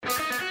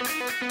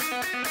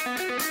We're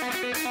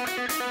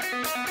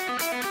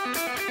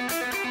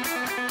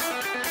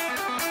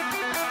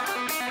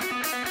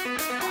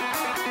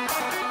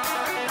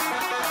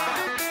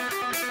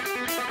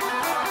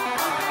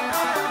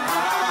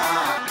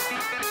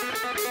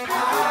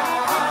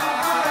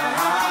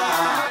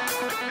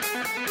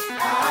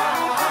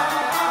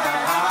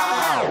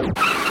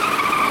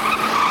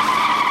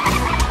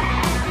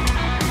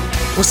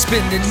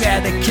spinning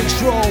out of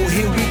control,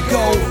 here we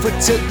go, foot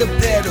to the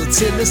pedal,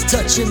 till it's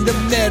touching the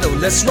metal,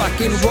 let's rock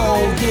and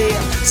roll,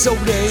 yeah.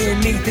 Soda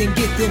and Ethan,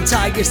 get them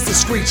tigers to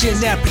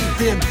screeching out, beat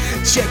them,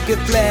 checker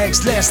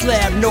flags, last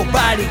lap,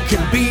 nobody can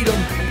beat them.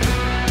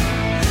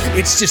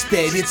 It's just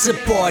that it's a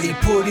party,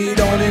 put it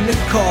on in a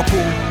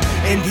carpool,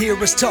 and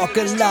hear us talk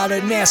a lot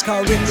of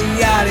NASCAR in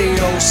the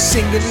audio,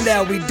 sing it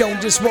loud, we don't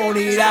just want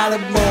it out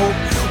of mode,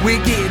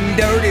 we're getting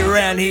dirty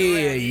around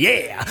here,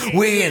 yeah,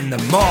 we're in the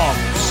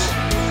marbles.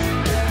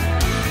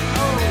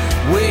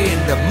 We're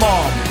in the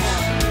marbles.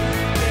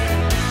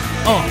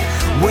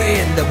 We're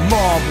in the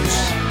marbles.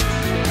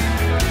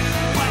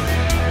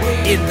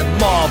 We're in the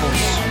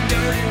marbles.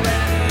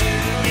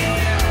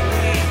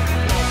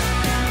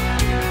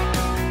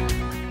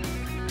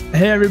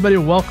 Hey everybody,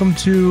 welcome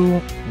to,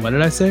 what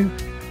did I say?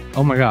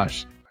 Oh my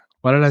gosh.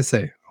 What did I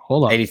say?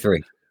 Hold on.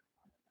 83.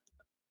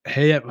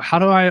 Hey, how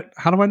do I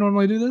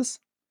normally do this?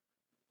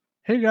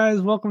 Hey guys,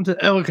 welcome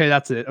to, okay,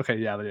 that's it. Okay,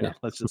 yeah.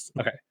 Let's just,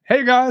 okay.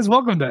 Hey guys,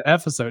 welcome to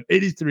episode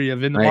 83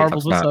 of In the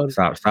Marbles.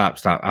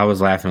 Stop. I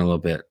was laughing a little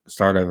bit.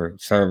 Start over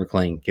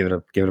clean. Give it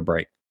a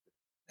break.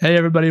 Hey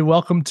everybody,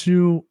 welcome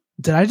to,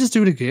 did I just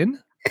do it again?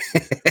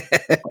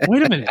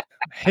 Wait a minute.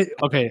 Hey,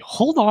 okay,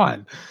 hold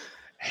on.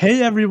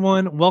 Hey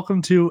everyone,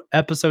 welcome to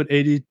episode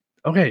 80.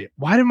 Okay,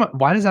 why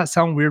does that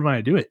sound weird when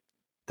I do it?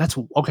 That's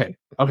okay.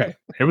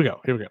 Here we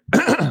go.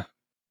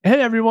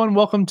 Hey everyone,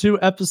 welcome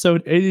to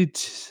episode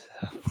 82.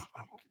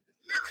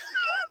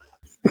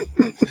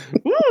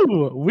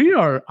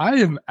 I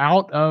am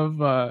out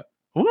of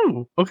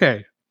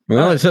okay.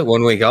 Well, it took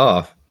 1 week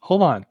off.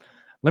 Hold on.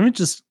 Let me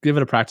just give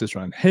it a practice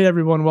run. Hey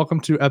everyone, welcome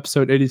to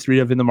episode 83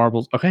 of In the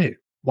Marbles. Okay.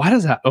 Why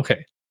does that?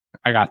 Okay.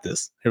 I got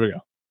this. Here we go.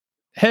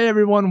 Hey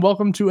everyone,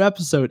 welcome to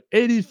episode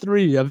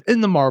 83 of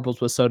In the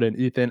Marbles with Soda and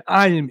Ethan.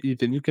 I am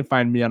Ethan. You can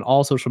find me on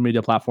all social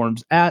media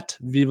platforms at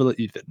Viva La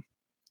Ethan.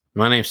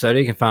 My name's Soda.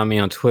 You can find me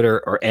on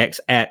Twitter or X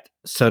at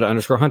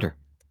Soda_Hunter.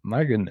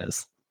 My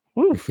goodness.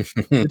 Woo.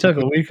 We took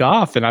a week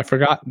off and I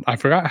forgot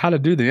how to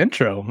do the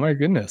intro. My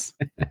goodness.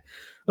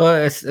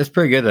 Well, it's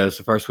pretty good though. It's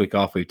the first week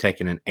off we've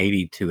taken in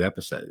 82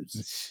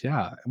 episodes.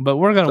 Yeah, but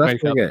we're gonna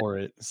make up for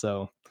it.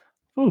 So,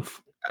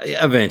 oof.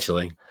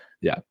 Eventually,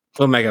 yeah,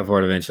 we'll make up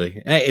for it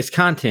eventually. Hey, it's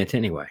content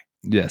anyway.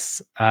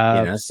 Yes,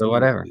 so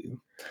whatever.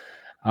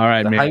 All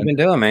right, so man. How you been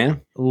doing,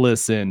 man?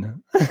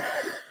 Listen.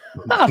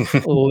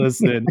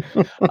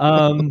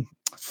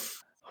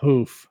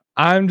 Oof.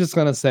 I'm just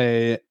gonna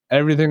say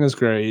everything is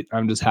great.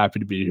 I'm just happy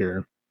to be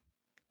here,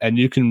 and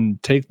you can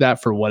take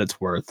that for what it's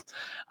worth.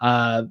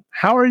 How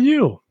are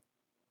you?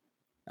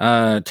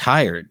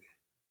 Tired.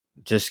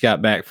 Just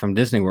got back from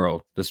Disney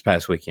World this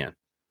past weekend.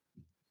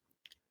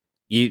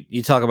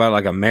 You talk about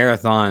like a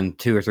marathon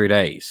 2 or 3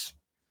 days.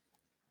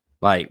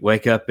 Like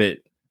wake up at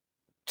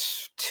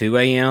 2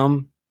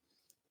 a.m.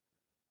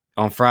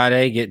 on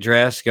Friday, get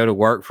dressed, go to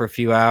work for a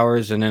few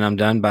hours, and then I'm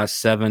done by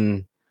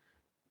 7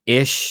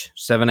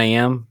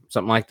 a.m.,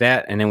 something like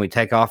that. And then we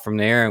take off from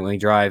there and we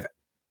drive.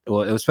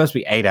 Well, it was supposed to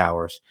be 8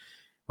 hours.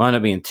 Wound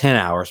up being 10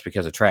 hours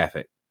because of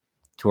traffic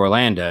to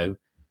Orlando,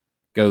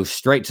 go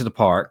straight to the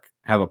park,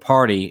 have a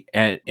party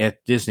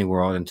at Disney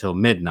World until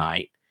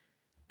midnight,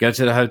 go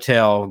to the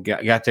hotel,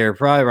 got there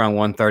probably around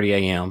 1:30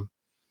 a.m.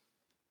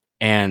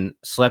 and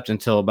slept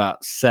until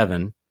about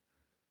 7,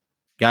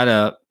 got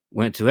up,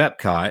 went to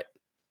Epcot,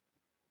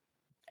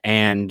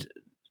 and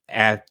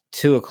at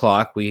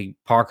 2:00, we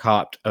park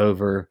hopped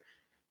over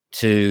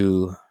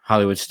to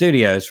Hollywood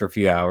Studios for a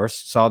few hours,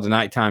 saw the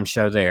nighttime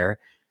show there,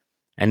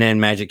 and then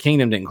Magic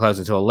Kingdom didn't close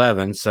until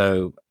 11.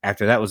 So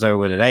after that was over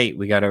with at 8,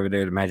 we got over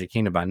there to Magic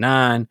Kingdom by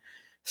 9,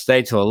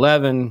 stayed till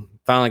 11,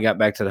 finally got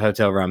back to the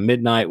hotel around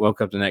midnight,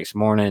 woke up the next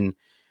morning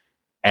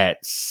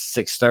at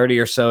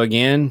 6:30 or so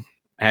again,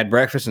 had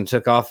breakfast, and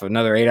took off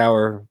another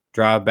 8-hour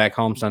drive back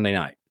home Sunday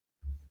night.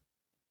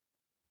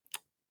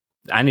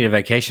 I need a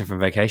vacation from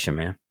vacation,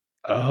 man.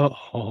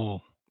 Oh.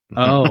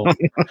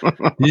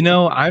 You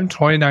know, I'm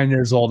 29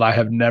 years old. I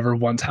have never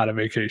once had a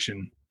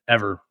vacation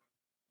ever.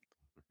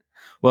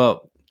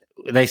 Well,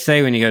 they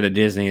say when you go to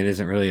Disney, it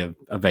isn't really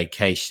a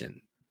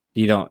vacation.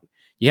 You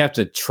have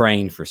to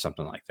train for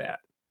something like that.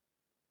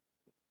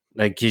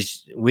 Like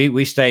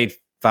we stayed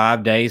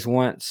 5 days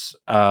once.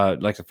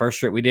 Like the first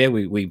trip we did,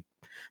 we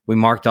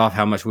marked off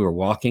how much we were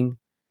walking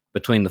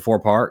between the 4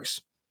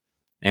 parks,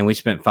 and we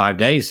spent 5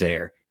 days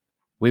there.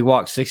 We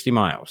walked 60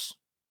 miles.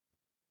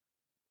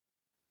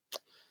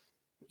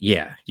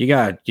 Yeah, you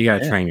gotta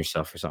train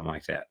yourself for something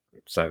like that.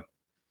 So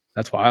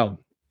that's wild.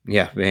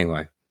 Yeah, but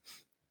anyway.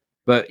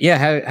 But yeah,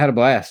 had a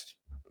blast.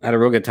 Had a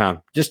real good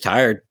time. Just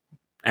tired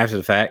after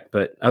the fact,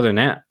 but other than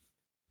that,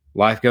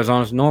 life goes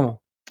on as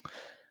normal.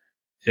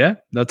 Yeah,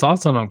 that's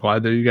awesome. I'm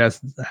glad that you guys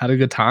had a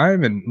good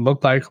time and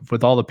looked like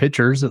with all the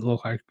pictures, it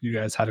looked like you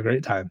guys had a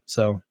great time.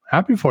 So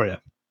happy for you.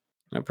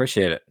 I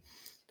appreciate it.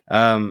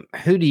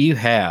 Who do you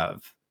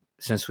have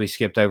since we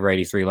skipped over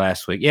 83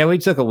 last week? Yeah, we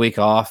took a week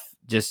off.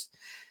 Just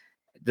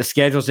the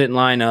schedules didn't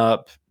line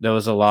up. There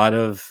was a lot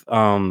of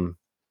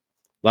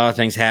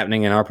things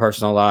happening in our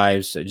personal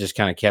lives. It just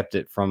kind of kept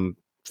it from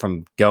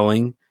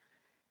going.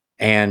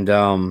 And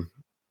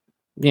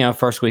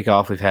first week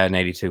off we've had in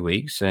 82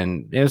 weeks,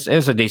 and it was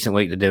a decent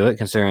week to do it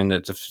considering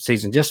that the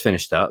season just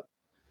finished up.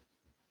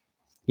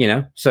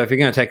 So if you're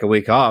going to take a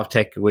week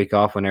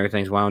off when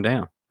everything's wound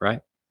down, right?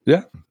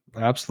 Yeah,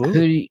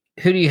 absolutely.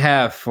 Who do you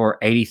have for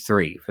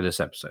 83 for this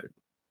episode?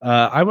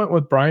 I went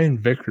with Brian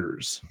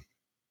Vickers.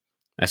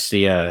 That's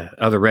the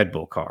other Red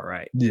Bull car,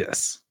 right?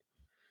 Yes.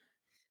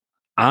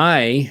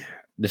 I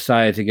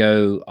decided to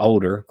go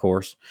older, of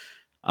course.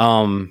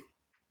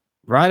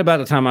 Right about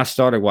the time I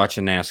started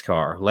watching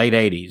NASCAR, late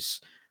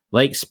 80s,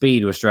 Lake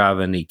Speed was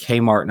driving the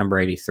Kmart number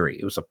 83.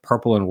 It was a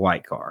purple and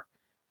white car.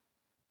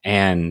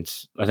 And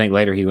I think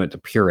later he went to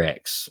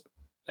Purex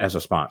as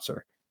a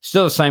sponsor.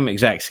 Still the same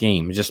exact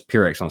scheme, just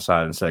Purex on the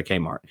side instead of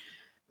Kmart.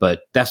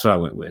 But that's what I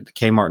went with. The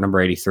Kmart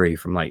number 83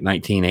 from like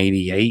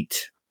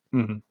 1988,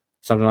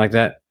 something like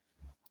that.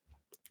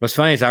 What's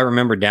funny is I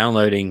remember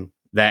downloading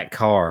that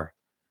car.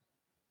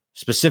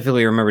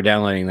 Specifically remember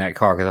downloading that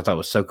car because I thought it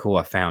was so cool.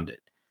 I found it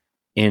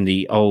in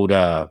the old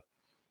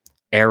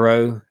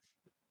Aero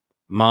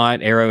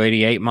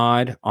 88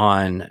 mod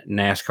on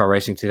NASCAR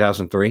Racing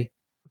 2003.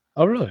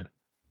 Oh, really?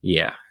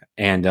 Yeah.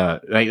 And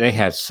they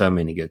had so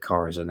many good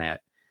cars in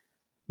that.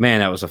 Man,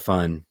 that's a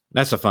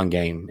fun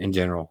game in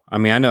general. I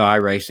mean, I know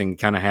iRacing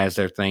kind of has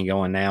their thing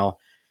going now,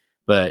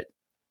 but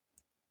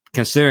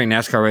considering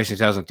NASCAR Racing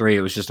 2003,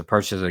 it was just a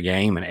purchase of the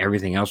game and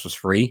everything else was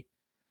free.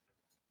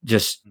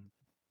 Just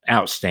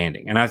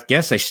outstanding. And I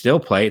guess they still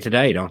play it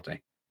today, don't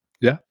they?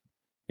 Yeah.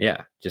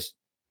 Yeah. Just,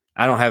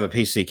 I don't have a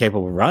PC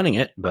capable of running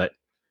it, but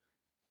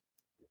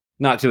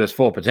not to its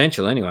full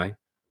potential anyway.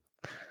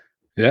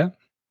 Yeah.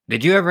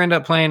 Did you ever end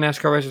up playing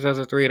NASCAR Racing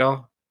 2003 at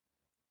all?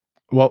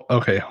 Well,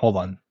 okay, hold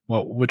on.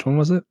 Well, which one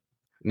was it?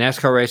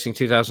 NASCAR Racing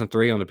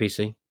 2003 on the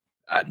PC.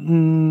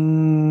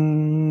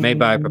 Made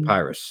by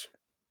Papyrus.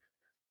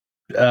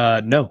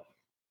 No.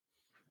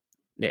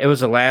 It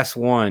was the last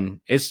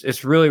one.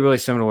 It's really, really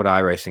similar to what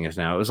iRacing is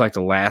now. It was like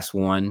the last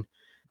one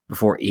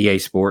before EA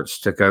Sports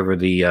took over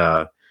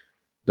the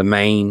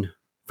main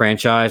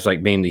franchise,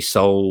 like being the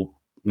sole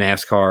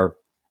NASCAR,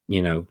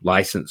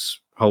 license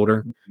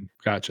holder.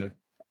 Gotcha.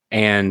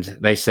 And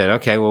they said,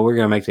 okay, well, we're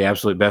going to make the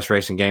absolute best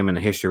racing game in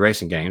the history of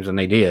racing games. And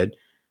they did.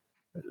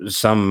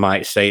 Some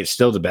might say it's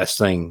still the best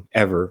thing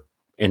ever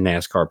in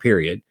NASCAR,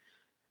 period.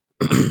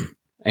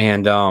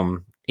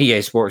 And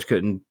EA Sports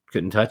couldn't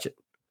touch it.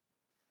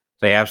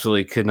 They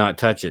absolutely could not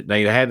touch it.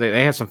 They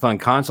had some fun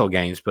console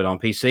games, but on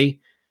PC,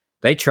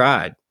 they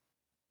tried.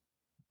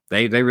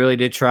 They really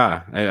did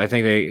try. I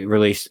think they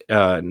released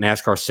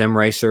NASCAR Sim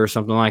Racer or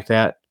something like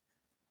that.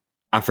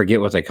 I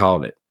forget what they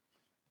called it,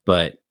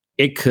 but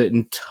it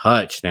couldn't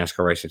touch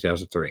NASCAR Racing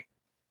 2003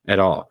 at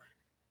all.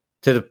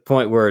 To the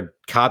point where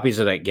copies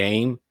of that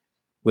game,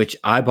 which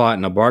I bought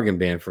in a bargain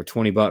bin for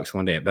 $20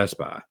 one day at Best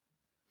Buy,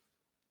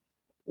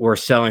 were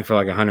selling for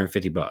like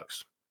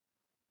 $150.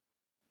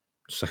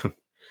 So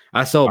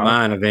I sold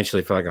mine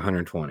eventually for like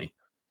 $120.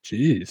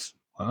 Jeez.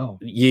 Wow.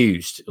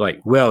 Used,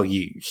 like well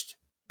used,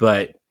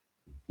 but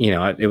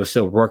it was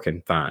still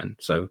working fine.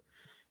 So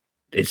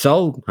it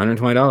sold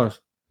 $120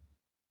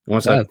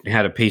 once I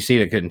had a PC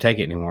that couldn't take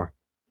it anymore.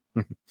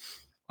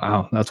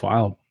 Wow, that's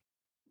wild.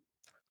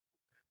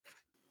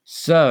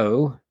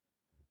 So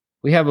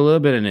we have a little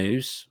bit of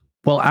news.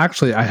 Well,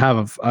 actually, I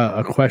have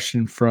a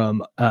question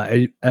from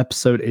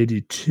episode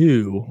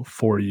 82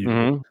 for you.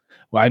 Mm-hmm.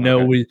 Well, I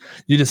know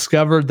you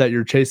discovered that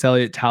your Chase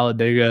Elliott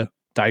Talladega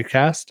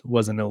diecast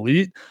was an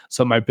elite.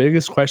 So my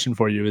biggest question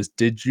for you is,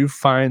 did you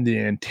find the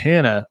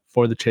antenna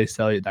for the Chase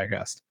Elliott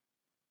diecast?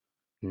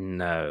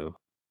 No.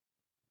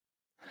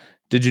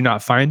 Did you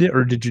not find it,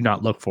 or did you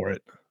not look for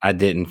it? I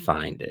didn't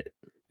find it.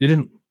 You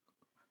didn't?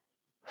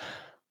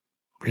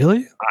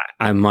 Really?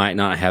 I might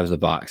not have the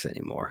box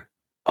anymore.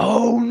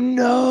 Oh,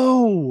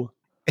 no.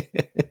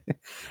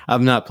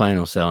 I'm not planning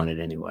on selling it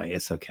anyway.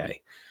 It's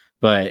okay.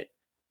 But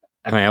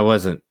I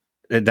mean,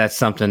 that's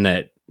something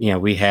that,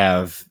 we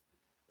have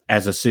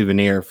as a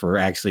souvenir for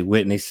actually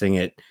witnessing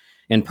it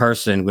in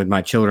person with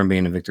my children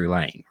being in Victory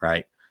Lane,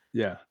 right?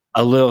 Yeah.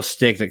 A little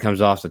stick that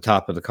comes off the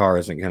top of the car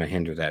isn't going to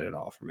hinder that at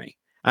all for me.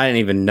 I didn't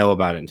even know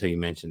about it until you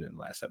mentioned it in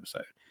the last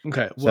episode.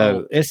 Okay.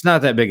 So it's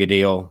not that big a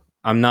deal.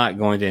 I'm not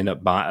going to end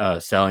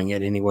up selling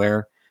it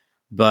anywhere,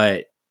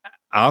 but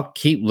I'll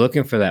keep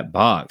looking for that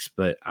box,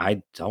 but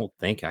I don't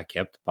think I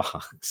kept the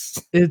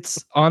box.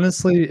 It's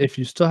honestly, if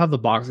you still have the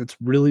box, it's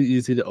really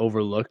easy to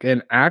overlook.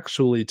 And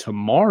actually,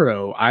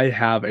 tomorrow I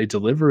have a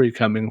delivery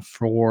coming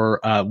for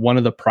one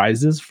of the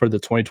prizes for the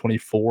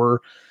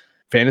 2024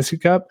 Fantasy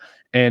Cup.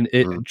 And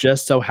it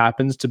just so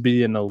happens to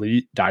be an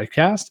elite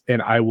diecast.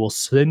 And I will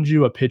send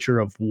you a picture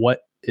of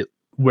what it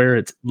where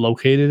it's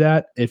located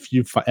at if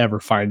you ever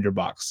find your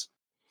box.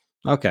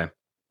 Okay.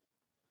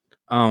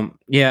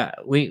 Yeah,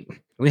 we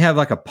have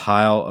like a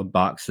pile of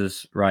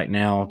boxes right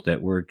now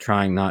that we're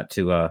trying not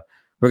to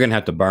we're gonna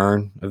have to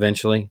burn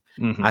eventually.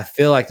 Mhm. I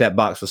feel like that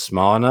box was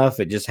small enough.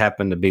 It just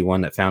happened to be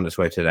one that found its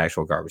way to the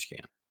actual garbage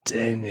can.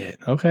 Dang it.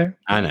 Okay.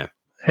 I know.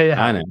 Hey, it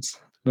I know. happens.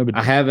 No big I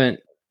deal. haven't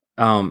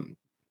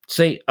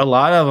see a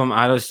lot of them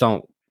I just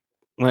don't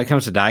when it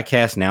comes to die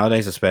cast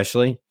nowadays,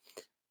 especially,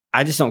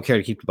 I just don't care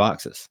to keep the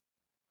boxes.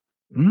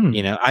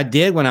 Mm, I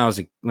did when I was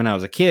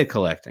a kid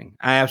collecting.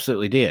 I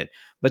absolutely did.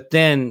 But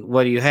then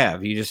what do you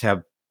have? You just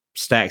have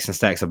stacks and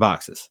stacks of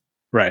boxes,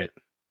 right.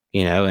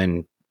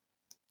 and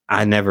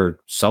I never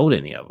sold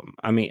any of them.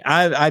 I mean,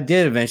 I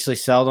did eventually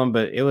sell them,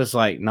 but it was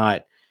like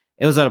not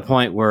it was at a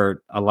point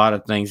where a lot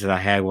of things that I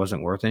had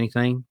wasn't worth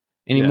anything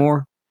Yeah.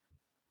 anymore.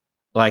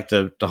 Like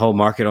the whole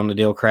market on the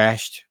deal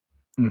crashed.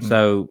 Mhm.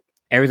 So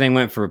everything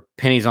went for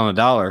pennies on the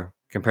dollar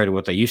compared to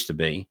what they used to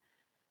be.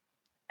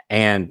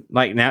 And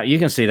like now you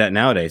can see that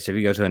nowadays if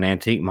you go to an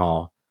antique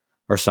mall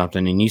or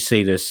something and you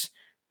see this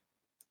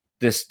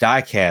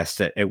die cast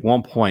that at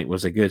one point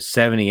was a good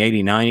 70,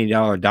 80,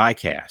 $90 die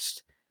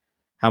cast,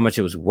 how much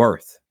it was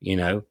worth,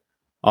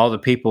 all the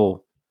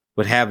people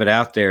would have it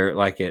out there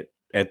like at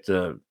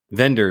the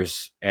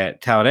vendors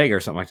at Talladega or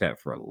something like that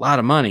for a lot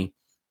of money.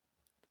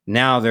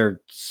 Now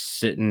they're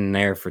sitting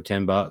there for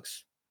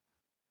 $10.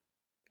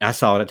 I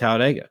saw it at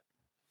Talladega.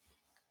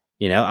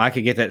 I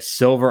could get that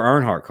silver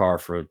Earnhardt car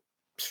for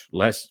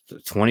less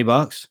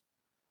 $20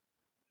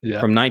 Yeah.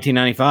 from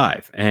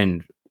 1995.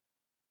 And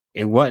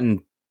it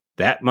wasn't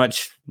that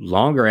much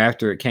longer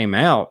after it came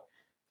out.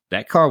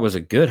 That car was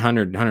a good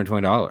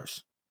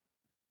 $120.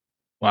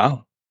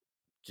 Wow.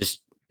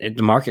 Just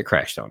the market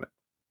crashed on it,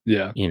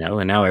 Yeah.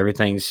 and now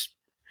everything's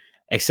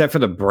except for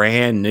the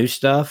brand new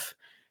stuff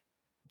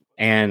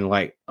and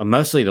like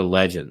mostly the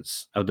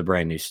legends of the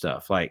brand new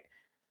stuff. Like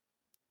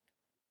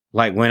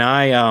when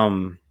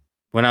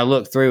I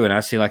look through and I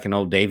see like an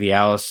old Davy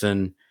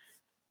Allison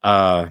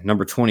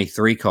number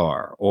 23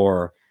 car,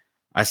 or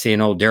I see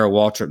an old Darrell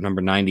Waltrip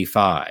number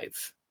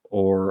 95,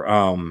 or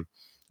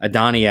a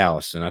Donnie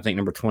Allison, I think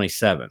number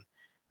 27.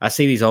 I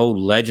see these old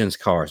legends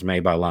cars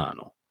made by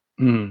Lionel,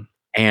 Mm.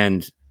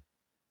 and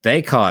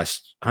they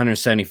cost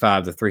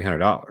 $175 to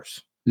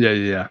 $300. Yeah.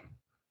 Yeah.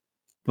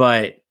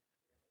 But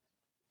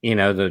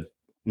the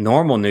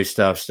normal new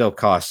stuff still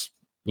costs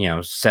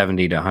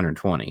 70 to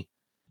 120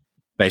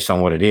 based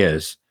on what it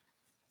is.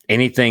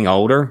 Anything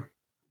older,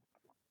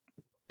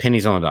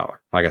 pennies on the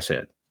dollar, like I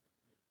said.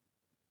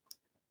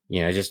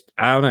 Just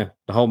I don't know.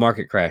 The whole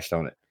market crashed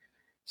on it.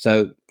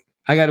 So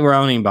I got to where I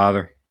don't even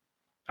bother.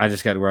 I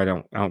just got to where I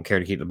don't care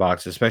to keep the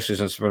boxes, especially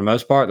since for the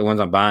most part the ones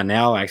I'm buying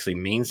now actually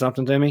mean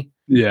something to me.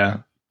 Yeah.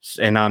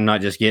 And I'm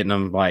not just getting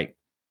them like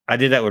I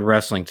did that with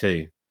wrestling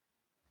too.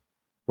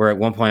 Where at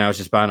one point I was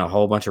just buying a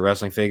whole bunch of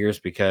wrestling figures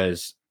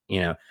because,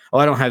 oh,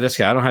 I don't have this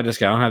guy, I don't have this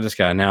guy, I don't have this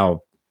guy.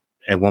 Now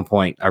at one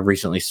point I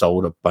recently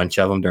sold a bunch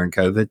of them during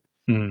COVID.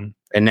 Mm.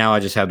 And now I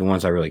just have the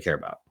ones I really care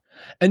about.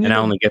 And I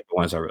only get the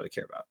ones I really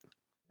care about.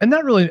 And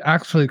that really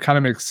actually kind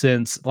of makes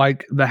sense.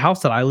 Like the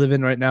house that I live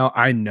in right now,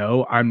 I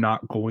know I'm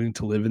not going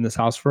to live in this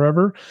house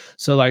forever.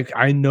 So like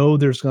I know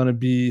there's going to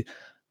be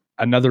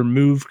another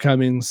move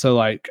coming. So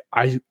like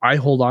I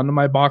hold on to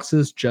my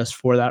boxes just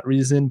for that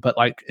reason, but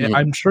like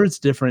I'm sure it's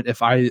different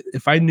if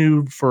I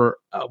knew for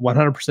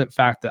 100%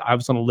 fact that I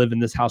was going to live in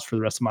this house for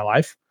the rest of my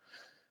life,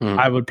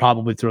 I would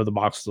probably throw the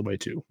boxes away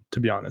too, to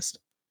be honest.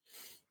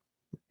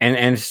 And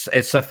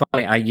it's so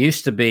funny. I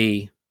used to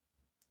be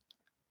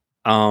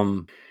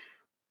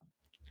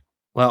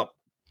well,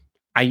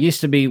 I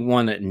used to be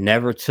one that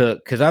never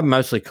took because I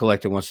mostly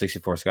collected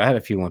 164 scale. I had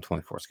a few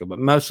 124 scale, but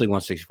mostly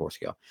 164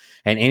 scale.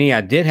 And any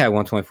I did have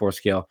 124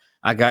 scale,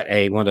 I got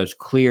one of those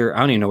clear. I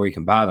don't even know where you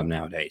can buy them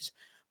nowadays,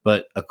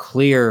 but a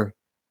clear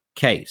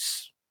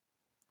case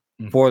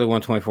for the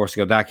 124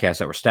 scale die casts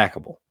that were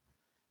stackable.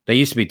 They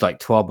used to be like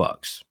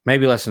 $12,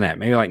 maybe less than that,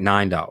 maybe like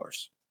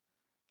 $9.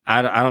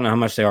 I don't know how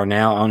much they are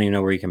now. I don't even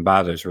know where you can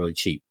buy those really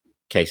cheap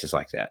cases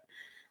like that.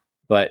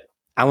 But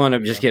I wound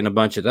up just getting a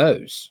bunch of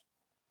those.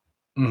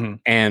 Mm-hmm.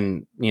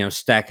 And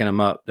stacking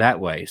them up that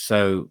way.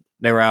 So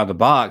they were out of the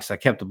box. I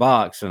kept the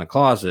box in a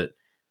closet,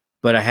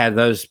 but I had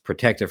those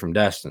protected from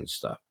dust and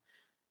stuff.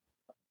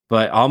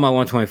 But all my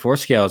 124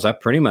 scales, I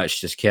pretty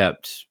much just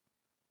kept.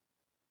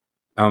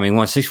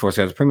 164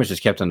 scales, I pretty much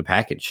just kept in the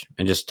package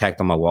and just tacked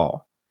on my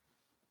wall.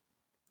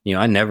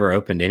 I never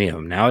opened any of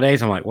them.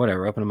 Nowadays, I'm like,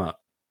 whatever, open them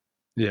up.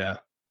 Yeah.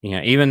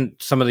 Even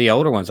some of the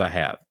older ones I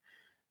have.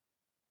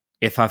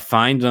 If I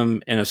find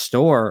them in a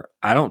store,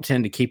 I don't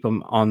tend to keep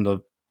them on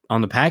the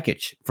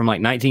package from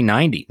like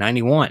 1990,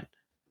 91.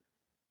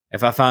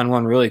 If I find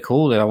one really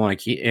cool that I want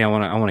to keep, I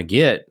want to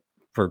get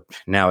for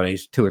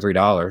nowadays $2 or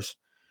 $3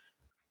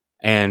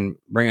 and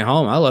bring it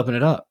home, I'll open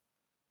it up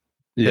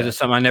because it's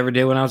something I never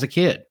did when I was a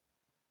kid.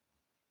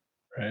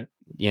 Right.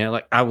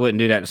 Like I wouldn't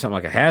do that to something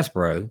like a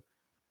Hasbro,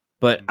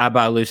 but I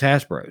buy loose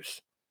Hasbros.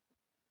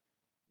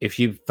 If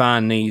you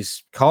find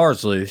these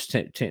cars loose,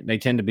 they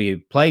tend to be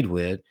played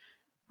with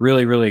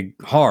really, really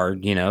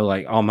hard,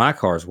 like all my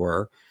cars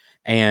were,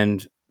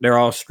 and they're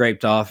all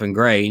scraped off and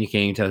gray, and you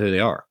can't even tell who they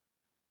are.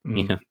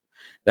 Mm.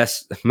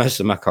 That's most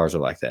of my cars are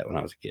like that when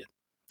I was a kid.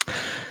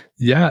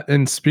 Yeah,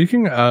 and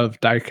speaking of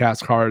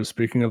diecast cars,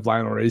 speaking of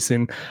Lionel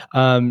Racing,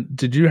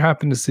 did you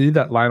happen to see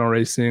that Lionel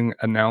Racing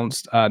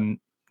announced NASCAR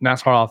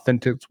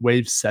Authentics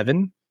Wave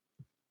 7?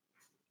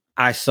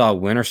 I saw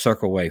Winter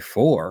Circle Wave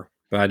 4,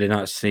 but I did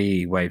not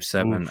see Wave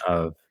 7 Oof.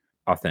 of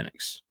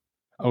Authentics.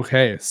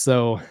 Okay,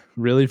 so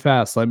really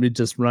fast, let me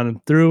just run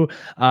them through.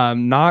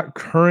 Not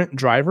current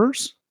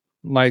drivers,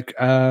 like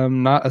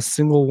not a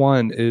single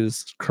one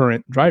is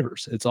current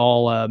drivers. It's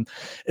all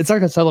it's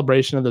like a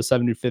celebration of the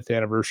 75th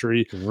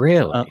anniversary. Uh,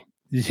 Really?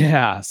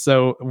 yeah.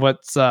 So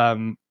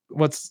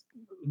what's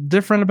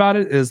different about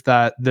it is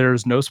that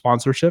there's no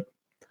sponsorship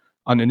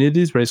on any of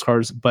these race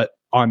cars, but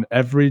on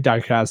every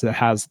diecast it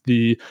has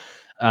the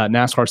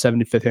NASCAR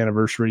 75th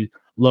anniversary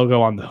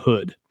logo on the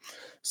hood.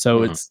 So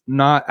Mhm. it's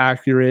not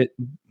accurate,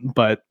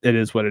 but it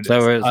is what it is.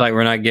 So it's like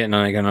we're not getting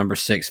like a number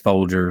 6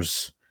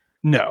 Folgers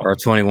No, or a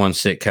 21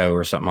 Sitco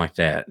or something like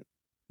that.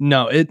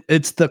 no,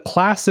 it's the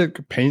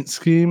classic paint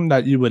scheme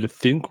that you would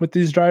think with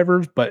these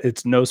drivers, but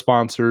it's no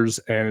sponsors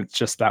and it's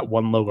just that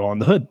one logo on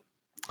the hood.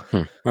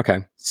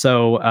 Okay.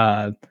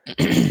 So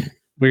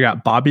we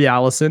got Bobby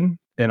Allison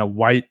in a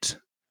white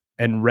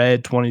and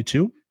red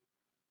 22.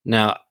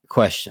 Now,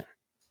 question.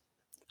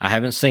 I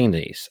haven't seen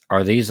these.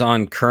 Are these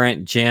on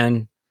current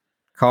gen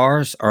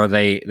cars? Or are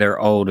their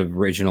old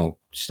original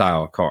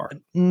style car?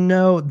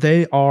 No,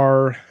 they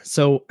are.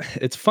 So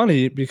it's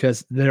funny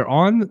because they're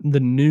on the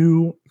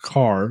new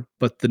car,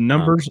 but the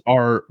numbers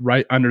are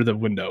right under the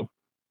window.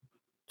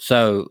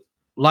 So,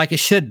 like it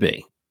should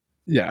be.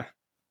 Yeah.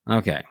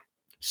 Okay.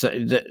 So,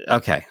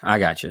 okay, I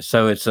got you.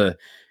 So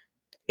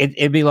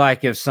it'd be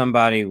like if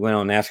somebody went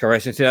on NASCAR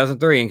Racing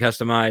 2003 and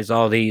customized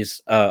all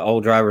these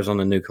old drivers on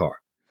the new car.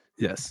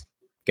 Yes.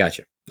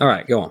 Gotcha. All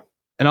right, go on.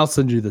 And I'll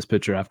send you this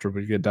picture after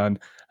we get done.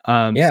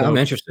 Yeah, So I'm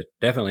interested.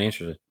 Definitely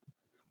interested.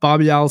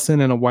 Bobby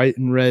Allison in a white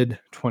and red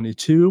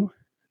 22,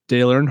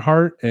 Dale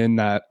Earnhardt in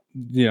that,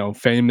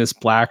 famous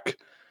black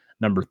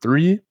number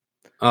 3.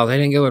 Oh, they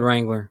didn't go with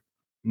Wrangler.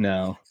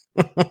 No.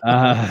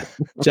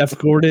 Jeff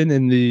Gordon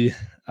in the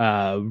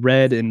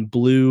red and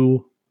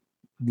blue,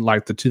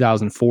 like the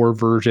 2004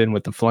 version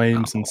with the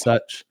flames and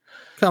such.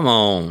 Come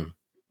on.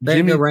 They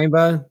didn't go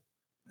rainbow?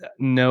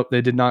 Nope,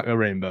 they did not go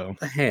rainbow.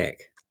 The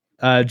heck?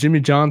 Jimmy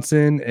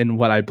Johnson in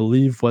what I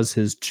believe was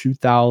his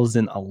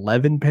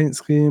 2011 paint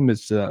scheme.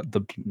 It's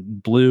the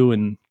blue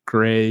and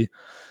gray.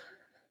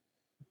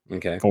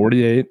 Okay.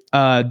 48.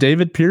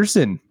 David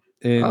Pearson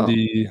in Oh.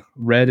 the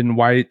red and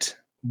white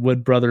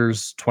Wood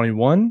Brothers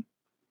 21.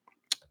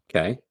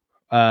 Okay.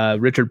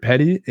 Richard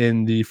Petty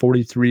in the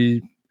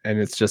 43, and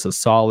it's just a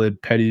solid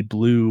Petty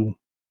blue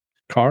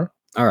car.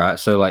 All right.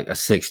 So like a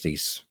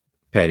 60s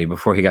Petty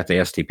before he got the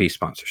STP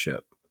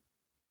sponsorship.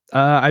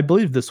 I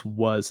believe this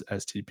was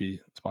STP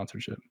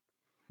sponsorship.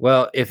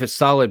 Well, if it's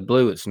solid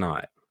blue, it's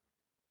not.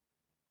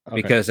 Okay.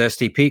 Because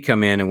STP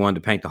come in and wanted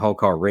to paint the whole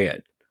car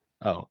red.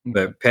 Oh. Okay.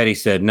 But Petty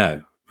said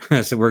no.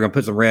 So we're going to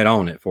put some red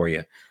on it for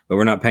you, but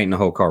we're not painting the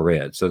whole car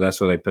red. So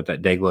that's where they put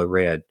that Dayglow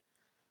red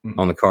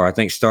on the car. I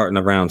think starting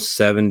around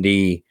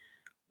 71.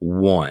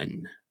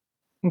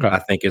 Okay. I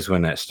think is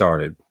when that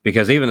started,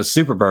 because even the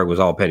Superbird was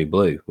all Petty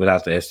blue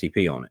without the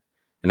STP on it,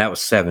 and that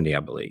was 70, I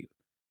believe.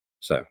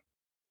 So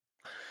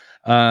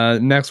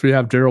next we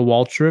have Darrell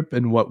Waltrip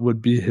and what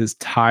would be his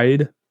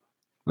Tide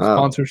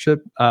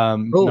sponsorship.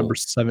 Cool. Number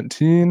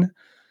 17.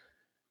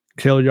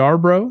 Cale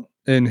Yarbrough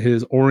in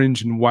his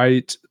orange and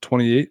white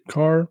 28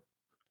 car.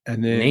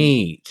 And then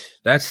neat.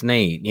 That's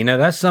neat.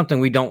 That's something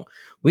we don't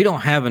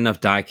have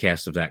enough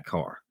diecast of that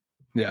car.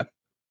 Yeah.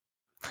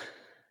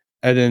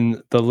 And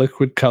then the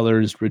liquid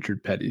color is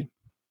Richard Petty.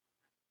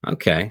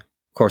 Okay.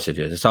 Of course it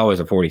is. It's always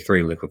a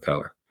 43 liquid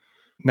color.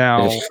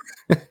 Now,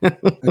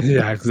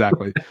 yeah,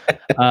 exactly.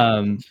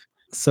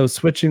 So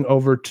switching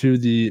over to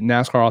the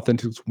NASCAR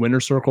Authentics Winter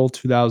Circle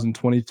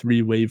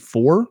 2023 Wave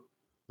 4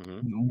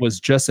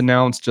 was just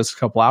announced just a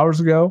couple hours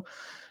ago.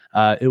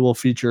 It will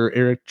feature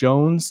Eric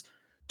Jones,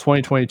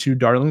 2022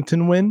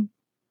 Darlington win,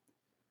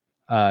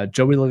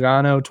 Joey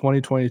Logano,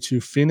 2022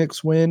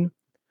 Phoenix win,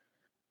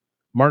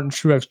 Martin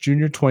Truex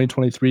Jr.,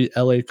 2023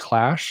 LA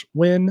Clash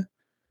win,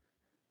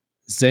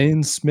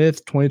 Zane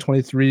Smith,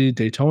 2023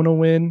 Daytona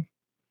win.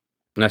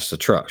 And that's the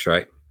trucks,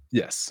 right?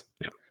 Yes.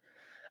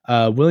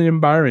 Yeah. William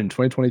Byron,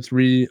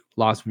 2023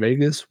 Las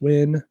Vegas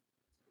win.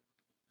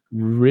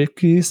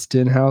 Ricky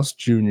Stenhouse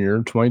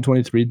Jr.,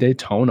 2023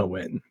 Daytona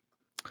win.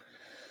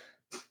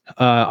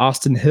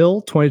 Austin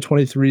Hill,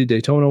 2023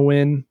 Daytona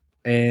win.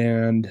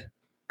 And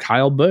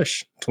Kyle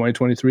Busch,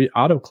 2023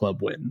 Auto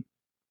Club win.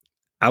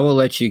 I will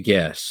let you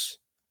guess.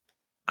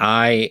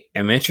 I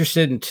am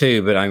interested in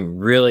 2, but I'm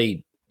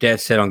really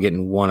dead set on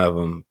getting one of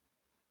them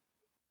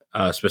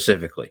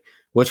specifically.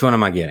 Which one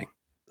am I getting?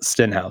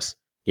 Stenhouse.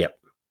 Yep.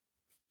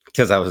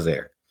 Because I was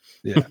there.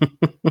 Yeah.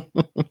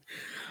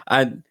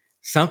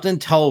 Something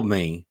told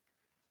me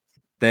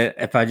that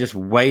if I just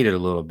waited a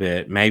little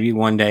bit, maybe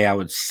one day I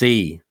would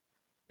see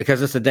because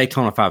it's a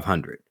Daytona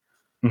 500.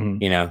 Mhm.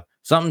 You know,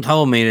 something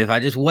told me that if I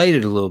just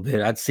waited a little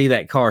bit, I'd see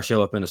that car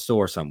show up in a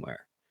store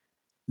somewhere.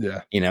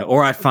 Yeah. You know,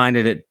 or I'd find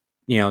it at,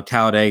 you know,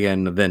 Talladega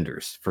and the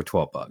vendors for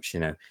 $12, you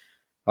know,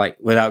 like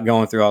without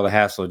going through all the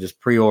hassle of just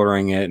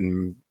pre-ordering it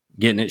and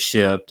getting it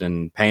shipped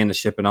and paying the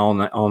shipping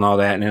on all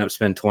that, and end up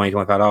spending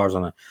 $25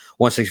 on a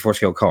 164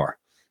 scale car.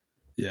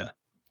 Yeah.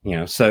 You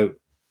know, so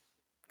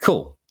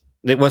cool.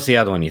 What's the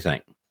other one you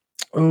think?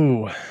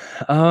 Oh,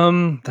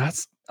 I'm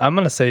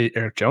gonna say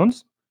Eric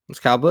Jones. It's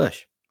Kyle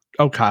Busch.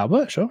 Oh, Kyle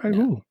Busch. Okay, Yeah.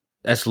 cool.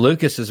 That's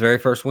Lucas's very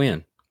first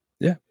win.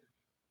 Yeah. It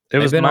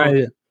They've was been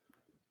my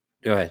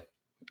Go ahead.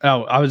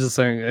 Oh, I was just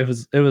saying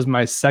it was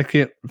my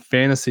second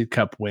fantasy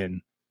cup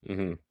win.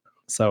 Mm-hmm.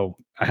 So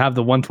I have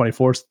the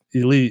 124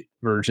 Elite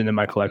version in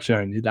my collection.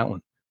 I need that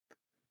one.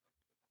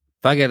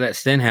 If I get that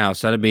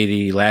Stenhouse, that'd be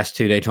the last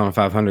 2 Daytona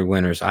 500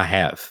 winners I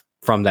have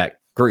from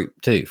that group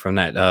too, from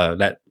that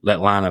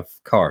line of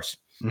cars.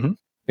 Mhm.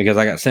 Because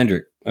I got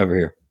Cindric over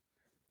here.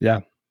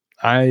 Yeah.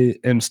 I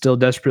am still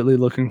desperately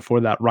looking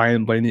for that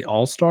Ryan Blaney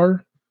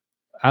All-Star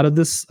out of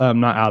this,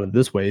 not out of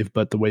this wave,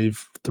 but the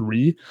wave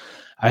 3.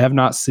 I have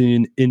not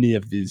seen any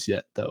of these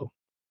yet, though.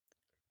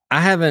 I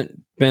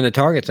haven't been to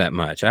Target that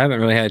much. I haven't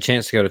really had a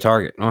chance to go to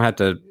Target. I'll have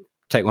to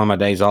take one of my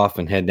days off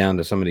and head down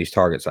to some of these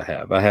Targets I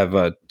have. I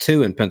have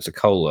 2 in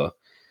Pensacola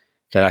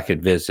that I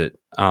could visit.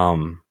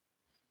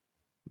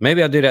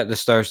 Maybe I'll do that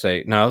this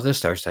Thursday. No,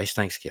 this Thursday's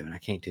Thanksgiving. I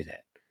can't do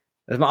that.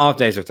 My off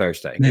days are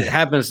Thursday. It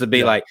happens to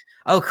be like,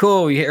 oh,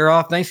 cool, you're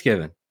off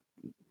Thanksgiving.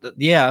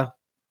 Yeah,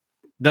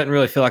 doesn't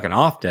really feel like an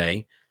off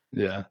day.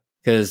 Yeah,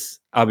 because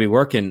I'll be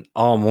working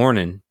all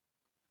morning,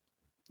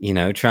 you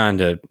know, trying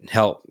to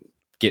help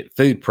get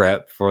food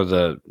prep for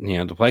the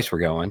place we're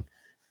going.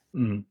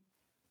 Mm.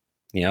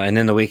 You know, and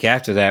then the week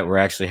after that, we're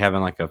actually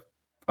having like a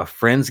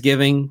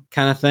Friendsgiving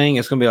kind of thing.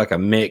 It's gonna be like a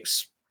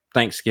mix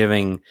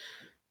Thanksgiving,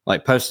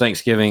 like post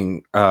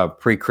Thanksgiving,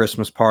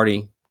 pre-Christmas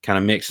party kind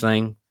of mix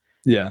thing.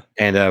 Yeah,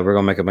 and we're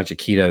gonna make a bunch of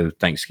keto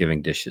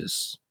Thanksgiving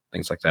dishes,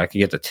 things like that. I could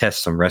get to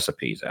test some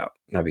recipes out.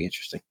 That'd be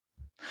interesting.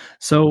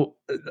 So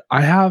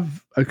I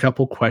have a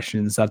couple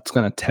questions that's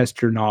going to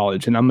test your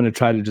knowledge, and I'm going to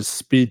try to just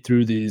speed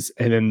through these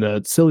and then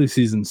the silly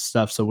season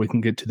stuff so we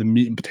can get to the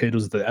meat and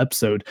potatoes of the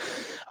episode.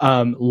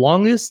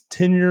 Longest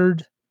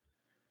tenured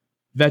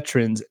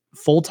veterans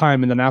full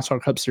time in the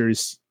NASCAR Cup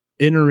Series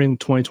entering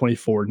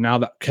 2024. Now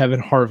that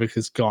Kevin Harvick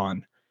is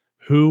gone,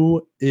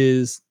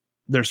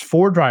 there's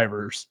 4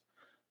 drivers.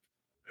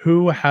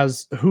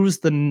 Who's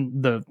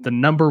the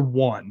number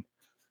one?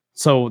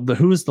 So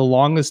who's the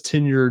longest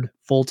tenured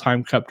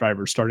full-time Cup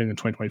driver starting in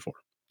 2024?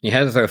 You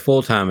had to throw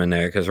full time in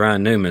there because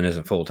Ryan Newman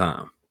isn't full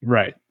time.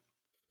 Right.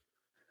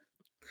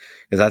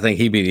 Because I think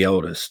he'd be the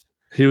oldest.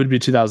 He would be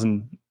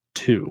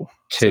 2002.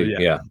 So,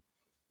 yeah.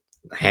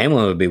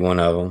 Hamlin would be one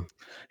of them.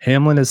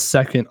 Hamlin is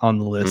second on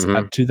the list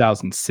at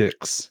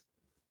 2006.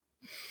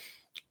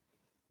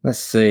 Let's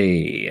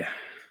see.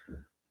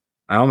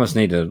 I almost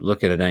need to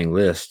look at a dang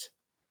list.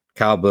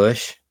 Kyle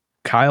Busch.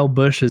 Kyle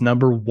Busch is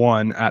number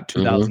 1 at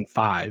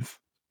 2005.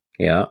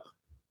 Yeah.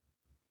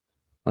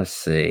 Let's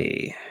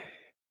see.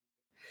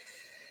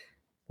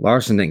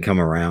 Larson didn't come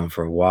around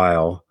for a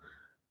while.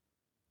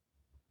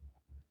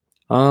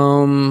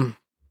 Dead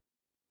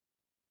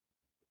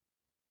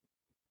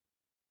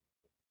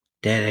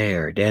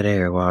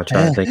air. While I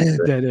try to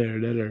think. Dead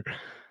air.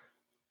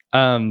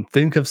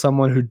 Think of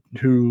someone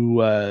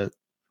who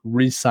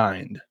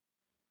re-signed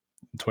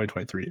in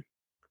 2023.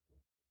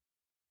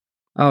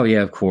 Oh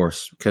yeah, of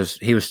course, because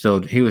he was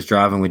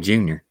driving with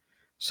Junior.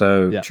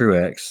 So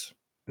Truex.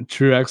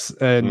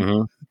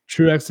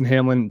 Truex and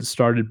Hamlin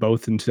started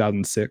both in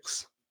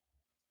 2006.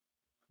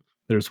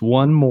 There's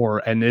one more,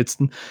 and it's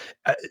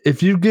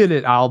if you get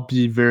it, I'll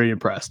be very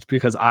impressed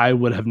because I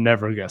would have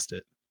never guessed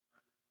it.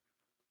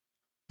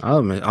 I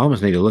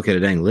almost need to look at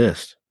a dang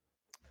list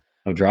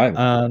of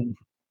drivers,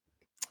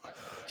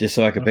 just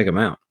so I can pick them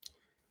out.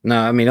 No,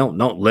 I mean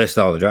don't list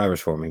all the drivers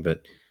for me,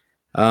 but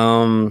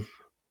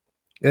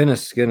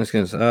goodness.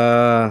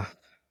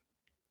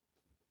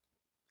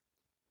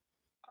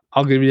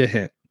 I'll give you a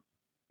hint.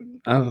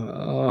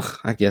 Oh,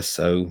 I guess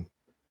so.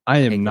 I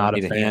am not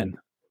a fan.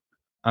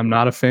 I'm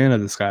not a fan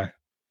of this guy.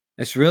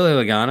 It's really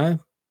Logano.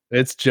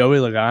 It's Joey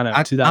Logano.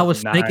 I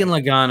was thinking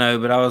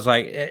Logano, but I was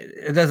like,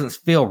 it doesn't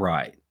feel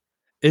right.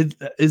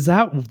 Is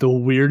that the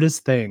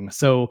weirdest thing?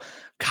 So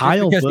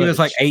Kyle Busch, he was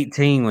like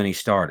 18 when he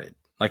started.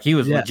 Like he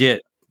was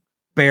legit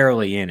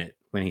barely in it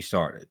when he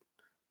started.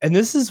 And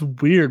this is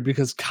weird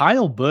because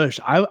Kyle Busch,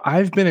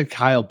 I've been a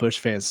Kyle Busch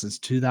fan since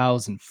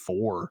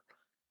 2004.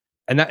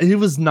 And he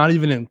was not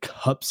even in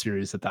Cup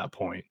Series at that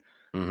point,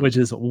 which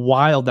is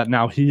wild that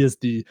now he is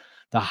the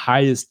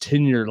highest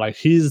tenure. Like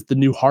he's the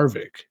new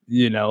Harvick,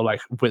 like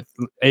with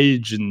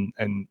age and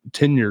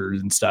tenure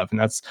and stuff. And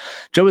that's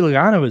Joey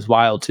Logano is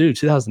wild too.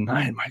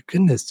 2009. My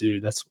goodness,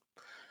 dude. I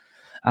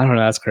don't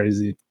know. That's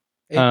crazy.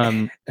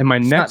 And my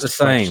next not the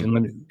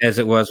same as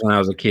it was when I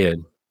was a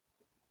kid.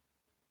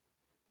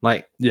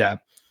 Like, yeah,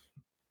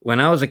 when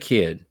I was a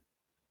kid,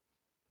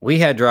 we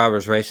had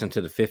drivers racing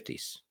to the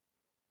 50s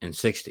and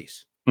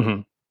 60s.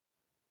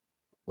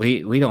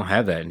 We don't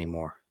have that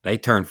anymore. They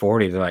turn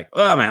 40, they're like,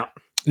 oh, I'm out.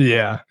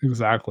 Yeah,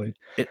 exactly.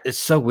 It's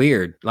so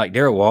weird. Like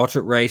Darrell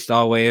Waltrip raced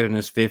all the way in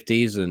his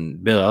 50s,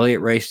 and Bill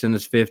Elliott raced in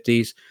his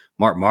 50s.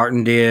 Mark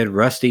Martin did.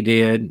 Rusty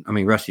did. I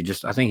mean, Rusty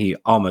I think he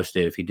almost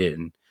did if he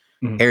didn't.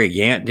 Mhm. Harry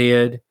Gant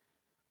did.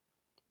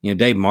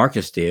 Dave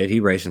Marcus did. He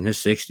raced in his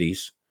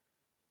 60s.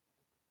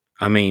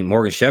 I mean,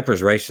 Morgan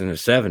Shepherd's raced in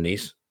his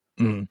 70s.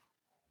 Mhm.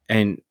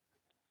 And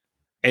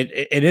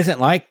it isn't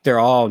like they're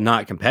all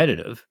not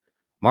competitive.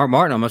 Mark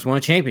Martin almost won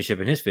a championship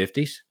in his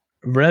 50s.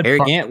 Harry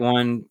Gant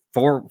won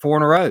four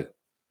in a row.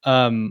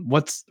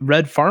 What's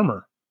Red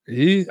Farmer?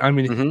 He's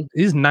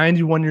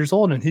 91 years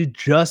old and he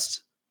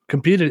just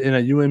competed in a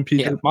UMP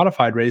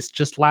modified race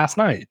just last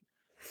night.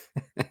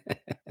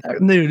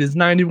 That dude is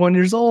 91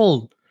 years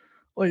old.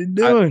 What are you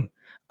doing?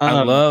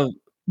 I love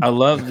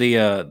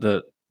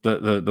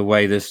the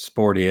way this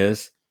sport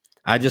is.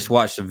 I just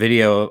watched a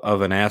video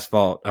of an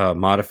asphalt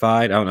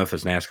modified. I don't know if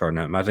it's NASCAR or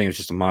not. I think it's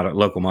just a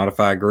local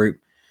modified group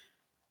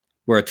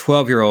where a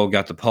 12-year-old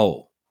got the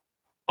pole.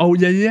 Oh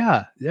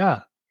yeah.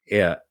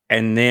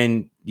 And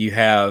then you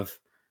have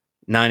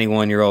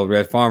 91-year-old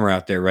Red Farmer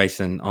out there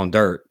racing on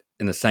dirt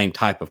in the same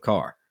type of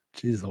car.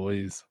 Jeez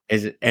Louise.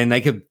 And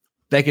they could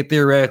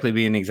theoretically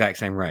be in the exact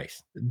same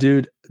race.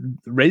 Dude,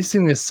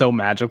 racing is so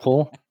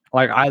magical.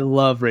 Like I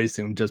love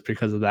racing just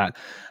because of that.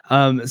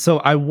 So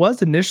I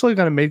was initially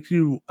going to make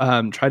you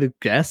try to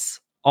guess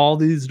all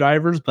these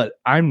drivers, but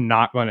I'm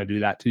not going to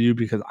do that to you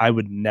because I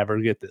would never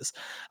get this.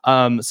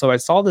 So I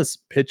saw this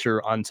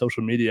picture on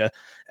social media,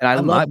 and I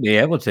might be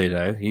able to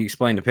though. You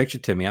explain the picture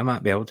to me, I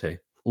might be able to.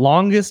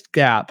 Longest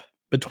gap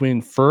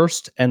between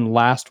first and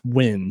last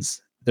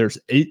wins. There's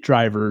 8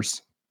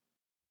 drivers.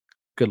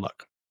 Good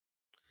luck.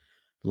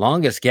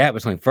 Longest gap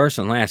between first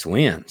and last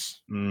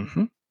wins.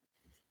 Mm-hmm.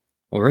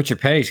 Well, Richard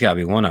Petty's got to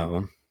be one of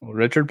them. Well,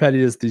 Richard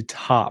Petty is the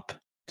top.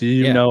 Do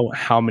you know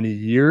how many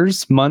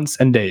years, months,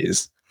 and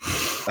days?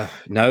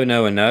 No.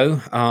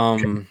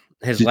 Okay.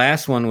 His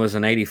last one was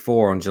in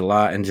 '84 in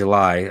July.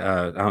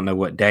 I don't know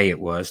what day it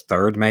was.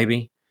 3rd,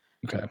 maybe.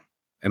 Okay.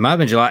 It might have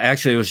been July.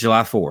 Actually, it was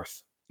July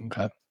 4th.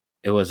 Okay.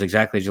 It was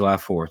exactly July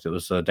 4th. It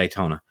was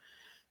Daytona.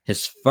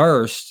 His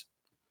first,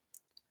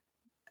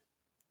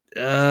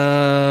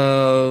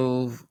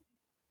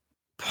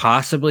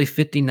 possibly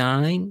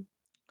 59.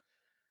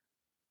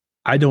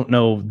 I don't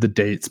know the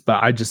dates,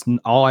 but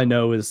all I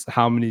know is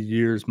how many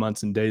years,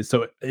 months, and days.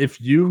 So if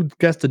you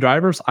guess the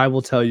drivers, I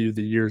will tell you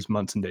the years,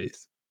 months, and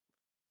days.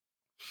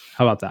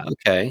 How about that?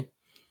 Okay.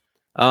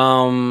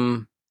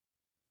 So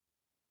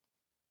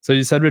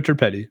you said Richard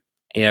Petty.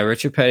 Yeah,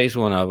 Richard Petty's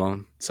one of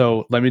them.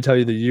 So let me tell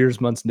you the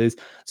years, months, and days.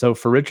 So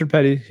for Richard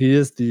Petty, he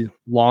is the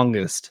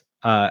longest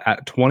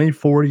at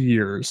 24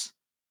 years,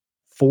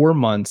 4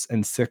 months,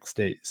 and 6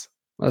 days.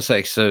 Let's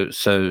say so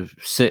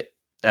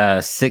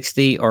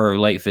 60 or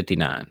late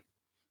 59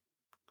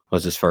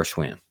 was his first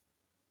win.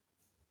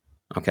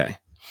 Okay.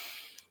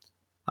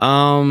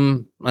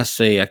 Let's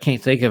see. I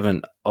can't think of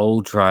an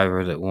old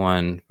driver that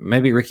won.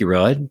 Maybe Ricky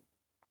Rudd.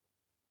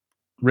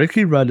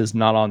 Ricky Rudd is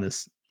not on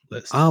this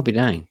list. I'll be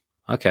dang.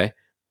 Okay.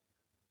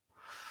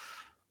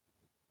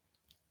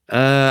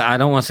 I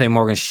don't want to say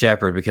Morgan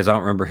Shepherd because I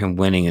don't remember him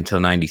winning until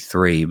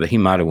 93, but he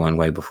might have won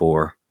way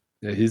before.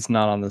 Yeah, he's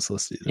not on this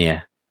list either.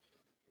 Yeah.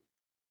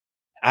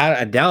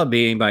 I doubt it'd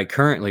be anybody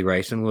currently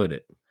racing, would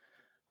it?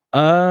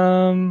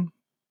 I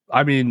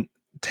mean,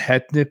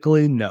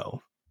 technically,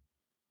 no.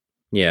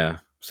 Yeah.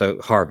 So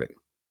Harvick.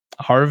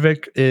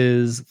 Harvick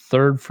is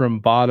 3rd from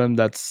bottom.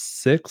 That's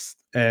 6th,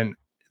 and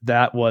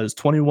that was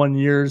 21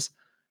 years,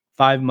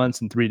 5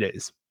 months, and 3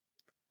 days.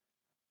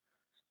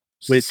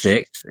 Which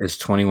 6 is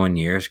 21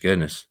 years.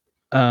 Goodness.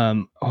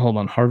 Hold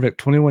on. Harvick,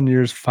 21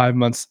 years, 5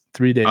 months,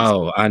 3 days.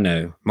 Oh, I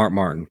know. Mark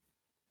Martin.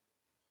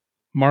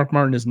 Mark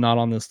Martin is not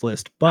on this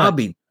list, but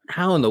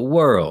how in the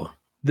world?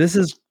 This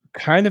is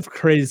kind of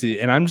crazy,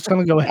 and I'm just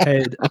going to go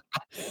ahead.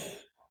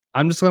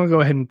 I'm just going to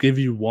go ahead and give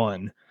you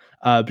one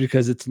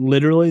because it's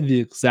literally the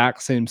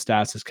exact same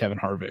stats as Kevin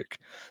Harvick.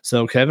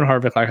 So Kevin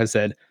Harvick, like I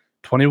said,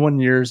 21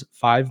 years,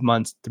 5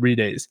 months, 3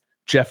 days.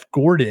 Jeff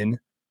Gordon,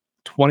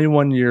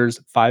 21 years,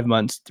 5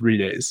 months, 3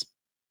 days.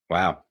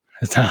 Wow.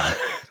 It's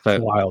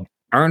wild.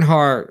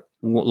 Earnhardt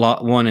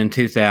won in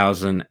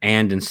 2000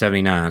 and in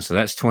 79, so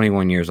that's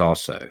 21 years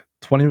also.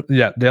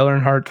 Dale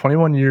Earnhardt,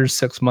 21 years,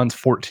 6 months,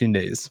 14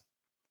 days.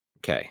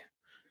 Okay.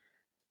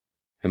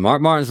 And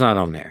Mark Martin's not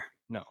on there.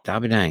 No.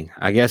 I'll be dang.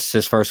 I guess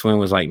his first win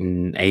was like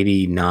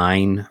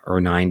 89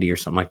 or 90 or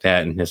something like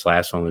that, and his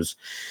last one was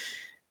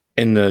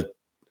in the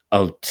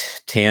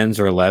 10s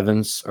or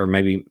 11s, or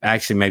maybe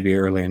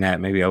earlier than that,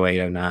 maybe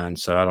 08, 09.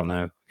 So I don't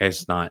know. I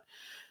guess it's not.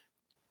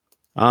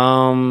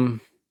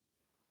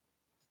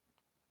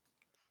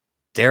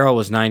 Darrell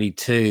was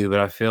 92, but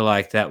I feel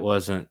like that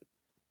wasn't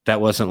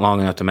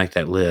long enough to make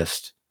that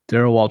list.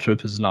 Darrell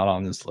Waltrip is not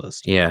on this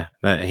list. Yeah,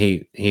 but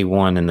he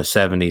won in the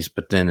 70s,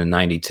 but then in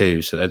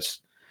 92. So that's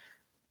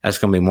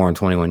going to be more than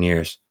 21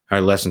 years, or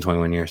less than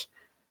 21 years.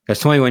 Because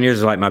 21 years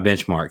is like my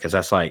benchmark, because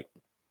that's like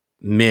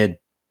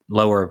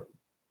lower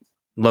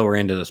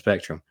end of the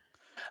spectrum.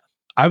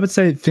 I would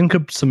say think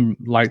of some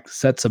like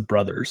sets of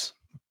brothers.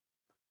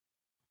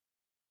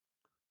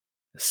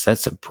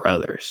 Sets of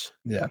brothers.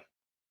 Yeah.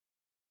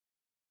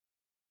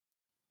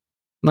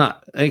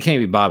 Not it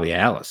can't be Bobby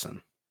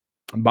Allison.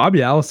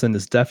 Bobby Allison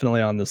is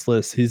definitely on this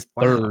list. He's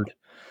Wow. third.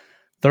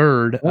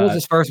 Third. What was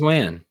his first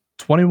win?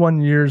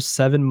 21 years,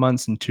 7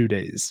 months, and 2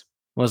 days.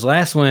 Well, his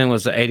last win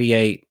was the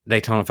 88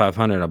 Daytona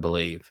 500, I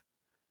believe.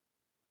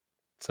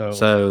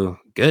 So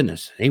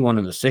goodness, he won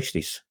in the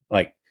 60s,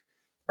 like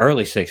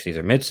early 60s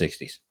or mid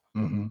 60s.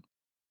 Mm-hmm.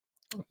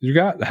 You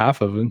got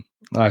half of him,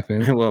 I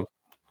think. Well,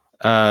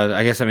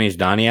 I guess that means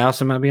Donnie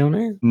Allison might be on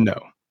there.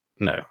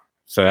 No.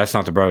 So that's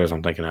not the brothers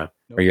I'm thinking of,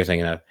 or you're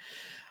thinking of.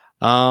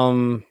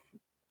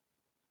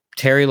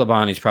 Terry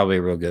Labonte's probably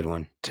a real good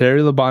one.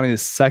 Terry Labonte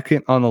is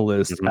second on the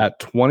list at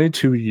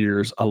 22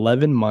 years,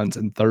 11 months,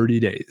 and 30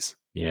 days.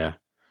 Yeah.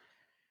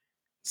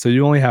 So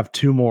you only have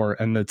 2 more,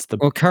 and it's the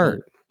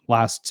Kurt.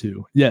 Last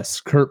 2.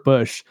 Yes, Kurt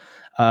Busch.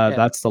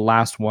 That's the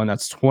last one.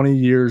 That's 20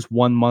 years,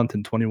 1 month,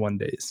 and 21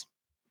 days.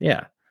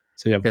 Yeah.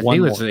 So you have one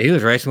more. He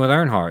was racing with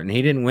Earnhardt, and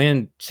he didn't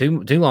win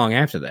too long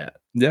after that.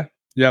 Yeah.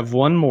 You have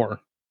one more.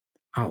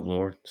 Oh,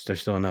 Lord. There's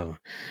still another one.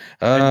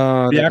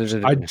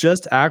 I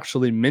just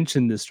actually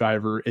mentioned this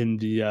driver in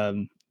the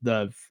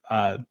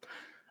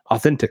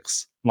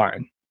Authentics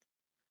line.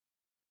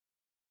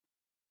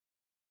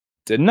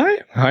 Didn't I?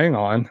 Hang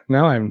on.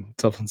 Now I'm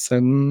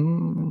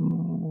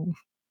saying.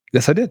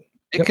 Yes, I did.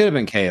 It could have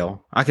been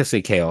Cale. I could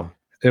see Cale.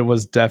 It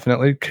was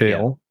definitely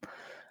Cale.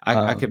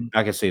 Yeah.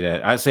 I could see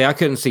that. I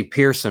couldn't see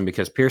Pearson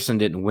because Pearson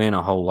didn't win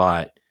a whole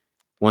lot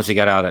once he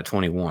got out at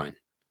 21.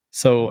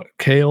 So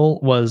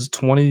Cale was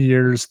 20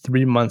 years,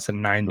 3 months,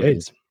 and 9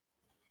 days.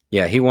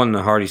 Yeah, he won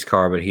the Hardy's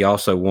car, but he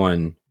also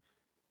won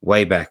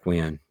way back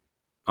when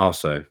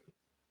also.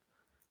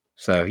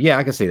 So yeah,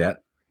 I can see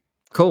that.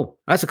 Cool.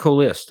 That's a cool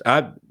list.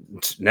 I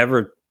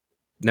never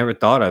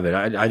thought of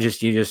it.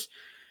 You just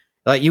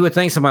like you would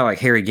think somebody like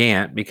Harry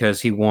Gant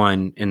because he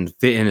won in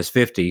his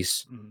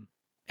 50s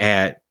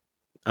at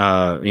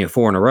 4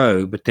 in a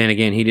row, but then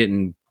again he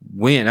didn't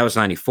win. That was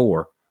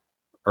 94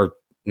 or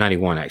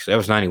 91 actually. That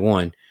was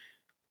 91.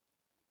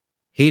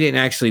 He didn't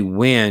actually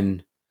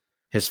win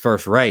his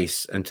first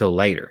race until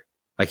later.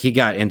 Like he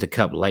got into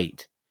Cup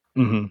late.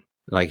 Mm-hmm.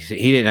 Like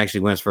he didn't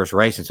actually win his first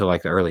race until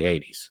like the early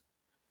 80s.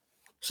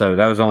 So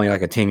that was only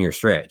like a 10-year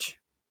stretch,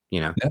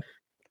 Yeah.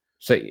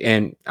 So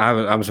and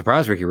I was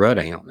surprised Ricky Rudd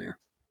ain't on there,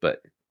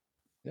 but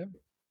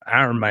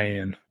Iron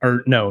Man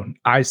or no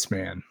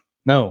Iceman.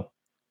 No,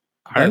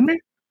 Iron Man.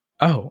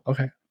 Oh,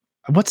 okay.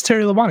 What's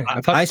Terry Labonte?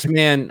 I thought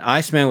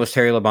Iceman was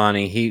Terry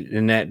Labonte. He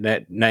and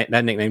that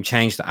nickname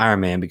changed to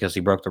Iron Man because he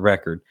broke the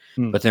record.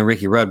 But then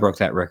Ricky Rudd broke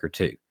that record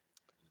too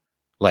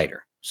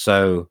later.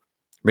 So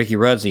Ricky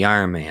Rudd's the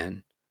Iron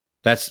Man.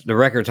 That's the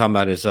record talking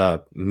about his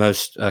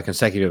most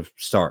consecutive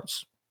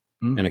starts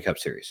in a Cup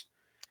Series.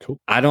 Cool.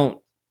 I don't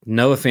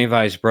know if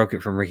anybody's broke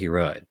it from Ricky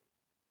Rudd.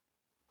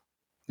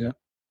 Yeah.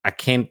 I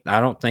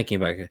don't think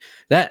anybody could.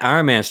 That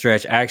Iron Man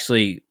stretch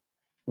actually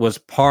was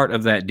part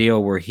of that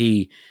deal where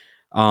he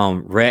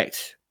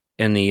wrecked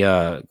in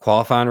the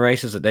qualifying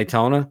races at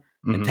Daytona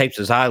and taped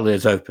his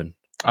eyelids open.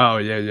 Oh,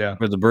 yeah.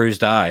 For the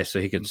bruised eyes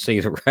so he could see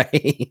the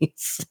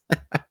race.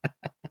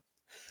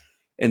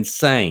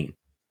 Insane,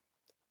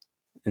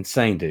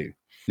 dude.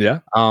 Yeah.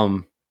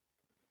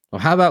 Well,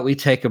 how about we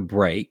take a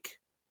break,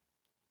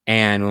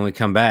 and when we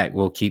come back,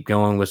 we'll keep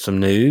going with some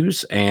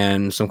news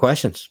and some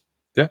questions.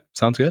 Yeah,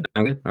 sounds good.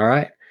 All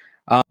right.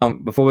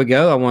 Before we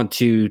go, I want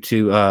to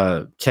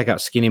check out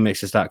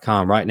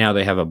skinnymixes.com. Right now,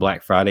 they have a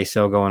Black Friday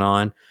sale going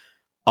on.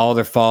 All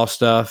their fall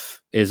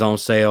stuff is on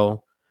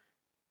sale.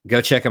 Go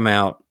check them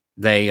out.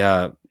 They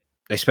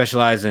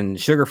specialize in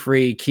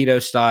sugar-free,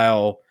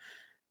 keto-style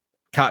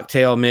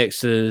cocktail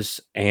mixes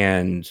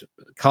and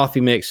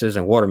coffee mixes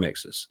and water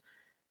mixes.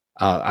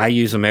 I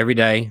use them every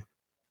day.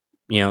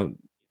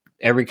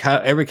 Every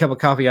cup of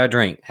coffee I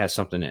drink has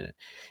something in it.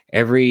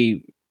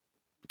 Every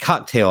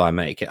cocktail I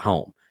make at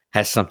home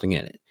has something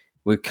in it.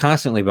 We're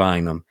constantly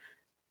buying them,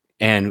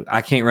 and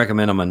I can't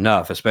recommend them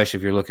enough, especially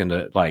if you're looking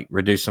to like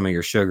reduce some of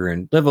your sugar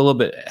and live a little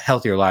bit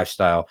healthier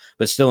lifestyle,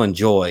 but still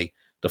enjoy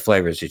the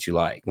flavors that you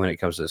like when it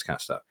comes to this kind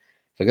of stuff.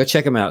 So go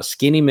check them out,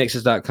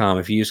 skinnymixes.com.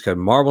 If you use code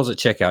MARBLES at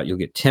checkout, you'll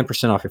get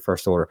 10% off your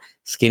first order,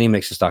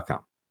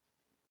 skinnymixes.com.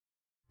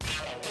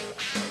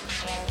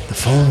 The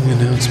following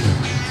announcement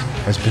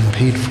has been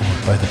paid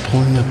for by the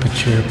Pulling Up a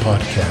Chair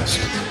podcast.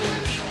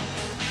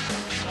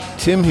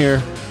 Tim here,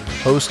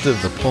 host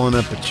of the Pulling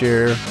Up a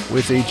Chair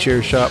with a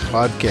Chair Shot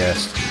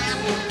podcast.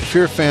 If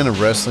you're a fan of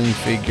wrestling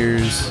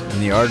figures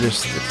and the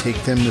artists that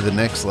take them to the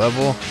next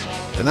level,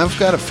 then I've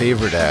got a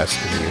favor to ask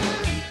of you.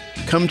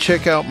 Come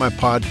check out my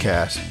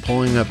podcast,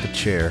 Pulling Up a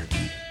Chair.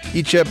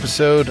 Each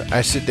episode,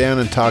 I sit down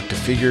and talk to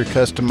figure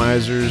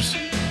customizers,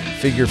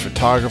 figure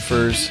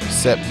photographers,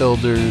 set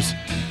builders,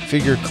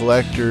 figure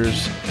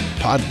collectors,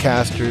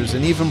 podcasters,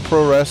 and even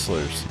pro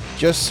wrestlers.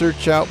 Just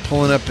search out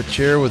Pulling Up a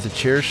Chair with a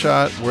Chair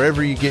Shot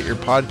wherever you get your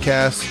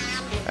podcasts,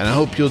 and I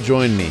hope you'll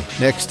join me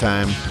next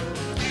time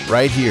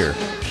right here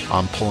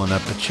on Pulling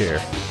Up a Chair.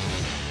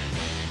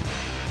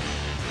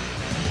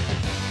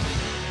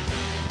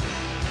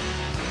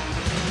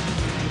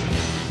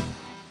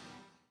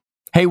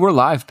 Hey, we're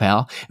live,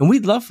 pal, and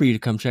we'd love for you to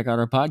come check out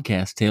our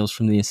podcast, Tales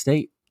from the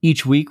Estate.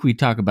 Each week, we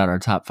talk about our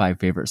top 5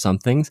 favorite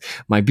somethings.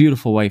 My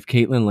beautiful wife,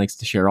 Caitlin, likes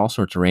to share all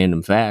sorts of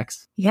random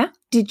facts. Yeah?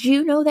 Did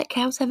you know that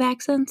cows have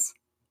accents?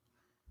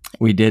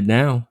 We did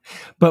now.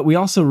 But we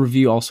also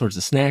review all sorts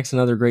of snacks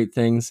and other great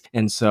things.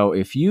 And so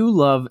if you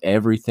love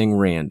everything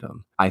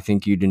random, I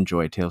think you'd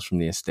enjoy Tales from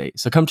the Estate.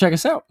 So come check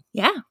us out.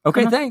 Yeah.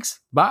 Okay,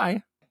 thanks.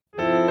 Bye.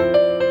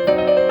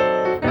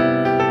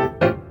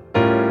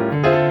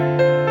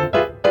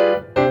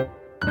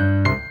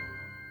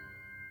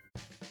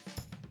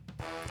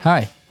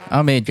 Hi,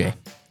 I'm AJ.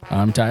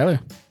 I'm Tyler.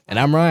 And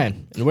I'm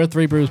Ryan, and we're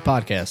Three Brews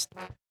Podcast.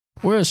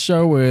 We're a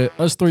show where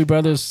us three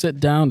brothers sit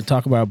down to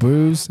talk about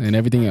brews and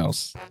everything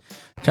else.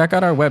 Check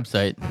out our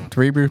website,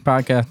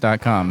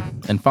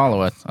 threebrewspodcast.com, and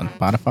follow us on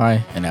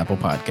Spotify and Apple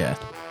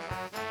Podcasts.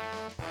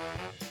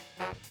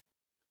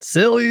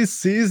 Silly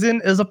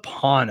season is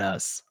upon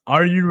us.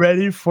 Are you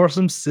ready for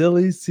some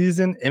silly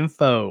season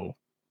info?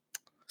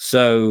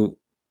 So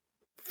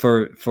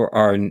for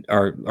our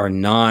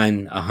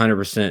non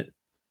 100%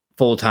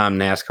 full-time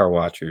NASCAR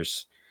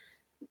watchers,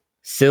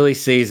 silly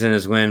season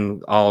is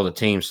when all the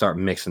teams start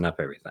mixing up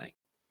everything.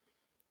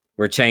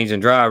 We're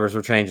changing drivers,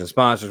 we're changing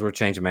sponsors, we're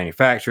changing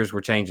manufacturers,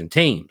 we're changing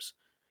teams,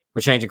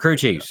 we're changing crew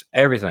chiefs,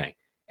 everything.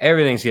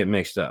 Everything's getting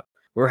mixed up.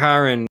 We're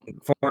hiring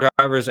former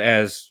drivers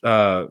as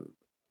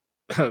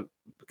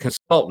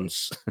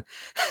consultants.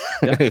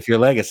 If you're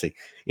legacy,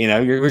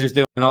 we're just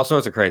doing all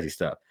sorts of crazy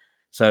stuff.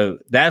 So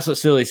that's what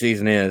silly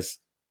season is.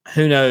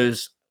 Who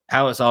knows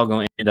how it's all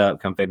going to end up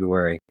come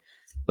February.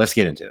 Let's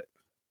get into it.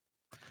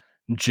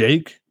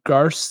 Jake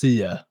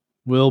Garcia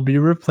will be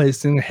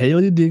replacing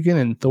Haley Deegan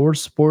in Thor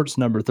Sports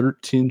number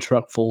 13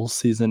 truck full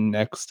season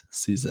next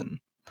season.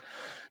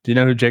 Do you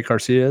know who Jake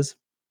Garcia is?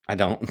 I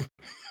don't.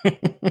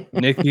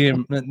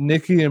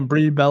 Nikki and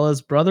Brie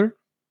Bella's brother.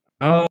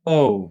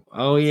 Oh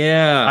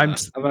yeah.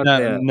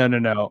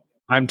 No.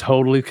 I'm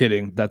totally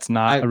kidding. That's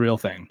not a real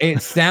thing.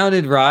 It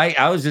sounded right.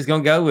 I was just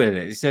gonna go with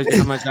it. It shows you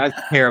how much I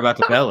care about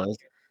the Bellas.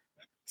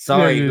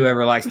 Sorry,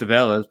 whoever likes the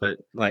Bellas, but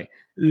I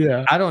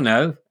don't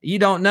know. You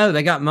don't know.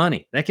 They got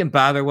money. They can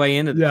buy their way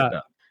into this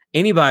stuff.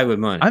 Anybody with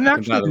money can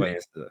buy their way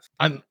into this.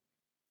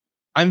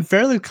 I'm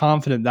fairly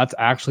confident that's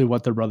actually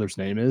what their brother's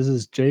name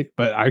is Jake,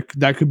 but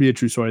that could be a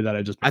true story that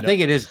I just made I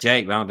think it is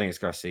Jake, but I don't think it's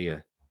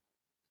Garcia.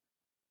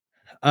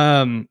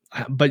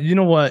 But you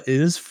know what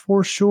is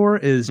for sure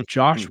is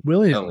Josh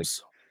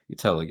Williams. You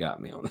totally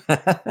got me on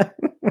that.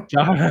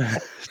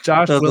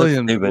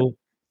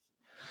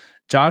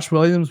 Josh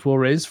Williams will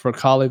race for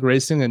Colleague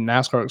Racing and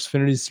NASCAR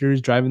Xfinity Series,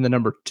 driving the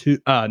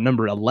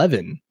number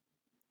 11.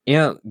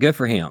 Yeah, good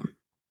for him.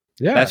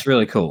 Yeah, that's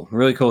really cool.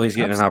 Really cool. He's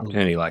getting an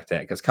opportunity like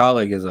that because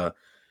Colleague is a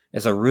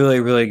really,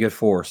 really good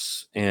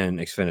force in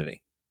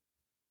Xfinity.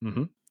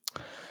 Mm-hmm.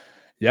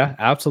 Yeah,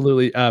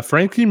 absolutely.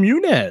 Frankie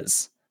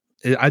Muniz.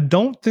 I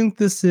don't think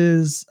this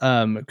is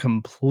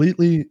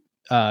completely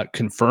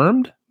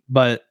confirmed,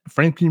 but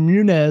Frankie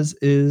Muniz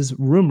is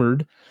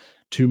rumored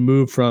to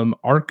move from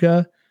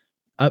ARCA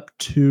up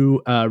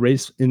to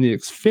race in the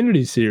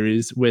Xfinity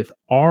Series with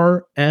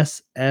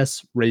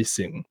RSS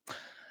Racing.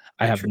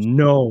 I have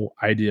no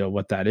idea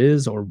what that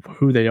is or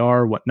who they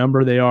are, what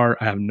number they are.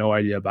 I have no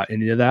idea about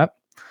any of that.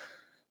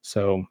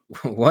 So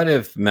what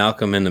if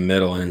Malcolm in the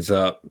Middle ends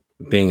up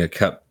being a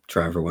Cup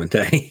driver one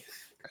day?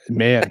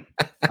 Man,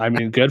 I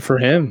mean, good for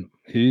him.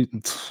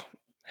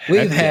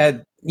 We've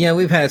had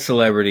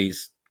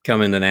celebrities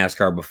come into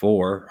NASCAR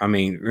before. I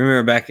mean,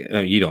 remember back?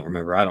 You don't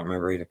remember. I don't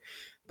remember either.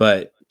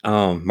 But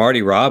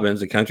Marty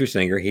Robbins, a country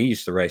singer, he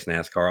used to race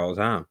NASCAR all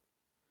the time.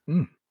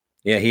 Mm.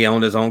 Yeah, he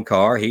owned his own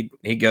car. He'd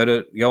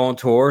go on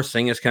tour,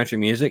 sing his country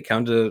music,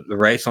 come to the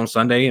race on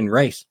Sunday and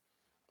race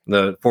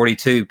the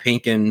 42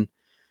 pink and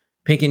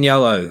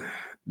yellow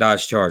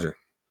Dodge Charger.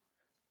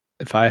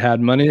 If I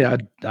had money,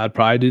 I'd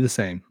probably do the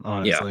same,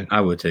 honestly. Yeah,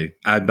 I would too.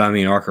 I'd buy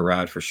me an ARCA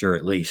ride for sure,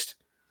 at least.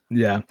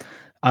 Yeah.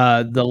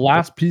 The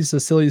last piece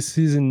of silly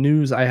season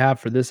news I have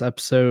for this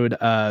episode,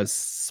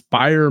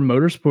 Spire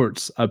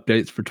Motorsports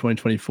updates for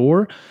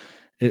 2024.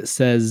 It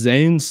says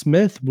Zane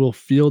Smith will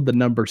field the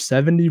number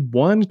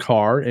 71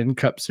 car in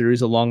Cup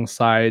Series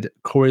alongside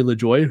Corey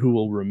LaJoie, who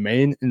will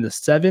remain in the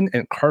 7,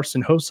 and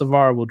Carson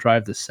Hocevar will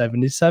drive the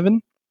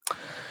 77.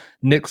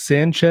 Nick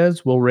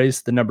Sanchez will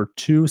race the number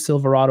 2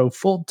 Silverado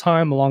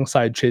full-time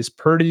alongside Chase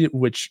Purdy,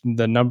 which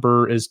the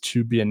number is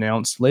to be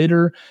announced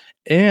later,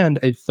 and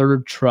a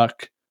third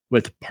truck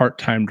with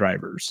part-time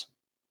drivers.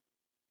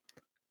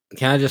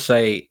 Can I just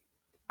say,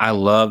 I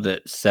love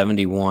that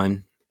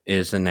 71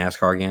 is in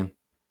NASCAR again.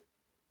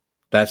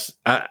 That's,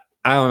 I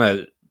don't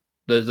know,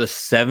 the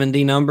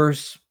 70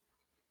 numbers,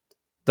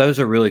 those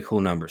are really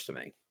cool numbers to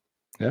me.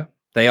 Yeah.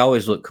 They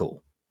always look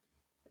cool.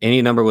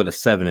 Any number with a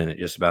 7 in it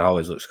just about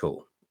always looks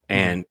cool.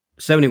 And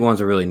 71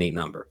 is a really neat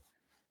number.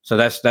 So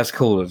that's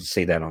cool to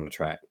see that on the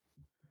track.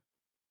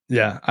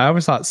 Yeah, I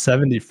always thought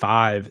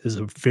 75 is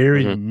a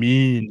very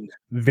mean,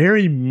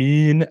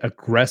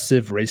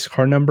 aggressive race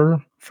car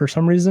number for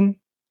some reason.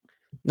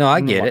 No, I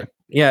get it.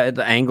 Yeah,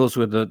 the angles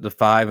with the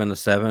 5 and the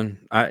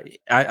 7. I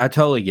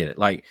totally get it.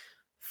 Like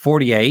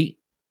 48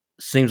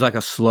 seems like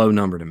a slow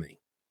number to me.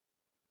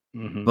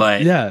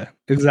 But yeah,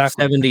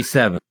 exactly.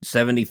 77,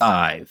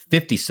 75,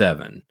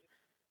 57,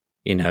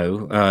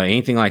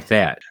 anything like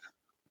that.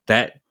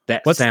 That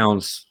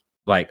sounds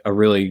like a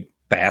really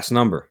fast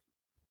number.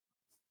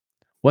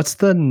 What's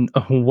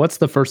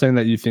the first thing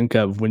that you think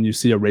of when you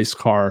see a race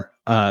car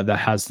that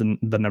has the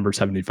number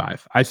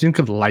 75? I think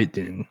of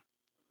lightning.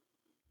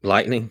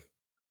 Lightning?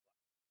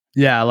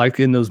 Yeah, like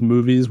in those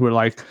movies where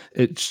like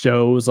it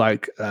shows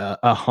like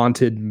a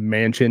haunted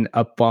mansion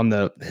up on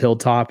the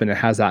hilltop and it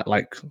has that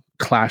like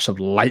clash of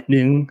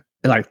lightning.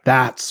 Like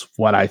that's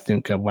what I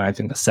think of when I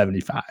think of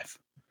 75.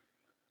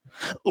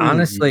 Ooh,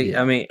 Honestly,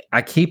 yeah. I mean,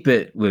 I keep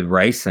it with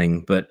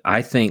racing, but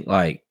I think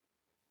like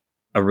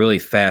a really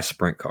fast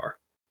sprint car.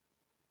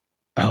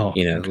 Oh,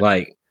 okay.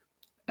 Like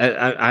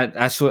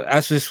that's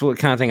just what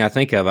kind of thing I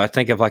think of. I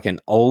think of like an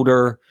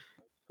older,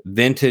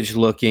 vintage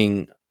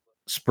looking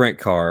sprint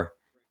car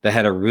that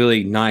had a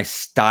really nice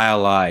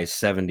stylized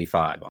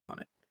 75 on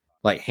it,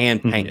 like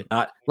hand painted,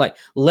 not like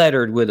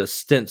lettered with a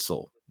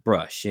stencil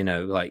brush.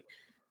 Like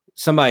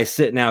somebody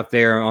sitting out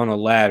there on a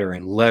ladder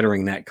and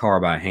lettering that car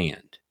by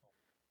hand.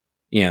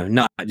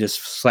 Not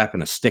just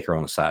slapping a sticker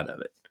on the side of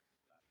it.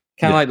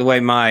 Kind of like the way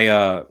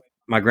my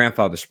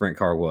grandfather's sprint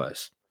car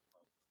was.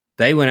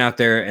 They went out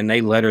there and they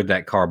lettered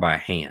that car by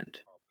hand.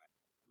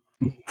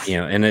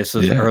 And this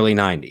was early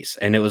 90s.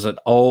 And it was an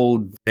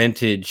old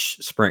vintage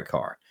sprint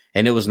car.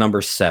 And it was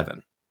number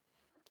 7.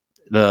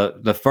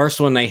 The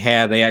first one they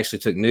had, they actually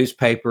took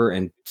newspaper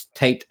and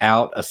taped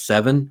out a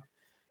 7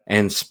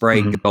 and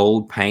sprayed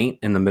gold paint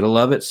in the middle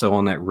of it. So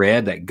on that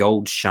red, that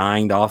gold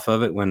shined off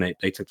of it when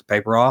they took the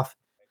paper off.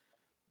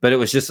 But it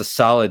was just a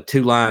solid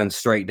 2 lines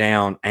straight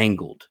down,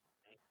 angled.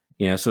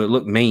 So it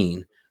looked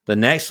mean. The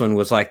next one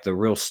was like the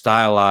real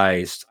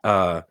stylized,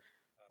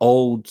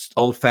 old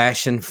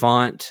fashioned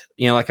font,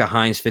 like a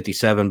Heinz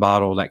 57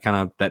 bottle, that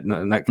kind of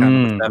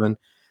number 7,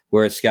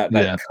 where it's got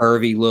that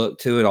curvy look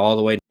to it all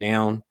the way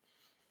down.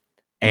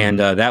 And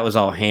that was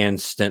all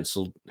hand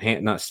stenciled,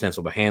 not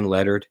stenciled, but hand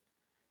lettered,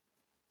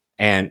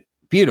 and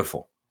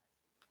beautiful.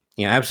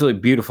 Absolutely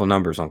beautiful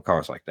numbers on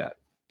cars like that.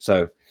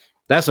 So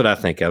that's what I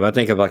think of. I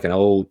think of like an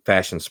old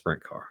fashioned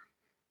sprint car.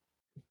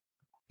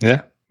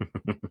 Yeah.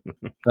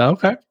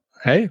 Okay.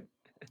 Hey,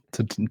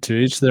 to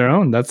each their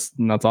own. That's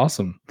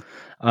awesome.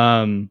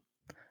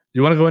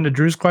 You want to go into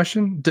Drew's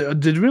question?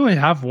 Did we only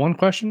have one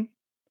question?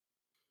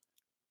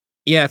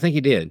 Yeah, I think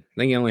he did. I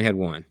think he only had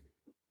one.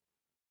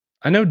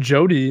 I know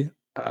Jody.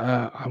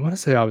 I want to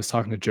say I was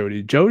talking to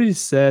Jody. Jody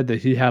said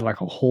that he had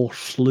like a whole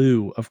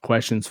slew of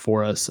questions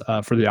for us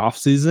for the off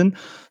season.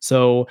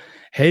 So,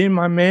 hey,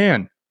 my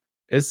man,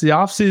 it's the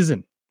off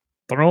season.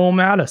 Throw them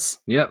at us.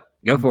 Yep,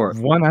 go for it.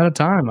 One at a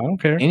time. I don't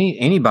care.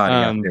 Anybody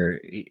out there,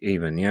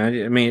 even.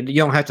 I mean, you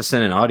don't have to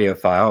send an audio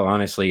file.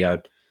 Honestly, I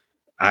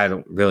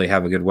don't really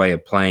have a good way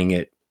of playing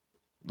it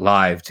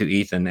live to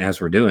Ethan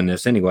as we're doing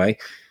this anyway.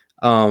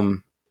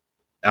 You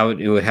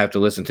would have to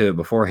listen to it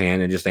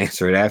beforehand and just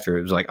answer it after.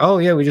 It was like, oh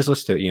yeah, we just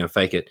listened to it,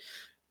 fake it,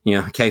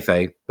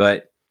 kayfabe.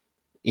 But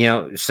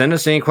send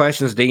us any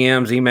questions,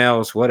 DMs,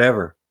 emails,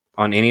 whatever,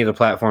 on any of the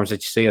platforms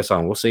that you see us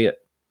on. We'll see it.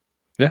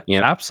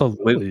 Yeah,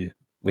 absolutely.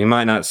 We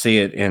might not see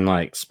it in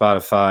like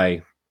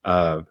Spotify,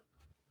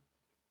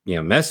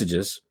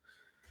 messages,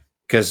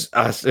 because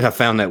I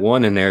found that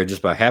one in there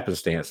just by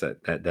happenstance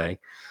that day.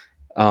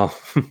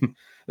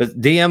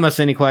 DM us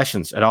any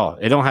questions at all.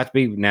 It don't have to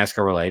be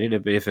NASCAR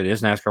related. If it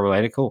is NASCAR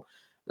related, cool.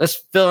 Let's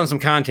fill in some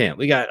content.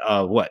 We got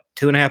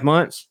 2.5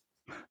 months?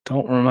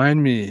 Don't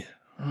remind me.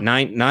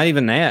 Not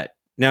even that.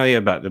 No, yeah,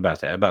 about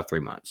that. About 3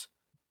 months.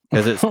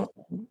 Because it's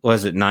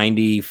was it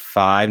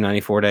 95,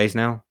 94 days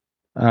now?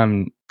 I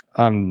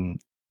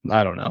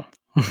don't know.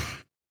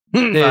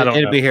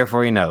 It'll be here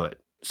before you know it.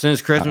 As soon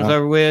as Christmas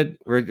over with,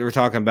 we're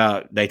talking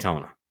about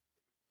Daytona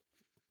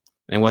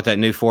and what that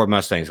new Ford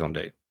Mustang's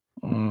gonna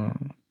do.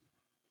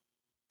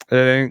 It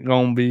ain't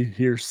gonna be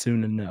here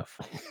soon enough.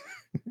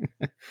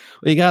 Well,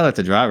 you gotta let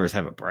the drivers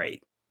have a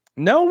break.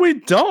 No, we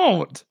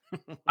don't.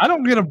 I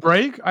don't get a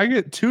break. I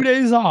get 2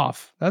 days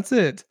off. That's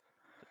it.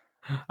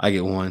 I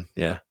get one.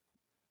 Yeah,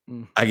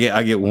 I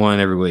get one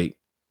every week,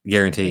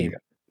 guaranteed.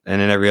 And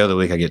then every other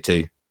week I get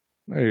 2.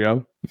 There you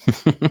go.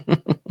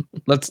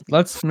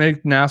 Let's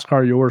make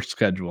NASCAR your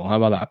schedule.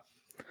 How about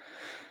that?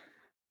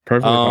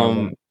 Perfect.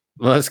 Well,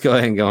 let's go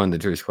ahead and go into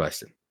Drew's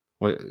question.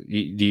 What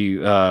do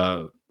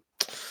you?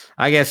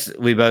 I guess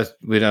we both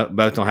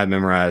don't have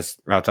memorized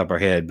right off the top of our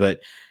head,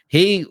 but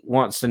he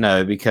wants to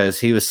know because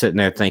he was sitting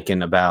there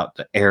thinking about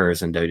the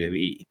eras in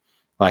WWE.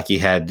 Like you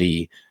had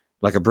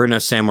like a Bruno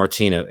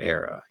Sammartino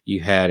era, you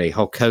had a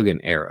Hulk Hogan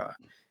era,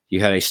 you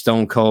had a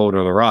Stone Cold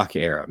or The Rock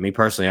era. Me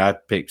personally, I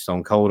pick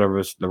Stone Cold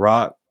over The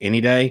Rock any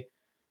day.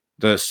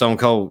 The Stone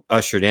Cold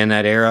ushered in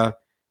that era,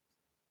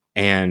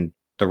 and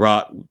The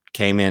Rock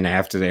came in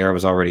after the era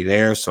was already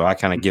there. So I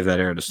kind of give that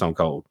era to Stone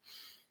Cold.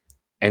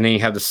 And then you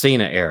have the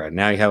Cena era.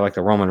 Now you have like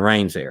the Roman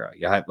Reigns era.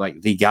 You have like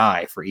the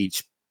guy for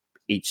each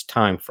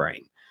time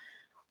frame.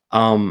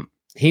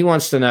 He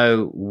wants to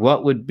know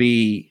what would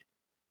be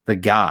the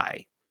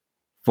guy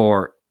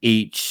for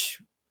each,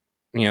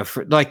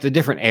 for like the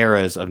different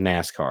eras of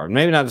NASCAR.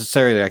 Maybe not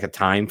necessarily like a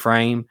time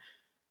frame,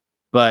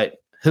 but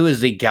who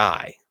is the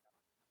guy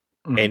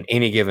in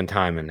any given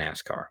time in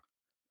NASCAR?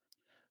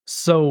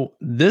 So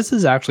this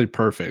is actually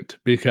perfect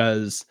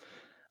because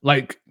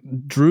like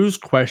Drew's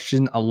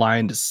question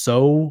aligned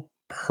so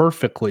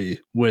perfectly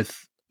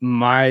with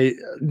my,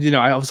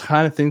 I was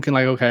kind of thinking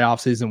like, okay,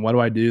 off season, what do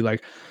I do?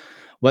 Like,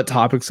 what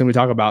topics can we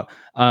talk about?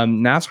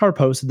 NASCAR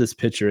posted this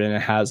picture and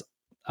it has,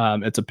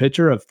 it's a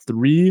picture of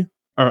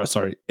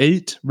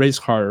 8 race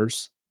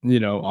cars,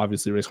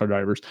 obviously race car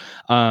drivers.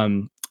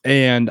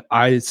 And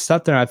I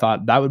sat there and I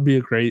thought that would be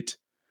a great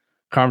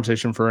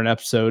conversation for an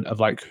episode of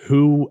like,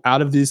 who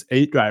out of these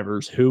 8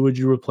 drivers, who would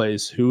you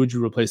replace? Who would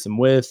you replace them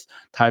with?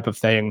 Type of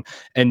thing.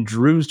 And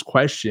Drew's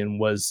question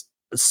was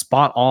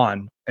spot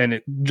on, and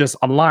it just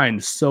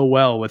aligned so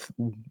well with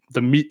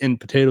the meat and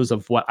potatoes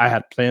of what I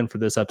had planned for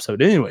this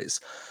episode, anyways.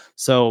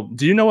 So,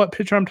 do you know what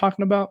picture I'm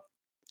talking about?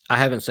 I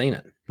haven't seen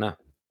it. No.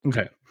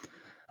 Okay.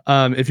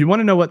 If you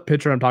want to know what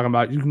picture I'm talking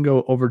about, you can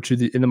go over to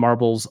the In the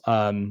Marbles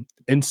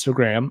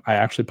Instagram. I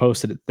actually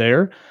posted it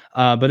there,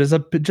 but it's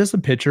just a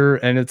picture,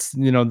 and it's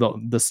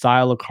the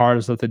style of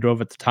cars that they drove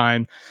at the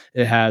time.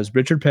 It has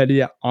Richard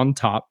Petty on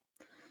top,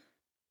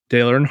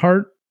 Dale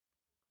Earnhardt,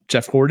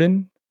 Jeff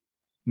Gordon,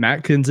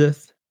 Matt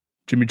Kenseth,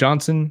 Jimmy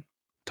Johnson,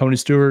 Tony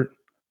Stewart,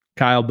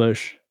 Kyle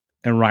Busch,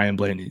 and Ryan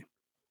Blaney.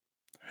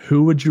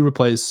 Who would you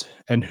replace,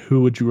 and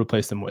who would you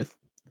replace them with?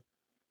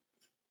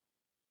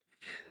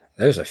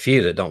 There's a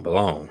few that don't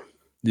belong.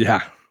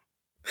 Yeah.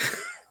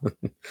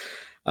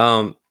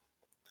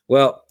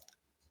 Well,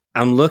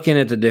 I'm looking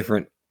at the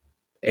different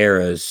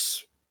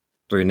eras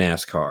through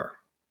NASCAR,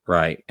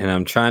 right? And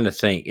I'm trying to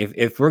think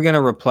if we're going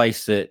to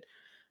replace it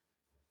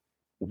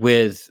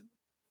with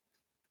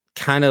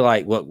kind of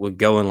like what would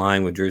go in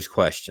line with Drew's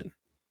question,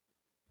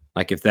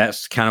 like if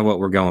that's kind of what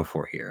we're going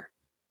for here,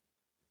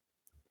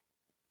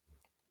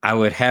 I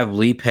would have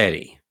Lee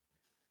Petty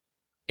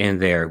in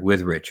there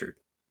with Richard.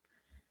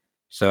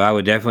 So I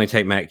would definitely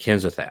take Matt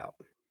Kenseth out.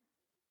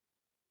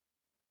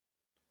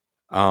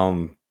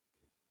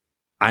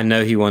 I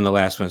know he won the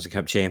last Winston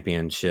Cup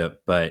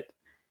championship, but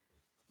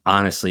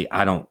honestly,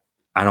 I don't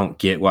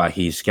get why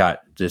he's on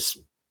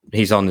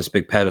this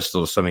big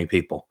pedestal to so many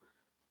people.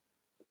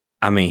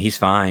 I mean, he's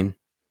fine.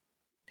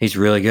 He's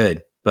really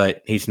good,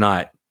 but he's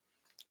not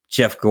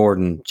Jeff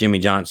Gordon, Jimmy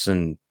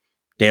Johnson,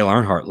 Dale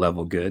Earnhardt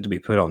level good to be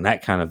put on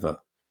that kind of a,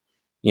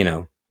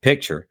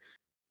 picture.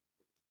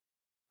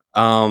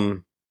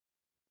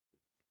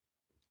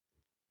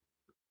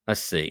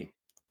 Let's see.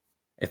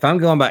 If I'm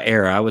going by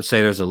era, I would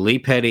say there's a Lee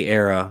Petty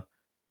era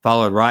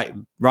followed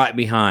right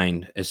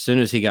behind, as soon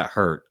as he got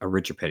hurt, a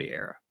Richard Petty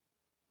era.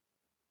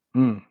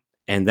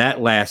 And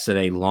that lasted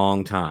a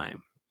long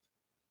time.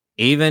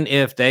 Even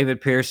if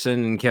David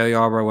Pearson and Kelly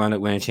Yarborough wound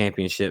up winning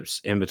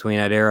championships in between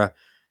that era,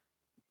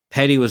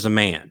 Petty was a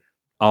man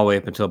all the way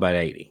up until about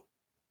 80.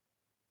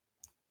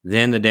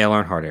 Then the Dale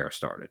Earnhardt era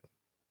started.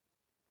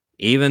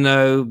 Even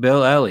though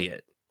Bill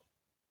Elliott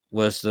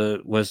was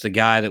the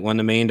guy that won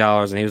the $1 million,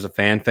 and he was a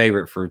fan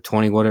favorite for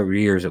 20 whatever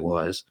years it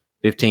was,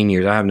 15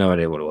 years. I have no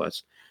idea what it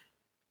was.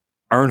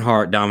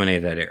 Earnhardt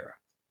dominated that era.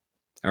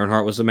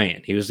 Earnhardt was the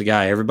man. He was the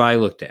guy everybody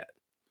looked at.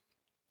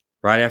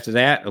 Right after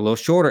that, a little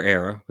shorter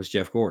era was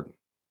Jeff Gordon.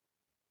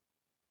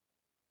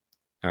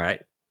 All right.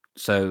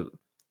 So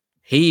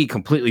he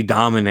completely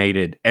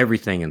dominated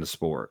everything in the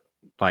sport,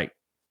 like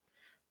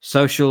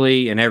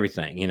socially and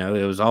everything.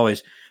 It was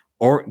always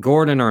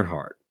Gordon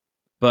Earnhardt.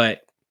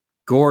 But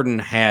Gordon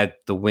had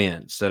the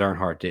wins that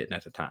Earnhardt didn't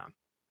at the time.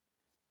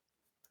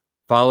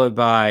 Followed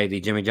by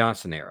the Jimmy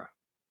Johnson era,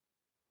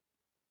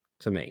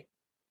 to me.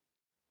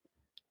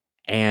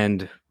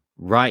 And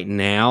right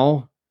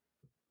now,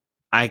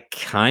 it's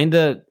kind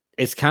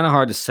of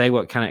hard to say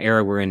what kind of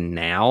era we're in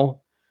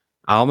now.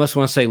 I almost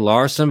want to say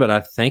Larson, but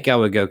I think I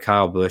would go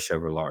Kyle Busch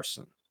over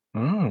Larson.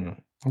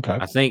 Okay.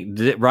 I think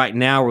that right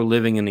now we're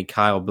living in the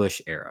Kyle Busch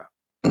era.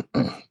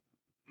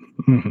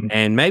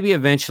 And maybe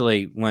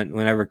eventually,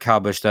 whenever Kyle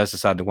Busch does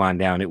decide to wind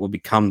down, it will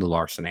become the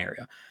Larson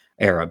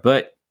era.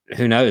 But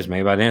who knows?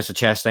 Maybe by then it's the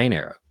Chastain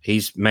era.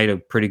 He's made a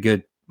pretty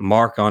good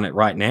mark on it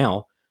right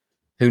now.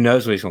 Who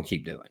knows what he's going to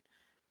keep doing?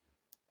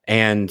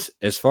 And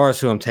as far as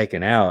who I'm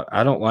taking out,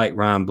 I don't like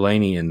Ryan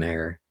Blaney in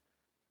there.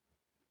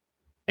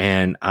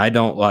 And I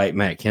don't like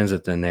Matt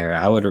Kenseth in there.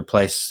 I would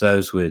replace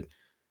those with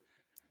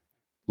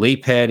Lee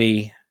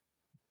Petty.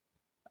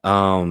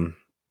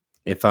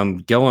 If I'm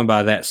going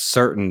by that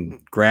certain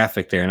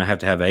graphic there, and I have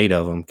to have 8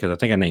 of them because I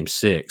think I named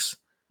 6,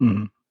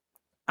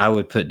 I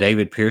would put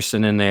David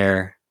Pearson in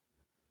there.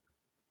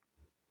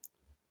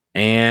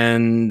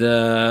 And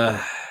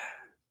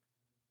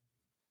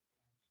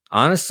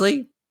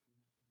honestly,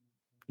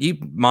 you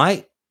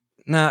might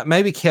not,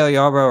 maybe Kelly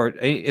Yarborough, or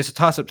it's a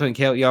toss up between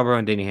Kelly Yarborough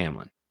and Denny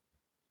Hamlin.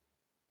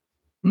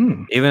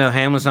 Even though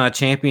Hamlin's not a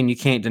champion, you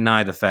can't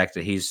deny the fact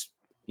that he's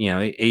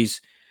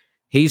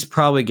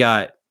probably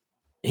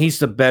he's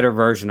the better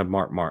version of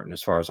Mark Martin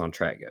as far as on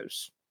track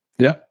goes.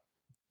 Yeah.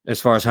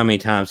 As far as how many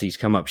times he's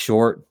come up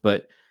short,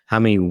 but how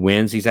many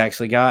wins he's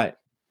actually got,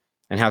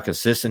 and how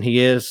consistent he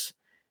is,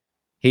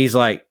 he's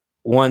like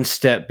one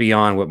step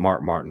beyond what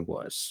Mark Martin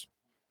was.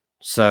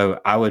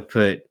 So I would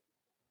put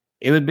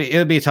it would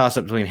be a toss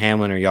up between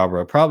Hamlin or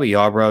Yarbrough. Probably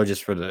Yarbrough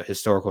just for the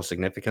historical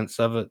significance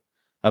of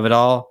it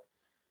all,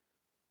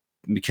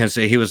 because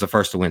he was the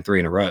first to win 3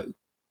 in a row.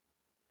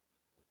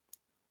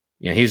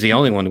 Yeah, he's the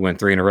only one to win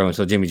 3 in a row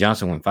until Jimmy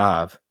Johnson won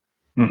 5.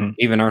 Mm-hmm.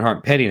 Even Earnhardt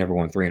and Petty never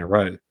won 3 in a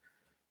row.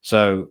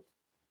 So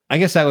I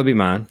guess that would be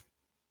mine.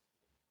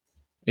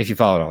 If you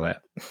followed all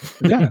that.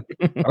 Yeah.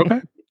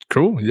 Okay.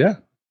 Cool. Yeah.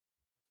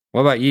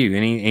 What about you?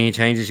 Any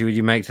changes would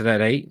you make to that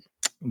 8?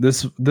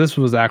 This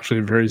was actually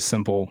very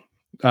simple.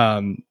 So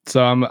I'm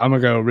gonna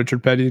go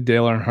Richard Petty,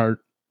 Dale Earnhardt,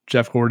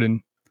 Jeff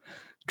Gordon,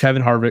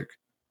 Kevin Harvick,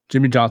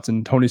 Jimmy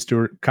Johnson, Tony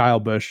Stewart, Kyle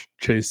Busch,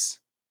 Chase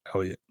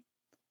Elliott.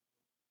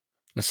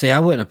 Let's see. I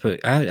wouldn't have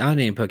put. I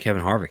didn't even put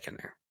Kevin Harvick in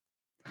there.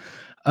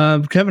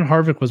 Kevin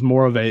Harvick was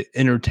more of a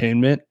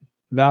entertainment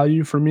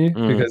value for me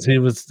because he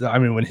was. I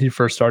mean, when he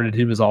first started,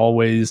 he was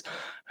always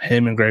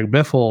him and Greg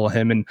Biffle,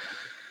 him and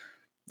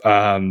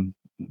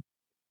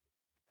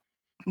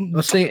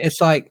Well, see,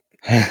 it's like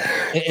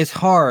it's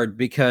hard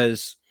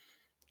because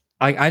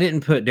I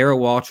didn't put Darrell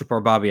Waltrip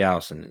or Bobby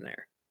Allison in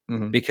there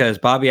because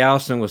Bobby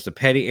Allison was the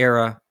Petty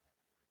era,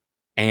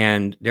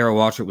 and Darrell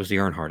Waltrip was the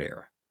Earnhardt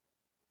era.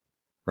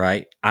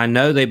 Right? I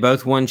know they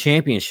both won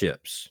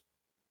championships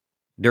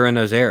during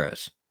those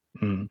eras,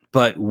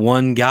 but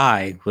one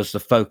guy was the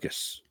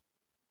focus,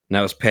 and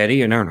that was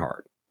Petty and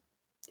Earnhardt.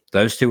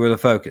 Those two were the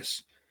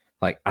focus.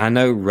 Like, I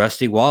know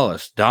Rusty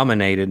Wallace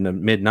dominated in the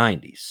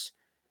mid-90s.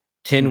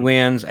 10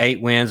 wins, 8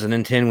 wins, and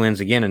then 10 wins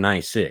again in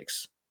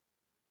 96.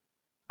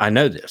 I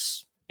know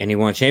this. And he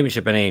won a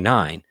championship in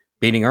 89,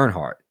 beating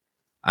Earnhardt.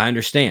 I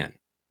understand.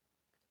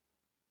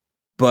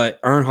 But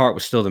Earnhardt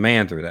was still the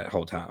man through that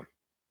whole time.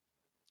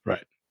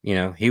 Right. You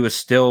know, he was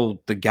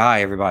still the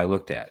guy everybody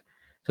looked at.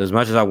 So as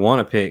much as I want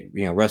to pick,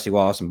 Rusty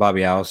Wallace and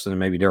Bobby Allison and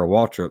maybe Darrell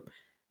Waltrip,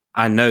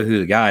 I know who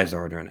the guys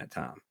are during that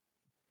time.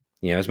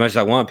 As much as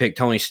I want to pick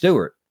Tony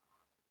Stewart,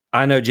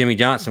 I know Jimmy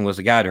Johnson was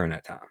the guy during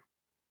that time.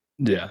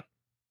 Yeah.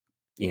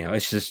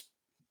 It's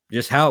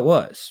just how it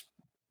was.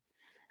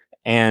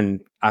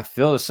 And I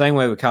feel the same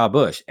way with Kyle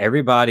Busch.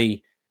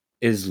 Everybody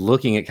is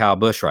looking at Kyle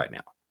Busch right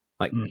now.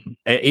 Like,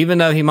 even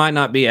though he might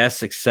not be as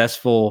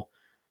successful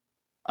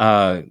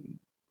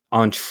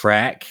on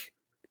track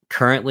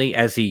currently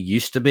as he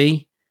used to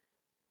be,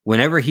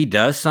 whenever he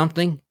does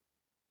something,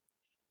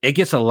 it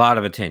gets a lot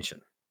of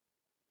attention.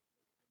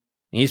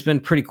 He's been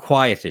pretty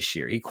quiet this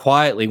year. He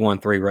quietly won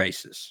 3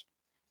 races.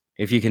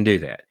 If you can do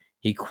that.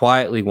 He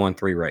quietly won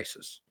 3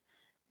 races.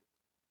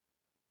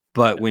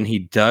 But when he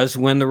does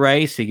win the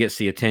race, he gets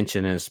the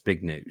attention and it's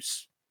big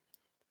news.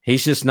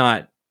 He's just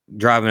not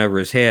driving over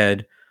his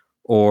head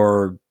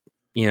or,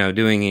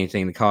 doing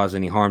anything to cause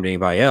any harm to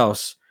anybody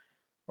else,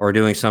 or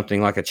doing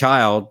something like a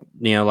child,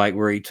 like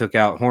where he took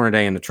out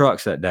Hornaday in the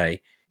trucks that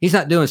day. He's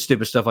not doing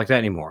stupid stuff like that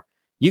anymore.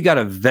 You got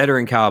a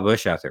veteran Kyle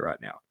Busch out there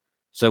right now.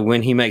 So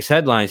when he makes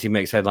headlines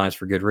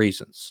for good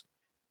reasons.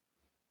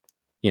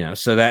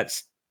 So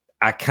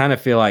I kind of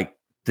feel like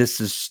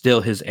this is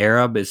still his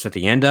era, but it's at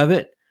the end of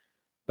it.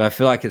 But I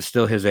feel like it's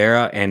still his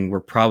era, and we're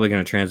probably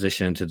going to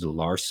transition into the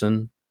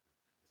Larson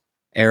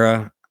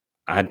era.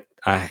 I'm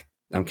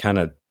kind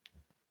of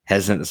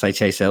hesitant to say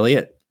Chase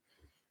Elliott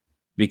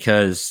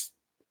because,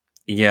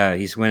 yeah,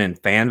 he's winning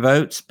fan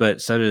votes, but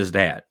so did his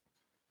dad.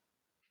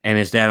 And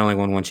his dad only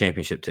won 1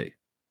 championship too.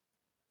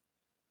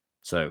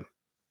 So,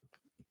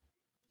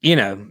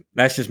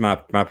 that's just my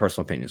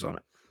personal opinions on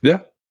it. Yeah.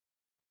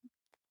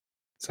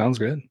 Sounds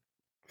good.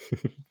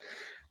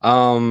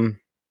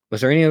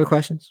 Was there any other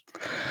questions?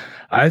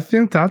 I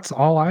think that's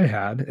all I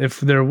had.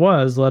 If there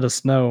was, let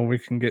us know. We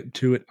can get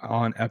to it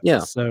on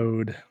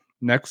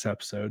next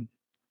episode.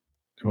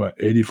 What,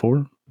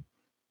 84?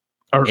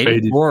 Or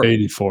 84.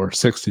 84,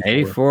 64.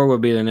 84 will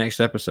be the next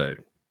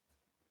episode.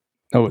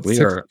 No, it's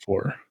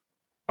 64.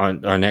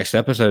 Our next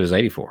episode is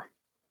 84.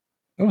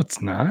 No,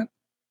 it's not.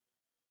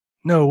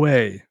 No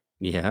way.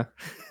 Yeah.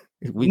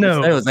 We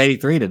said it was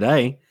 83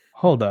 today.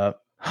 Hold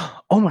up.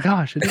 Oh my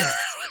gosh, it is.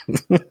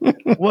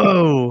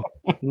 Whoa.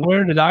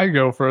 Where did I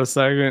go for a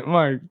second?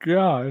 My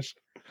gosh.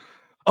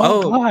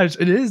 Oh gosh,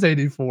 it is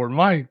 84.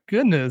 My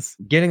goodness.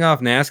 Getting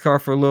off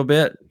NASCAR for a little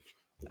bit.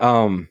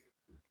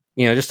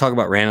 Just talk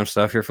about random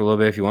stuff here for a little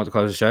bit if you want to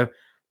close the show.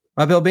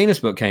 My Bill Venus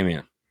book came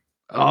in.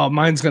 Oh,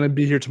 mine's going to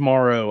be here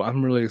tomorrow.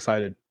 I'm really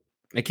excited.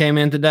 It came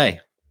in today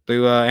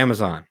through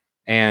Amazon.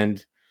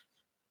 And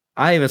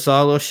I even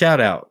saw a little shout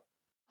out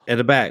at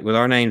the back with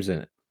our names in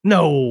it.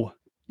 No.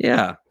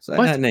 Yeah. So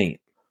that's neat.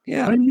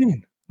 Yeah. What do you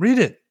mean? Read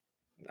it.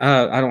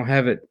 I don't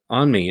have it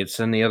on me. It's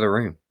in the other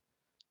room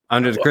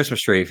under the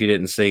Christmas tree. If you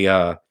didn't see,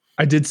 I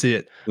did see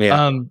it.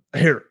 Yeah.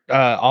 Here,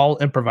 I'll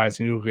improvise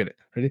and you'll get it.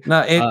 Ready?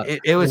 No,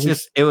 it was a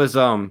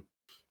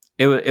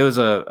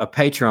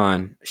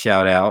Patreon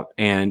shout out,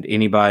 and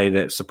anybody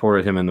that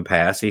supported him in the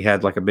past, he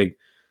had like a big,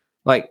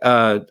 like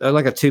a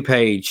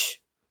 2-page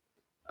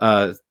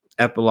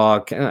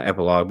epilogue, not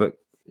epilogue, but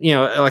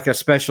like a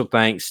special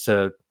thanks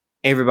to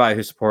everybody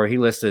who supported. He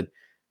listed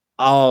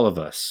all of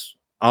us,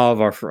 all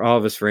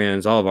of his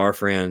friends, all of our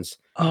friends.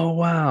 Oh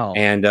wow.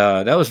 And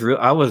that was real.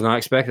 I was not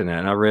expecting that.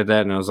 And I read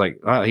that and I was like,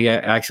 oh, he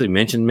actually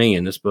mentioned me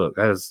in this book.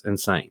 That is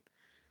insane.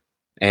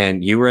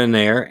 And you were in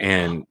there,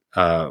 and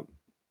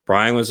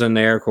Brian was in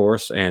there, of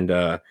course, and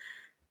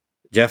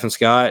Jeff and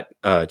Scott,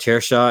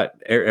 Chair Shot,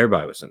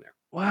 everybody was in there.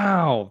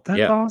 Wow, that's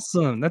Yeah.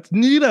 awesome. That's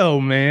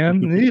neato,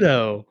 man.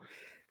 Neato.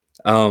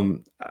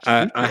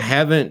 I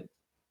haven't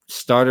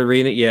started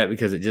reading it yet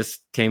because it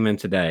just came in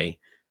today.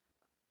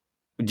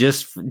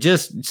 Just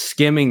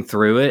skimming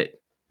through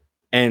it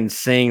and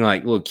seeing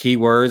like little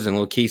keywords and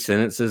little key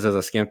sentences as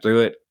I skim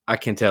through it, I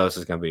can tell this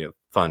is going to be a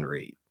fun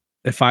read.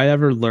 If I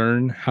ever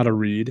learn how to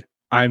read,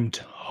 I'm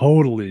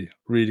totally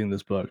reading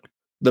this book.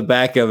 The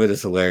back of it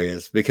is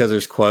hilarious because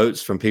there's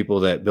quotes from people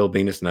that Bill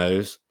Venus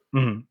knows.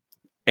 Mhm.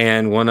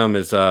 And one of them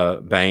is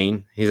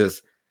Bane. He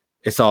says,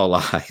 "It's all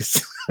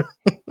lies."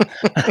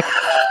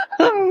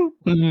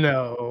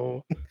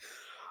 No.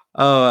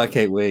 Oh, I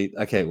can't wait.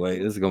 I can't wait.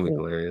 This is going to be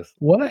hilarious.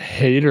 What a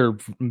hater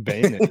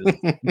Bane is.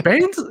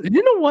 Bane's,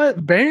 you know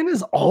what? Bane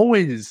is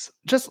always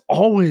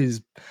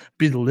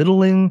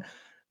belittling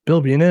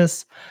Bill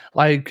Venus.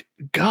 Like,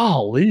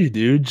 golly,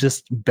 dude,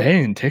 just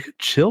Bane, take a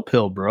chill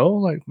pill, bro.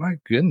 Like, my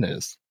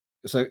goodness.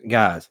 So,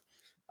 guys,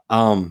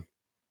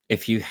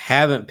 if you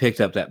haven't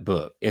picked up that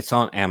book, it's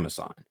on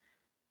Amazon.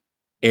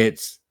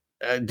 It's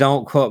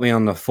don't quote me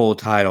on the full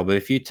title, but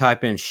if you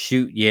type in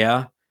 "shoot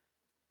yeah,"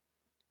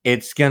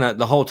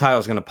 the whole title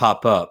is gonna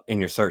pop up in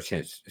your search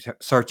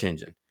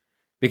engine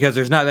because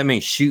there's not that many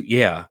 "shoot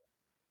yeah"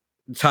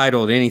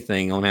 titled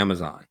anything on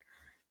Amazon.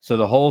 So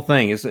the whole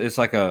thing is it's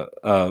like a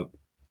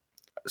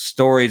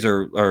stories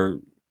or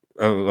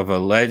of a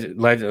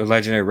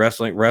legendary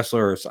wrestler.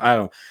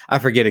 Or, I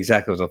forget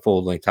exactly what the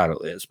full length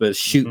title is, but it's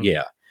 "shoot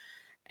yeah,"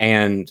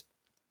 and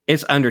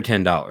it's under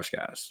 $10,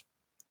 guys.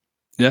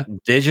 Yeah.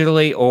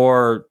 Digitally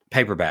or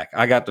paperback.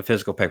 I got the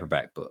physical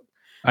paperback book.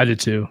 I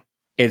did too.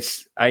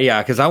 It's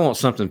because I want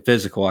something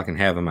physical I can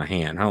have in my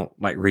hand. I don't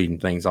like reading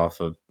things off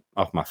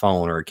my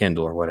phone or a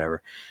Kindle or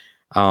whatever.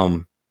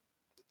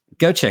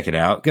 Go check it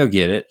out. Go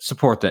get it.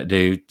 Support that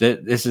dude.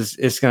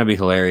 It's going to be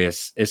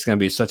hilarious. It's going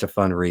to be such a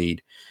fun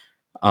read.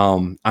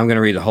 I'm going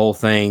to read the whole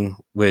thing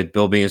with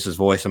Bill Venus's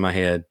voice in my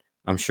head.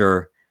 I'm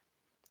sure.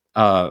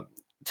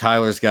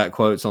 Tyler's got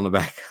quotes on the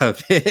back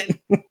of it.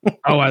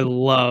 Oh, I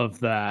love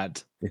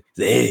that.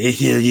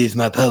 He'll use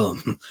my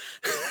poem.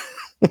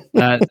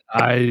 That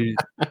I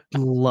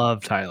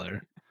love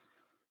Tyler.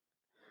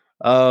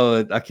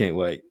 Oh, I can't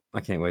wait. I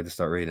can't wait to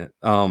start reading it.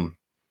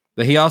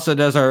 But he also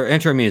does our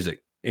intro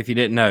music. If you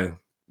didn't know,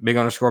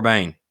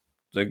 Big_Bane.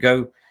 So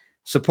go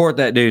support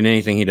that dude in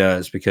anything he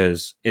does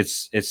because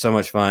it's so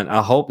much fun.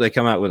 I hope they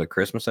come out with a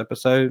Christmas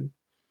episode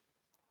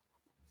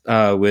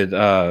with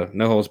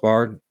No Holds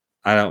Barred.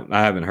 I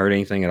haven't heard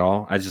anything at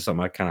all. I just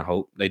something I kind of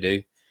hope they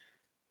do.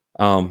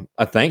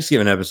 A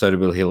Thanksgiving episode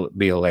will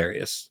be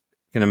hilarious.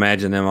 You can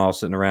imagine them all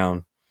sitting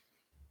around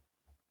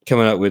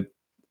coming up with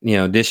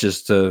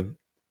dishes to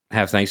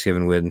have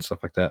Thanksgiving with and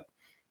stuff like that.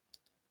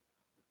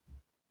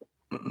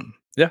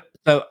 Yeah.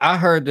 So I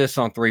heard this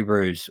on Three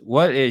Brews.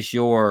 What's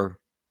your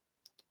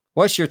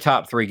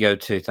top 3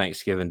 go-to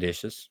Thanksgiving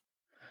dishes?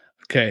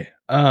 Okay.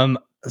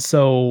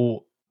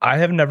 So I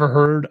have never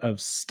heard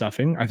of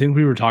stuffing. I think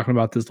we were talking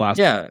about this last.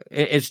 Yeah,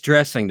 it's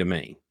dressing to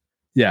me.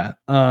 Yeah.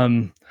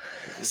 So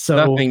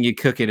Stuffing, you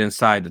cook it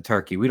inside the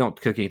turkey. We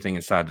don't cook anything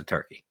inside the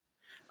turkey.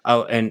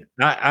 Oh, and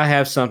I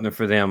have something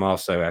for them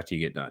also after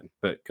you get done.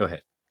 But go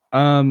ahead.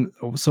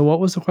 So what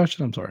was the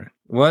question? I'm sorry.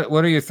 What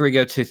are your 3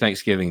 go-to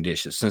Thanksgiving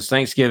dishes? Since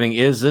Thanksgiving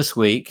is this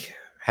week,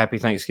 happy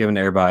Thanksgiving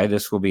to everybody.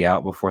 This will be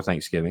out before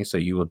Thanksgiving, so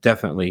you will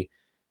definitely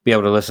be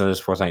able to listen to this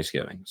before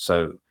Thanksgiving.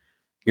 So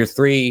your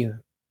 3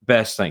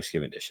 best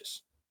Thanksgiving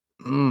dishes.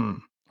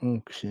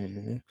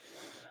 Okay.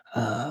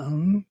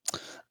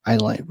 I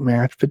like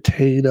mashed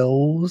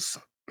potatoes,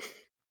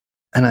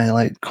 and I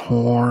like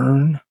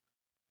corn,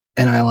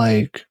 and I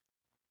like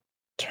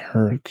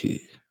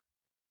turkey.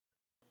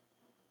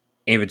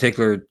 Any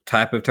particular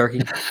type of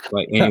turkey?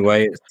 Like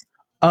anyway?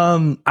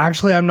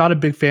 Actually, I'm not a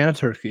big fan of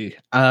turkey.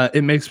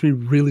 It makes me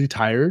really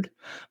tired.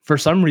 For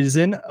some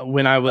reason,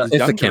 when I was it's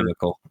younger, a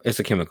chemical. It's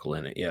a chemical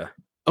in it. Yeah.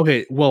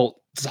 Okay,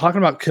 well, talking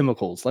about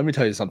chemicals, let me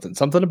tell you something.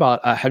 Something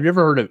about have you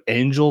ever heard of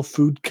angel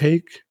food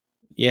cake?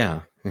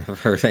 Yeah, I've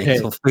heard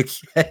angel food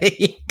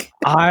cake.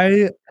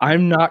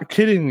 I'm not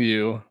kidding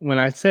you when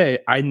I say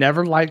I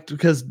never liked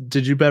because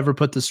did you ever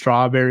put the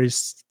strawberry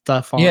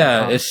stuff on?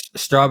 Yeah, it's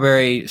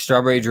strawberry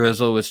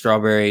drizzle with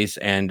strawberries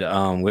and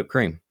whipped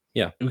cream.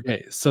 Yeah.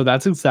 Okay, so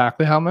that's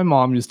exactly how my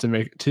mom used to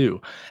make it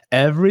too.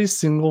 Every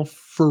single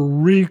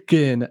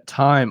freaking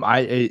time I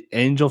ate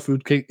angel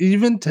food cake,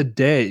 even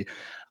today,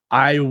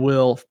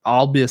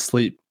 I'll be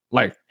asleep,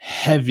 like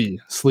heavy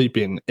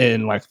sleeping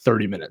in like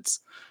 30 minutes.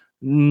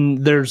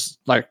 There's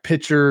like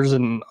pictures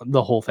and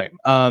the whole thing.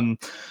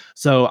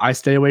 So I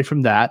stay away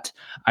from that.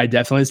 I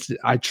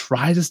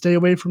try to stay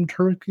away from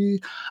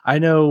turkey. I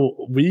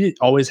know we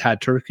always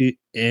had turkey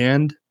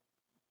and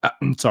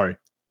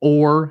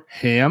or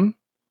ham.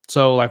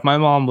 So like my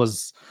mom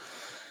was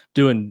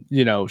doing,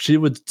 she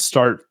would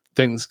start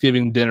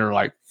Thanksgiving dinner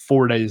like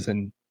 4 days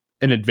in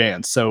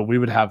advance. So we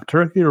would have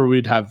turkey or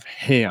we'd have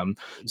ham.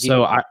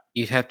 So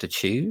you'd have to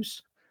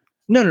choose.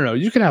 no,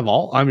 you can have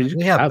all. I mean, you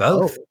We can have have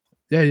both.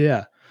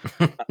 Yeah.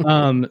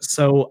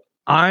 So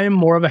I'm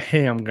more of a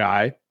ham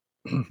guy.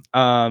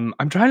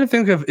 I'm trying to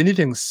think of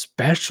anything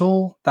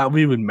special that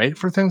we would make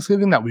for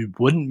Thanksgiving that we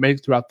wouldn't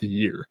make throughout the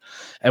year.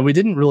 And we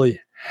didn't really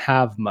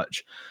have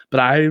much. But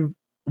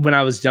when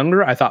I was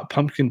younger, I thought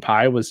pumpkin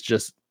pie was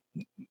just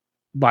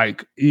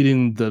like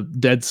eating the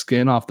dead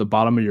skin off the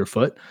bottom of your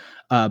foot.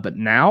 But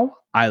now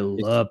I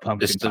love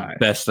pumpkin It's the pie.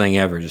 best thing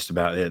ever, just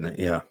about, isn't it?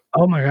 Yeah.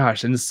 Oh my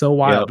gosh. And it's so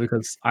wild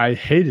because I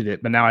hated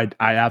it, but now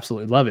I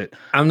absolutely love it.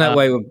 I'm that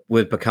way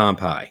with pecan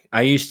pie.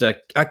 I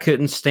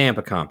couldn't stand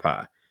pecan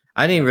pie.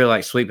 I didn't really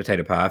like sweet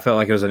potato pie. I felt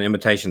like it was an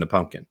imitation of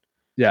pumpkin.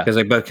 Yeah. Because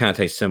they both kind of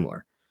taste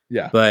similar.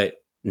 Yeah. But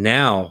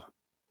now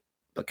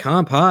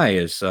pecan pie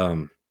is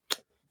I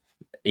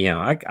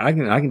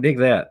can dig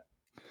that.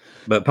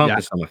 But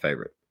pumpkin's not my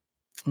favorite.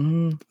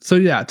 So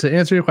yeah, to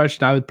answer your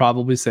question, I would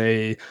probably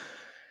say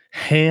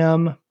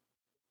ham.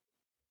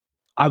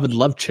 I would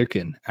love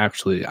chicken,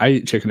 actually. I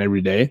eat chicken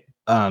every day.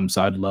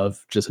 So I'd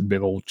love just a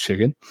big old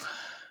chicken.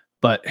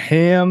 But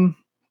ham,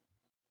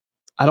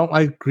 I don't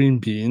like green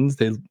beans.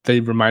 They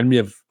remind me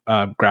of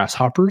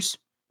grasshoppers.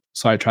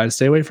 So I try to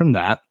stay away from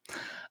that.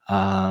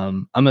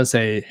 I'm gonna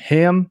say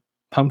ham,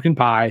 pumpkin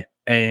pie,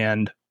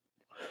 and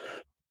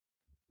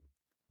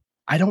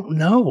I don't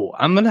know.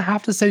 I'm gonna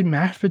have to say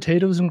mashed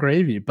potatoes and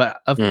gravy,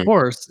 but of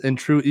course, in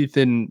true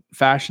Ethan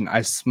fashion,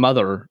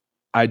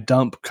 I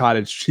dump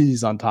cottage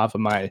cheese on top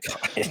of my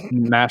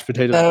mashed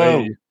potatoes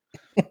gravy,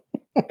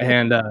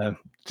 and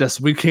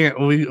just we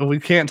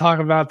can't talk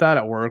about that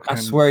at work. I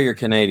swear you're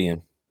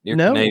Canadian. You're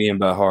Canadian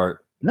by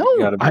heart. No,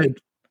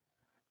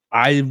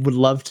 I would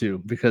love to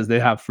because they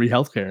have free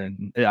healthcare,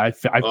 and I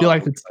feel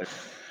like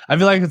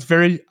it's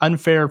very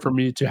unfair for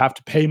me to have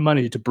to pay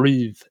money to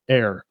breathe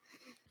air.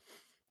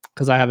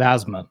 Because I have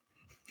asthma.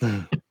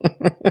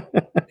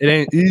 It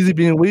ain't easy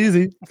being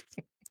wheezy.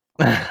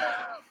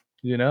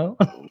 Oh,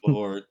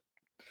 Lord.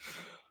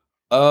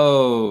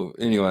 Oh,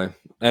 anyway.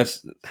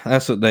 That's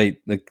what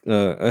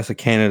that's a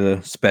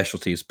Canada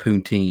specialty is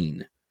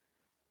poutine.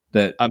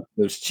 That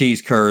there's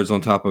cheese curds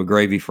on top of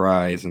gravy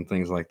fries and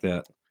things like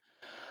that.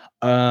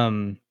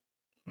 That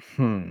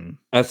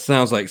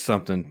sounds like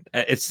something.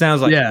 It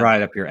sounds like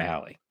right up your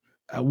alley.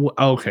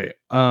 Okay.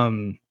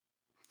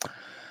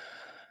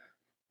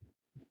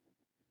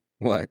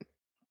 What?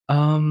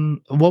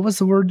 What was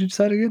the word you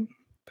said again?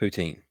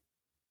 Poutine.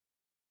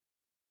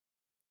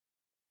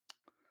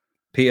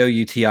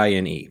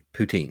 Poutine.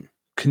 Poutine.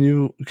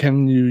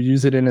 Can you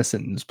use it in a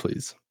sentence,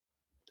 please?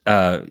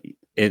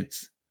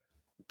 It's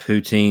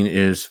poutine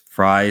is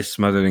fries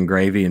smothered in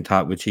gravy and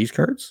topped with cheese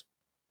curds.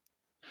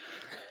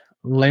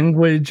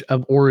 Language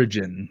of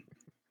origin.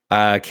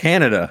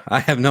 Canada.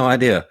 I have no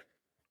idea.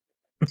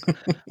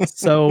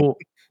 So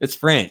it's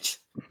French.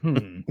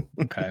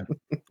 Okay.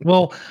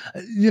 Well,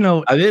 I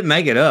didn't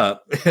make it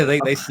up.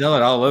 they sell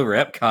it all over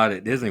Epcot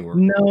at Disney World.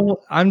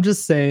 No, I'm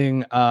just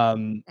saying.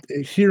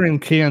 Here in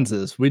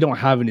Kansas, we don't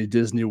have any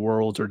Disney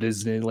Worlds or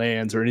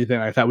Disneylands or anything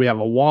like that. We have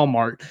a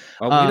Walmart.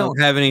 Well, we don't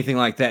have anything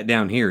like that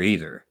down here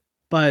either.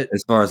 But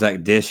as far as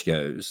that dish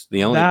goes,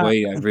 the only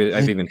way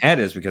I've even had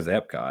it is because of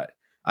Epcot.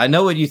 I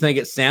know what you think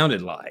it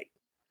sounded like,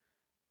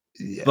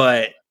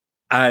 but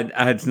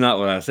it's not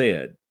what I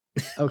said.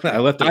 Okay, I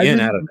left the N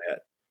out of that.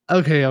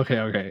 Okay.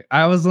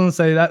 I was going to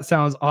say that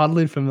sounds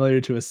oddly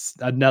familiar to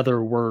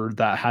another word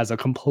that has a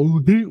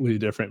completely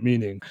different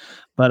meaning.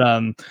 But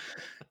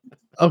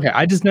okay,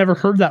 I just never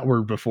heard that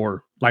word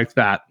before like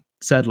that,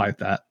 said like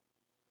that.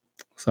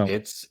 So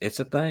it's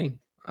a thing.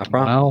 I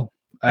promise.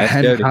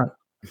 Well,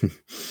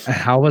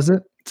 how was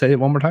it? Say it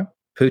one more time.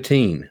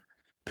 Poutine.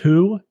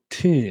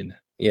 Poutine.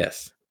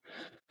 Yes.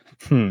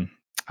 I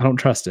don't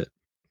trust it.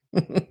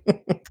 I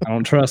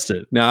don't trust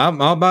it. Now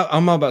I'm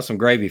all about some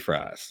gravy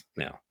fries.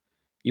 Now,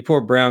 you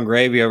pour brown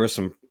gravy over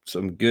some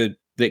good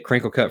thick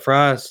crinkle cut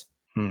fries.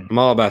 I'm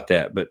all about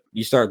that. But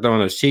you start throwing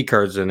those cheese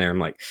curds in there, I'm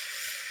like,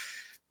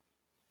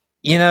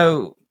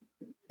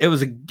 it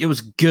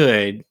was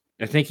good.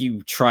 I think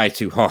you try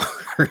too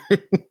hard.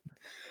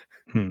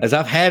 As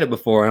I've had it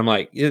before, I'm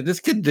like, this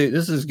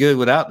is good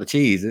without the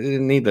cheese. It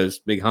didn't need those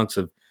big hunks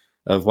of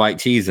white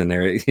cheese in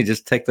there. You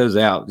just take those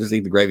out. Just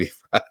eat the gravy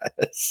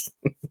fries.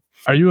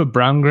 Are you a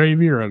brown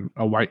gravy or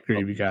a white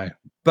gravy guy?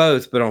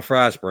 Both, but on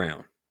fries,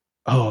 brown.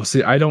 Oh,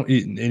 see, I don't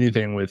eat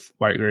anything with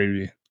white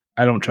gravy.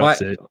 I don't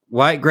trust it.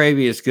 White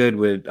gravy is good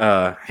with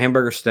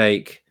hamburger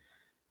steak,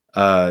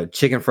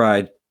 chicken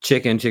fried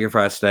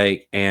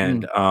steak,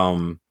 and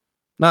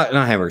not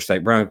hamburger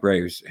steak. Brown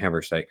gravy is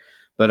hamburger steak,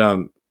 but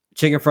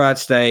chicken fried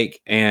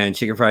steak and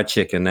chicken fried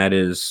chicken. That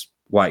is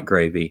white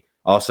gravy.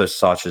 Also,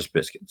 sausage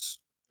biscuits.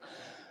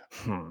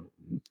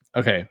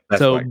 Okay,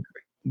 so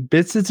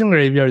biscuits and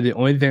gravy are the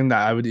only thing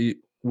that I would eat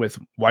with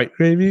white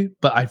gravy,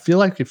 but I feel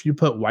like if you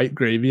put white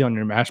gravy on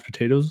your mashed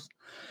potatoes,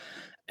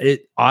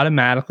 it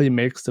automatically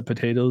makes the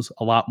potatoes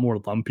a lot more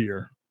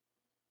lumpier.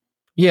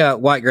 Yeah,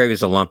 white gravy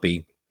is a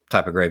lumpy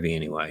type of gravy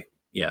anyway.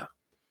 Yeah,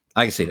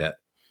 I can see that.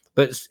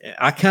 But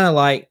I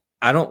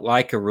don't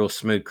like a real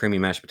smooth, creamy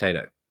mashed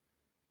potato.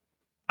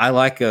 I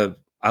like a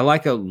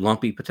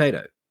lumpy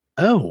potato.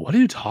 Oh, what are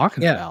you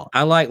talking Yeah, about?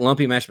 I like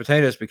lumpy mashed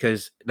potatoes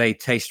because they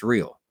taste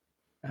real.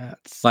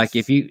 That's Like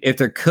if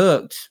they're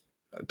cooked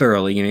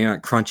thoroughly, you're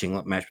not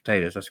crunching mashed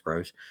potatoes. That's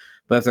gross.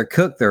 But if they're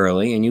cooked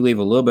thoroughly and you leave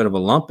a little bit of a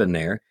lump in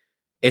there,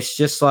 it's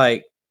just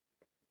like,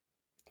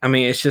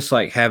 it's just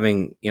like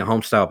having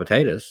home style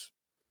potatoes.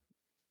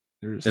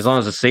 As long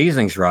as the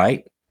seasoning's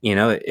right,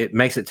 it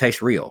makes it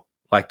taste real.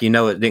 Like it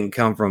didn't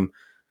come from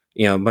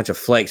a bunch of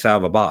flakes out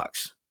of a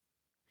box.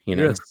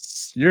 you're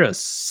a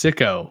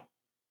sicko.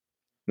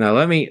 Now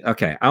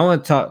okay. I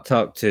want to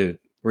talk to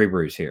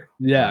Rebrews here.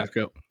 Yeah,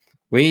 go.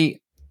 Hey,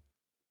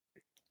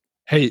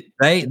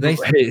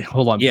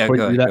 hold on. Yeah,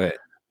 go ahead.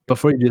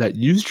 Before you do that,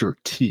 use your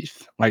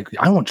teeth. Like,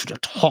 I want you to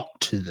talk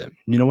to them.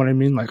 You know what I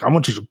mean? Like, I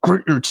want you to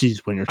grit your teeth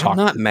when you're talking.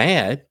 I'm not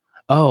mad.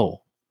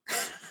 Oh.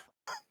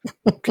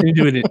 Can you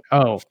do it?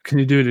 Can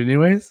you do it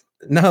anyways?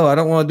 No, I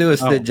don't want to do a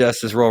Sid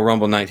Justice Royal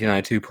Rumble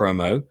 1992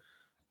 promo.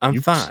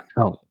 I'm fine.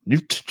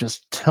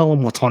 Just tell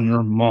them what's on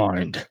your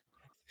mind.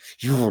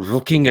 You are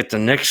looking at the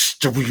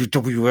next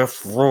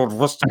WWF World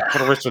Wrestling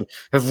Federation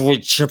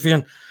Heavyweight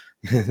Champion.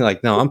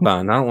 Like, no, I'm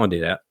fine. I don't want to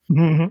do that.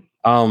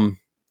 Mm-hmm.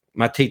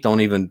 My teeth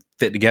don't even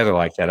fit together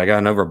like that. I got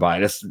an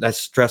overbite. That's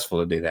stressful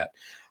to do that.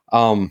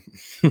 I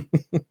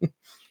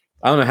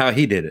don't know how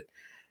he did it.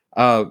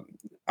 All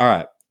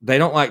right. They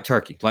don't like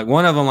turkey. Like,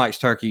 one of them likes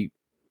turkey.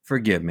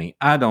 Forgive me.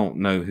 I don't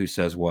know who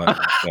says what.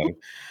 So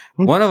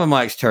one of them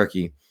likes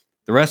turkey.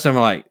 The rest of them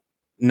are like,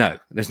 no,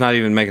 it's not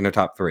even making their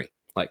top 3.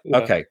 Like,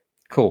 okay,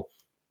 cool.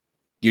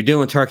 You're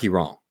doing turkey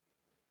wrong.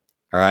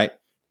 All right.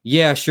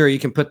 Yeah, sure. You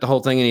can put the whole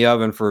thing in the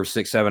oven for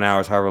 6-7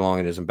 hours, however long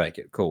it is, and bake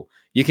it. Cool.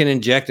 You can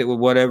inject it with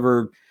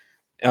whatever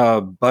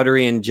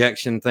buttery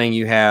injection thing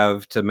you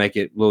have to make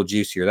it a little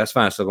juicier. That's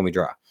fine. It's still gonna be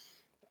dry.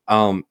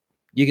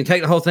 You can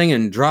take the whole thing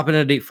and drop it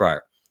in a deep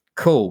fryer.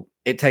 Cool.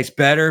 It tastes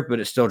better, but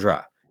it's still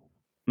dry.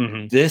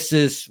 Mm-hmm. This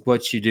is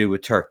what you do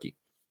with turkey.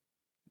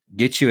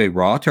 Get you a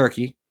raw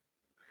turkey,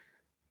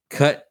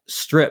 cut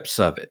strips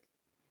of it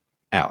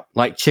out,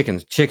 like chicken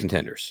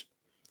tenders.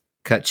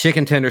 Cut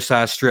chicken tender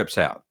size strips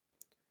out.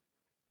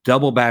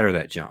 Double batter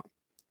that junk.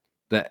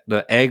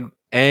 The egg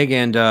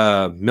and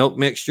milk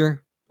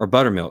mixture, or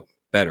buttermilk,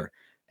 better.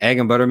 Egg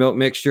and buttermilk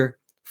mixture,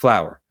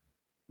 flour.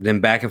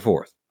 Then back and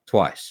forth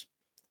twice.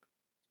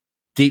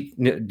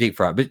 Deep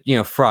fry, but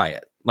fry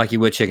it like you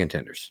would chicken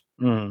tenders.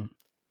 Mm.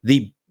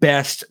 The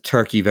best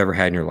turkey you've ever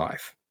had in your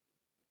life.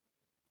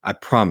 I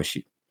promise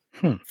you.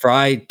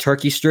 Fried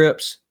turkey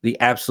strips, the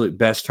absolute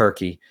best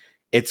turkey.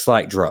 It's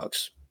like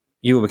drugs.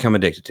 You will become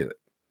addicted to it.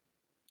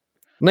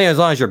 Now, as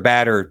long as your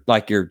batter,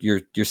 like your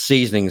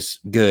seasoning's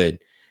good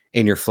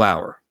in your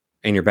flour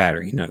and your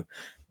batter,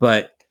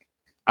 But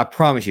I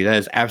promise you, that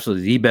is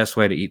absolutely the best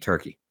way to eat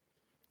turkey.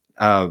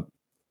 My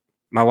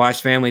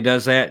wife's family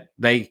does that.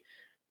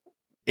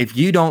 If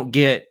you don't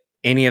get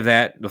any of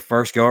that the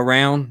first go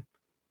around,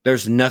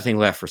 there's nothing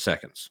left for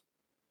seconds.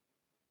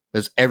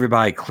 Because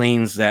everybody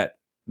cleans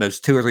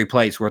those 2 or 3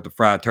 plates worth of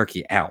fried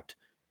turkey out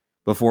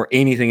before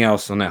anything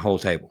else on that whole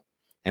table.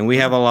 And we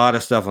have a lot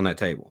of stuff on that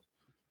table.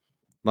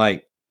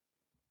 Like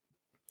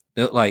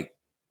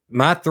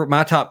my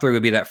top 3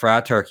 would be that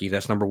fried turkey.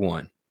 That's number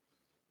 1.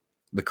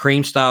 The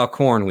cream style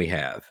corn we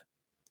have,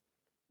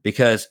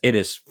 because it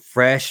is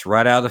fresh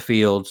right out of the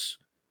fields.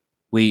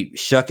 We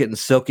shuck it and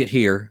silk it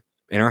here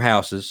in our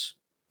houses.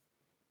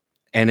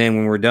 And then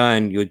when we're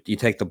done, you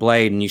take the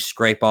blade and you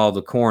scrape all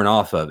the corn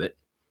off of it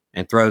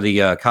and throw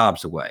the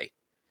cobs away.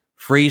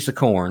 Freeze the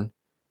corn.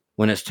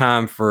 When it's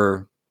time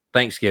for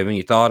Thanksgiving,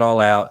 you thaw it all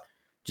out.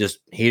 Just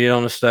heat it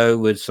on the stove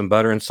with some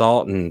butter and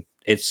salt, and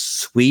it's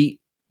sweet.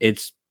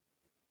 It's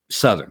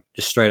Southern,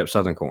 just straight up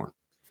Southern corn.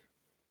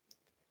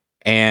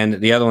 And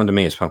the other one to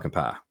me is pumpkin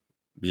pie.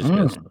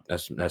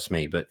 That's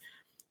me. But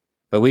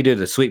we do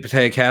the sweet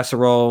potato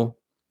casserole.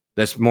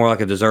 That's more like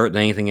a dessert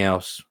than anything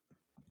else.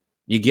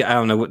 I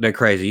don't know what they're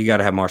crazy. You got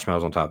to have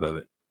marshmallows on top of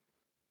it.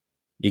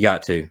 You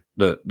got to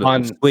the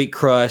sweet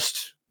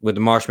crust with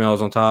the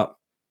marshmallows on top.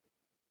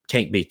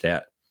 Can't beat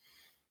that.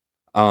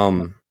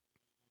 What?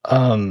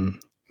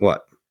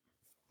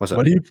 What's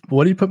up?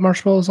 What do you put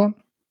marshmallows on?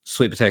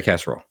 Sweet potato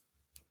casserole.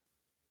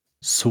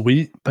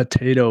 Sweet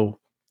potato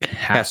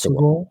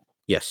casserole?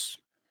 Yes.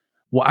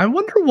 Well, I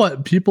wonder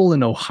what people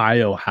in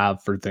Ohio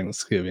have for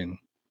Thanksgiving.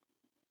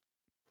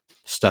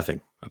 Stuffing,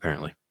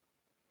 apparently.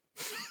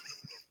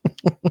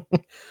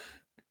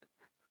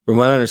 From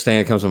what I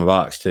understand, it comes from a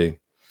box too.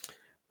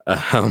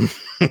 I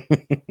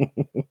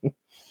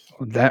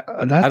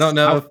don't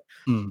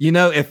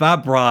know if I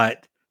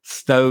brought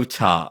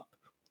stovetop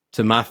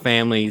to my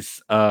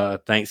family's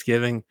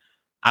Thanksgiving,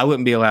 I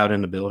wouldn't be allowed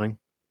in the building.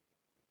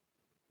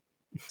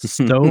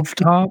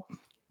 Stovetop?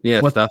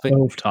 Yeah, What's stuffing.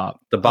 Stovetop?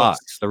 The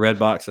box, the red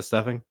box of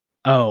stuffing.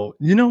 Oh,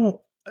 you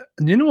know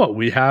what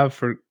we have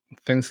for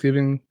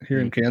Thanksgiving here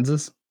in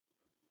Kansas?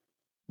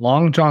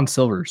 Long John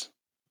Silver's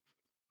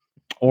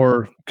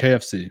or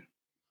KFC.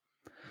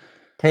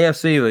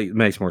 KFC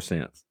makes more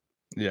sense.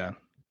 Yeah.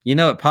 You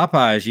know, at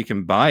Popeyes, you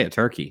can buy a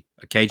turkey,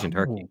 a Cajun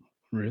turkey. Oh,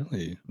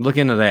 really? Look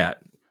into that.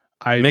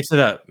 I Mix it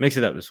up. Mix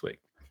it up this week.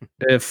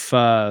 if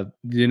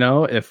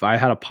if I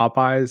had a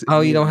Popeyes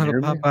Oh, you don't have a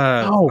near me-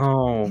 Popeyes. Oh,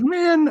 Oh,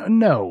 man,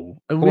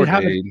 no. poor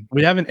dude.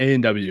 We have an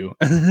A&W.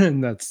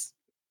 And that's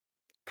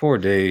Poor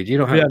dude. You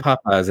don't we have have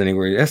a Popeyes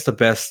anywhere. That's the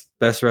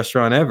best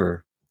restaurant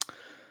ever.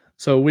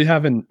 so we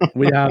have an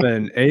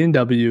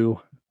A&W,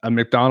 a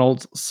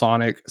McDonald's,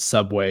 Sonic,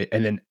 Subway,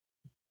 and then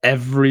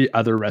every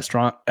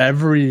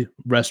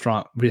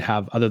restaurant we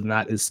have other than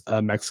that is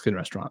a Mexican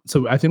restaurant.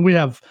 So I think we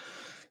have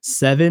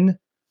 7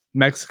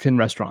 Mexican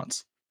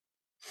restaurants.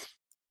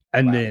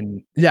 And Wow.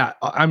 then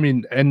I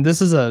mean, and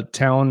this is a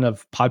town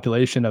of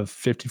population of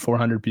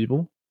 5,400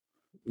 people.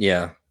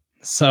 Yeah.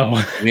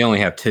 So We only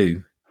have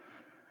 2.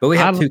 But we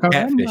have 2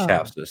 catfish Alabama.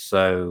 houses.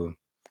 So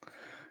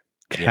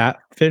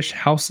Catfish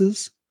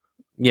houses.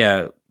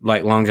 yeah,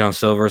 like Long John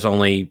Silver's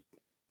only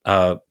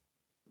like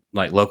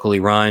locally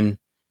run,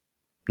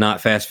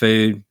 not fast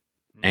food,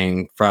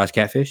 and fries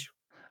catfish.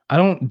 I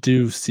don't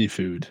do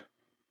seafood.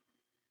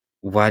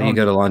 Why do you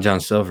go to Long John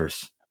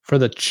Silver's? For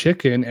the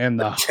chicken and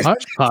the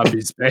hush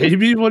puppies,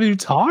 baby. What are you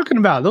talking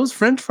about? Those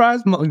French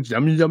fries,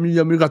 yummy, yummy,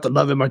 yummy. Got the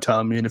love in my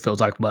tummy, and it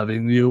feels like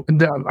loving you.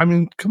 And I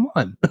mean, come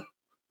on.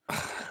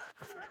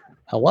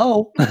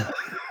 Hello.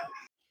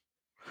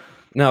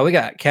 No, we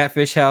got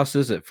catfish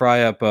houses that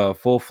fry up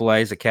full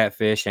fillets of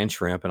catfish and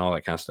shrimp and all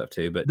that kind of stuff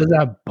too. But Does it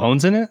have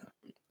bones in it?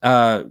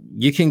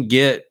 you can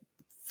get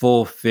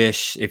full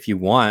fish if you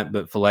want,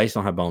 but fillets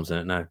don't have bones in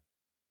it. No,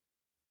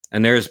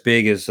 and they're as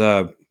big as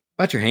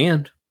about your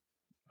hand,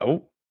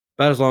 Oh.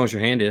 about as long as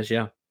your hand is.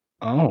 Yeah.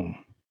 Oh.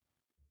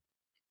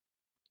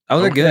 Oh,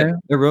 they're Okay. good.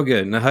 They're real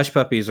good. And the hush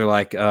puppies are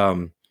like they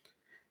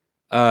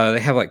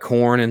have like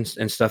corn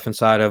and stuff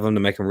inside of them to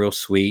make them real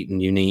sweet and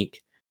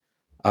unique.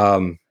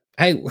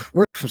 Hey,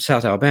 we're from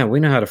South Alabama. We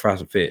know how to fry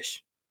some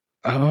fish.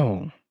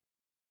 Oh.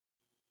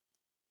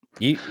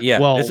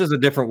 Yeah, this is a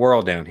different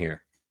world down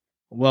here.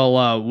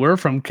 Well, we're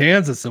from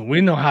Kansas and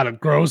we know how to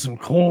grow some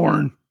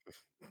corn.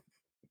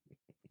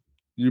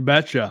 You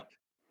betcha.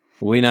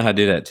 We know how to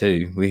do that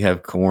too. We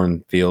have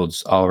corn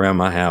fields all around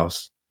my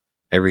house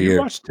every year.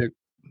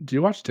 Do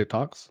you watch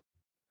TikToks?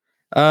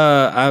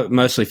 I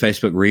mostly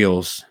Facebook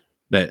Reels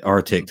that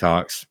are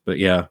TikToks, but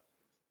yeah.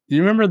 Do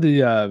you remember the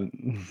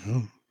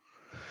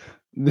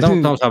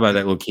Don't talk about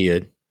that little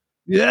kid.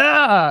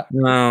 Yeah.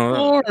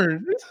 No,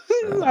 Corn.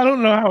 I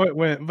don't know how it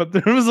went, but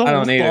there was a I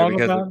whole don't either song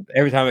because about it.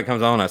 every time it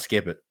comes on, I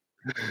skip it.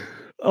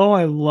 Oh,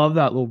 I love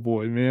that little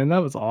boy, man. That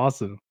was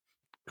awesome.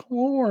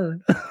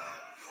 Corn.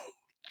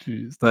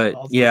 Jeez. That's But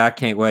awesome. yeah, I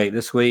can't wait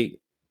this week.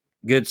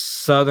 Good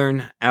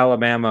Southern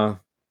Alabama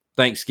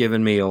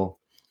Thanksgiving meal.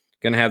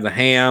 Gonna have the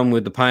ham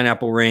with the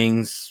pineapple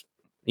rings,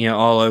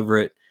 all over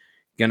it.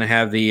 Gonna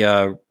have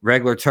the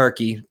regular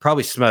turkey,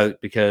 probably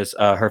smoked because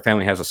her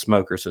family has a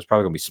smoker, so it's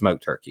probably gonna be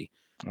smoked turkey,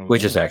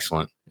 which is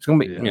excellent. It's gonna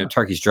be,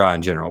 turkey's dry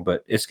in general,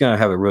 but it's gonna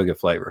have a really good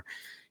flavor.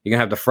 You're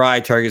gonna have the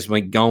fried turkey, it's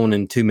gonna be gone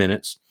in 2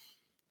 minutes.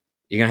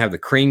 You're gonna have the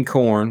cream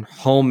corn,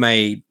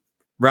 homemade,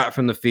 right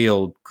from the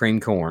field, cream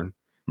corn,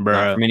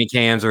 not from any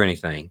cans or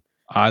anything.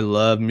 I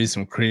love me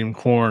some cream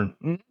corn.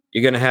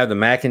 You're gonna have the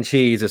mac and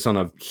cheese. It's on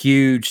a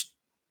huge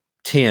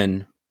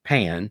tin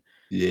pan.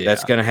 Yeah.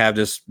 That's gonna have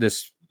this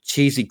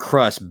cheesy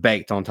crust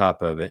baked on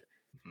top of it.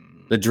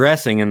 The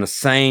dressing in the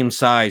same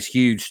size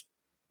huge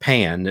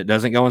pan that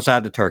doesn't go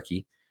inside the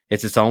turkey.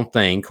 It's its own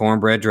thing,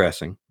 cornbread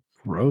dressing.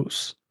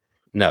 Gross.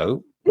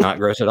 No, not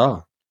gross at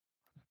all.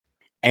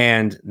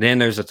 And then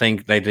there's a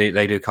thing they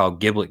do called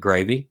giblet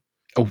gravy.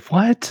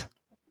 What?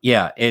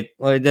 Yeah, it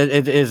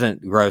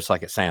isn't gross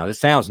like it sounds. It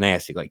sounds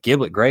nasty, like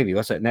giblet gravy.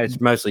 What's that? No,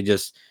 it's mostly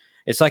just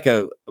it's like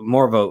a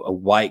more of a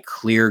white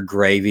clear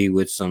gravy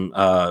with some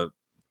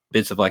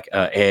bits of like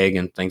egg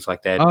and things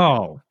like that.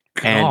 Oh,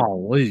 and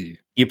golly.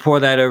 You pour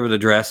that over the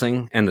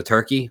dressing and the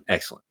turkey.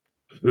 Excellent.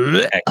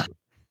 Excellent.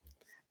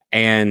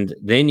 And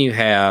then you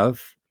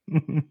have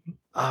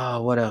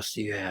what else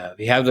do you have?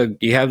 You have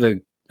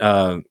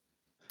the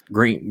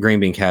green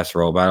bean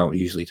casserole, but I don't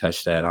usually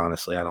touch that.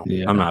 Honestly,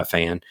 I'm not a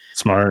fan.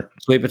 Smart.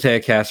 Sweet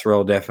potato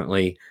casserole,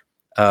 definitely.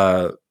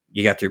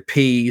 You got your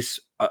peas,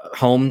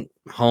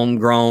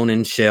 homegrown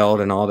and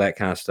shelled and all that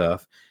kind of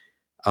stuff.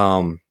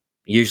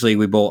 Usually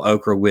we boil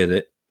okra with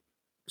it.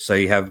 So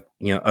you have,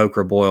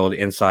 okra boiled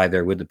inside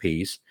there with the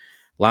peas.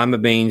 Lima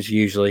beans,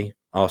 usually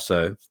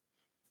also.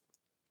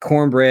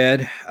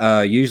 Cornbread,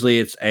 usually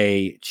it's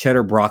a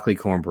cheddar broccoli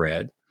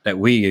cornbread that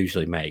we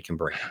usually make and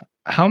bring.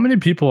 How many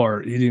people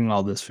are eating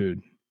all this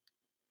food?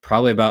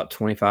 Probably about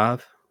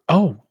 25.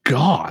 Oh,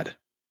 God.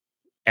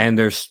 And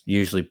there's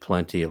usually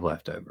plenty of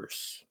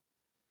leftovers.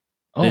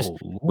 Oh,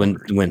 when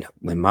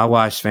my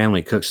wife's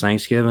family cooks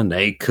Thanksgiving,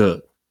 they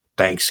cook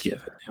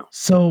Thanksgiving.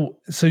 So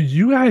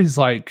you guys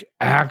like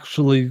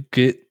actually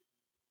get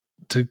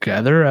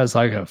together as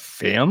like a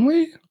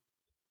family?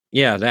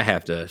 Yeah, that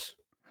half does.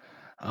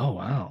 Oh,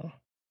 wow.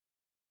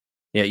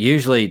 Yeah,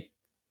 usually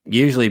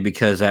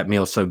because that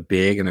meal's so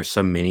big and there's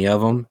so many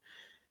of them,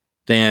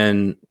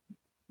 then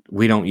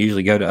we don't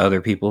usually go to other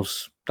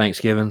people's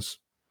Thanksgivings.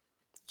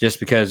 just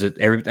because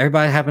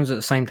everybody happens at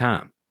the same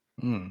time.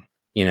 Mm.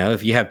 You know,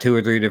 if you have 2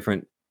 or 3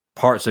 different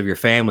parts of your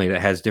family that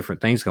has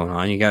different things going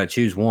on, you got to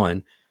choose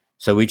one.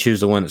 So we choose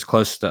the one that's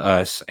closest to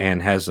us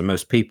and has the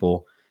most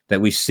people that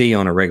we see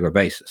on a regular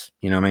basis.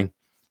 You know what I mean?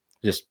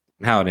 Just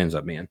how it ends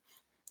up being.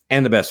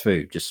 And the best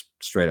food, just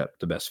straight up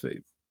the best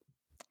food.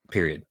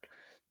 Period.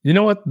 You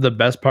know what the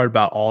best part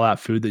about all that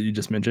food that you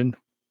just mentioned?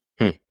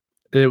 Hmm.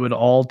 It would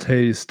all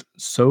taste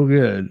so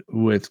good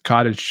with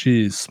cottage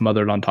cheese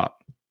smothered on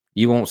top.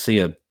 You won't see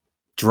a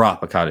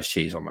drop of cottage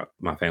cheese on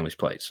my family's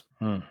plates.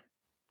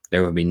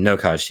 There would be no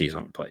cottage cheese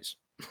on the plates.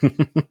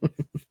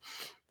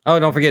 Oh,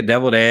 don't forget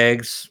deviled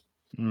eggs.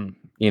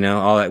 You know,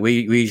 all that.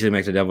 We usually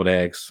make the deviled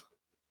eggs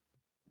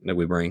that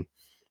we bring.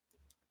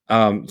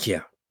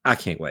 Yeah, I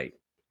can't wait.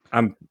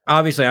 I'm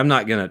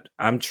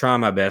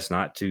trying my best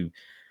not to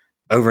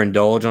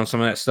overindulge on some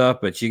of that stuff,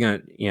 but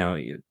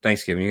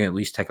Thanksgiving, you're gonna at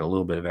least take a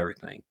little bit of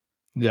everything.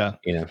 Yeah.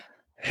 You know.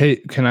 Hey,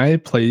 can I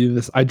play you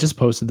this? I just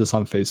posted this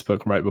on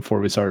Facebook right before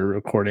we started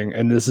recording,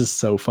 and this is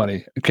so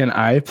funny. Can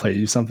I play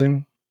you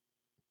something?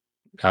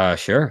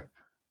 Sure.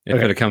 If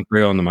Okay. it'll come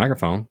through on the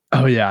microphone.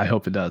 Oh yeah, I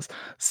hope it does.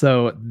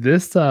 So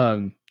this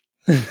I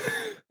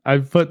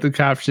put the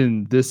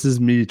caption, "This is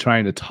me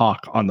trying to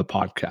talk on the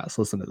podcast."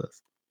 Listen to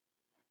this.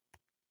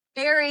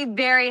 Very,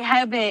 very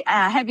heavy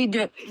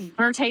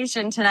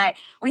rotation tonight.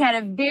 We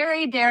had a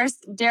very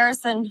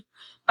Darrison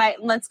fight.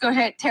 Let's go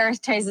ahead, Terrace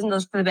Tazen,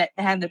 let's for the bit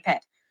to have the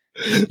pet.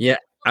 Yeah,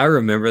 I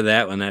remember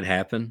that when that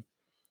happened.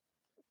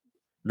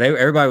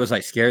 Everybody was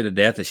like scared to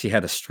death that she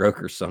had a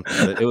stroke or something.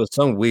 But it was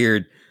some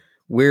weird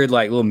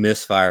like little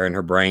misfire in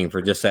her brain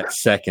for just that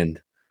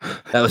second.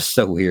 That was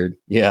so weird.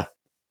 Yeah,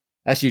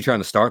 that's you trying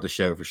to start the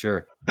show for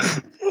sure.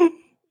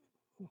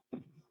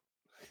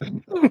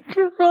 I'm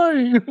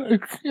crying. I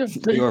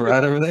can't take You all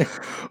right over there?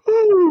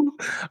 Ooh,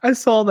 I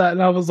saw that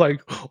and I was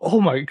like, "Oh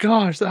my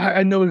gosh,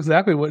 I know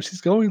exactly what she's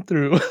going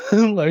through,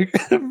 like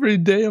every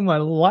day of my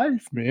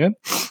life, man."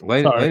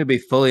 Way to be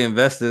fully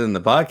invested in the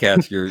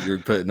podcast you're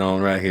putting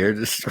on right here.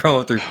 Just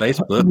scrolling through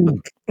Facebook.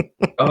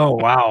 Oh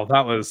wow,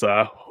 that was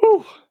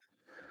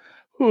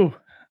whew.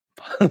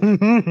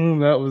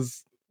 That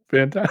was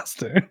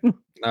fantastic. All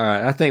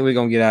right, I think we're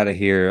gonna get out of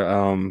here.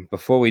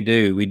 Before we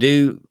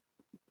do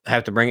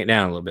have to bring it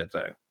down a little bit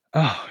though.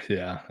 Oh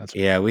yeah, that's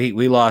Yeah.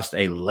 We lost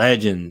a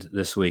legend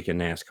this week in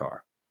NASCAR.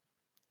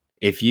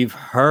 If you've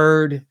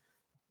heard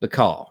the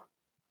call,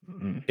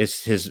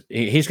 it's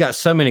he's got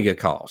so many good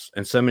calls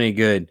and so many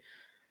good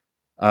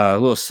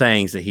little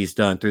sayings that he's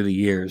done through the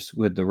years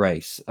with the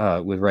race,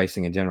 with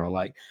racing in general.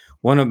 Like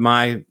one of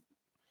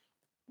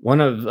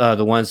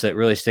the ones that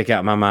really stick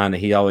out in my mind that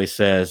he always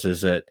says is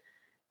that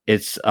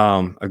it's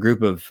a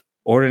group of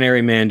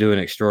ordinary men doing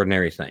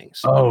extraordinary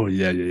things. Oh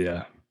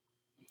yeah.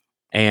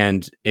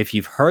 And if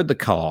you've heard the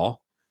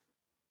call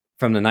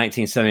from the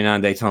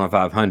 1979 Daytona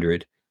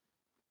 500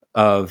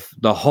 of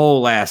the whole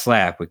last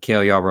lap with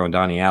Cale Yarborough and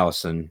Donnie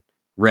Allison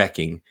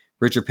wrecking,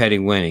 Richard Petty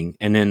winning,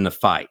 and then the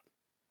fight.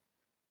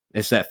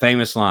 It's that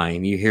famous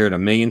line. You hear it a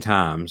million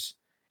times,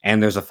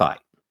 and there's a fight.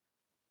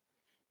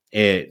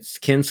 It's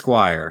Ken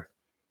Squire.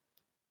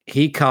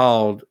 He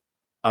called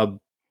a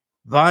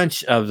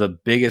bunch of the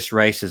biggest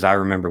races I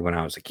remember when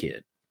I was a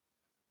kid.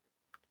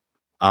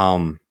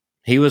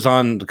 He was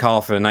on the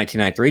call for the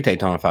 1993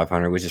 Daytona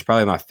 500, which is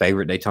probably my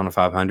favorite Daytona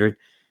 500.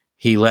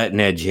 He let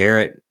Ned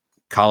Jarrett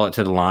call it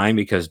to the line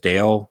because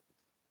Dale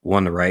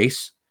won the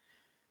race.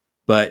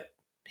 But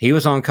he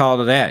was on call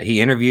to that. He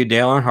interviewed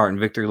Dale Earnhardt in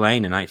Victory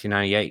Lane in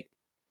 1998.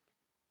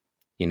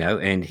 You know,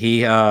 and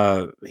he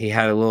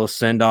had a little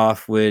send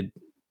off with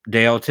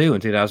Dale too in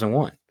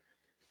 2001.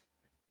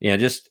 You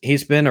know,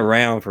 he's been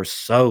around for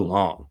so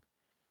long,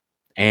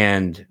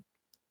 and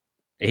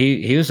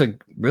he was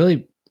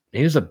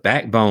a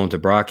backbone to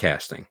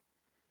broadcasting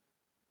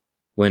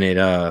when it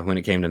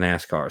came to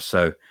NASCAR.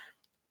 So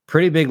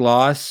pretty big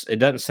loss. It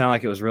doesn't sound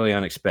like it was really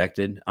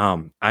unexpected.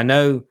 I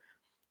know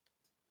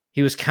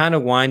he was kind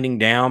of winding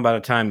down by the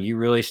time you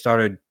really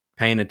started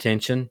paying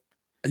attention.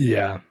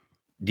 Yeah.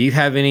 Do you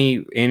have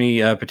any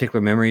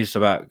particular memories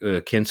about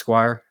Ken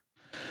Squire?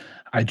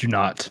 I do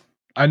not.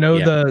 I know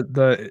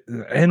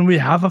and we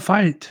have a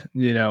fight,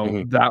 you know.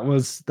 Mm-hmm. That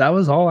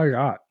was all I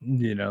got,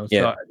 you know. So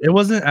Yeah. it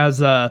wasn't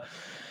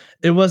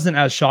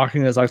as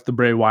shocking as like the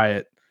Bray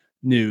Wyatt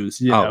news,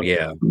 you know.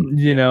 Yeah.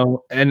 You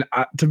know, and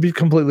to be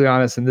completely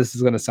honest, and this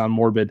is going to sound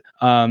morbid,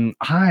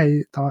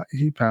 I thought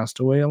he passed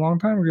away a long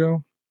time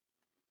ago.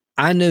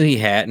 I knew he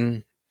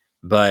hadn't,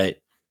 but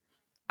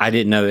I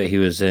didn't know that he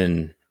was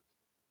in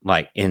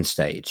end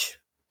stage.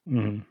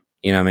 Mm-hmm.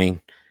 You know what I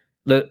mean?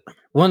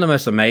 One of the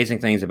most amazing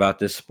things about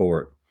this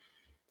sport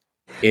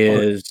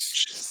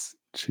is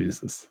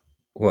Jesus.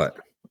 What?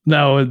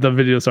 No, the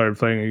video started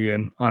playing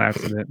again on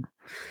accident.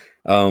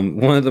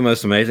 One of the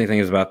most amazing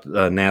things about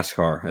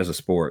NASCAR as a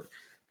sport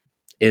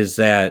is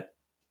that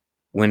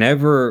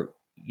whenever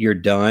you're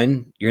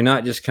done, you're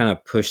not just kind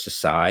of pushed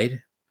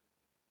aside.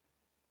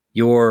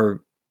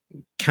 You're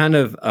kind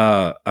of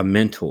a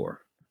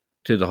mentor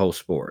to the whole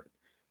sport.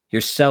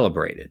 You're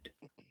celebrated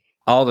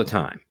all the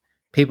time.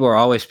 People are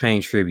always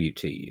paying tribute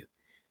to you.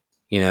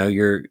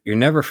 you're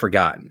never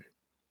forgotten.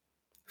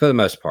 For the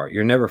most part,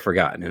 you're never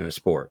forgotten in a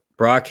sport.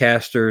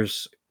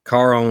 Broadcasters,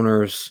 car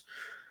owners,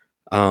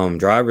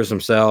 drivers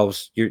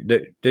themselves,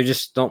 they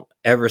just don't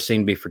ever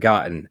seem to be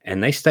forgotten,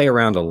 and they stay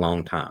around a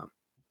long time.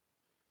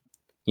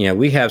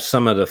 We have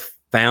some of the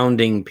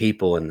founding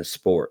people in the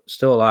sport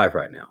still alive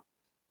right now.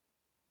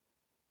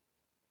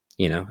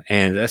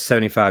 And that's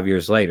 75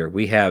 years later.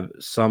 We have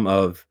some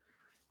of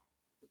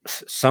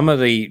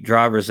the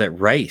drivers that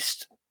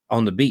raced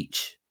on the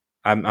beach.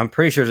 I'm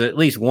pretty sure there's at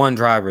least one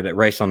driver that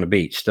raced on the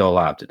beach still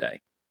alive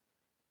today.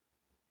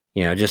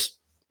 Just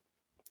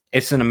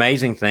it's an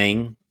amazing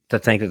thing to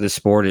think that this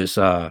sport is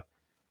and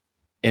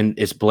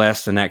it's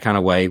blessed in that kind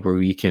of way where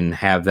we can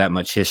have that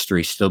much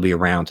history still be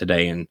around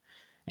today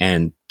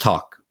and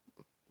talk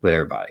with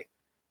everybody.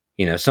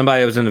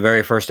 Somebody that was in the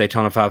very first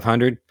Daytona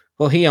 500.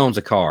 Well, he owns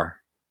a car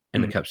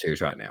in the Cup Series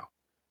right now.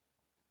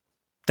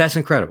 That's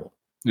incredible.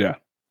 Yeah.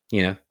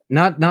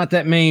 Not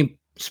that many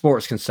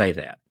sports can say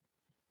that.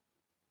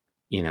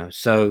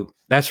 So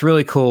that's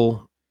really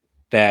cool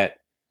that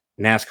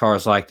NASCAR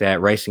is like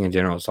that. Racing in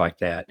general is like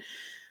that.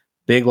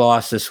 Big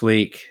loss this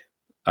week.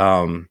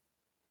 God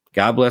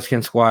bless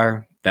Ken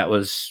Squire. It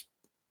was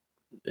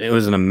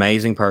an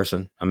amazing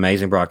person,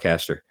 amazing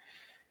broadcaster,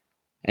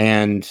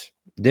 and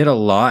did a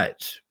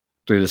lot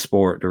through the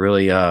sport to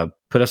really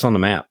put us on the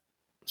map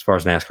as far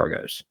as NASCAR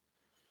goes.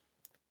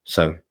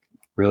 So,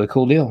 really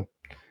cool deal.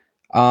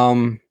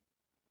 I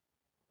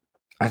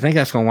think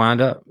that's going to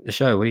wind up the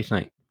show. What do you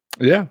think?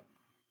 Yeah.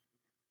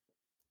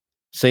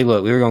 See,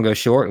 look, we were going to go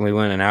short and we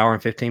went an hour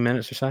and 15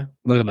 minutes or so.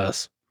 Look at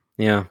us.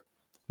 Yeah.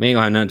 We ain't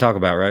going to have nothing to talk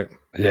about, right?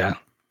 Yeah.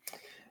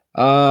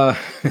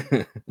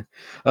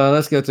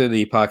 Let's go to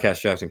the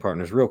podcast drafting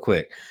partners real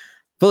quick.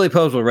 Fully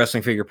Posable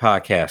Wrestling Figure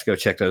Podcast. Go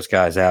check those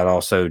guys out.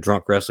 Also,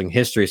 Drunk Wrestling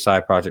History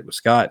side project with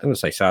Scott. I don't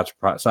say side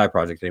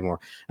project anymore.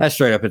 That's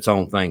straight up its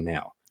own thing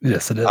now.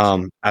 Yes, it is.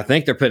 I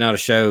think they're putting out a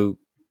show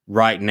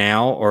right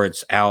now, or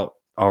it's out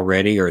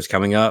already, or it's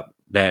coming up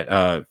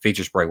that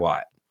features Bray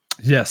Wyatt.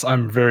 Yes,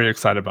 I'm very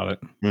excited about it.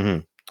 Mm-hmm.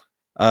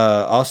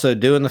 Also,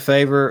 doing the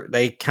favor,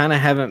 they kind of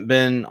haven't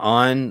been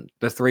on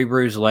the Three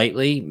Brews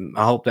lately.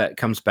 I hope that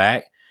comes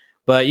back,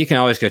 but you can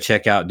always go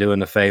check out Doing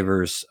the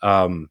Favors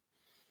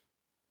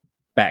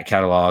back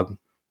catalog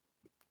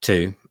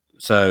too.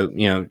 So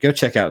go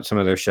check out some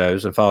of their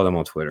shows and follow them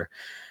on Twitter.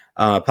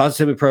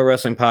 Positively Pro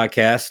Wrestling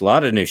Podcast, a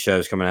lot of new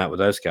shows coming out with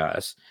those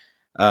guys.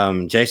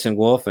 Jason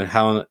Wolf and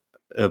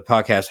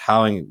podcast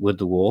Howling with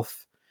the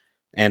Wolf,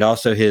 and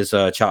also his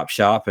Chop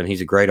Shop, and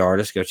he's a great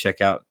artist. Go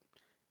check out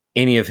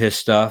any of his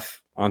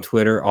stuff on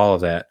Twitter, all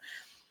of that.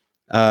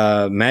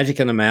 Magic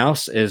and the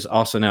Mouse is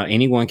also now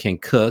Anyone Can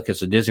Cook.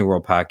 It's a Disney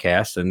World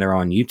podcast, and they're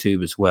on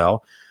YouTube as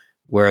well,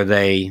 where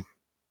they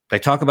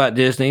talk about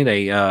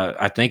Disney.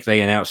 I think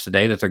they announced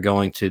today that they're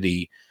going to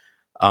the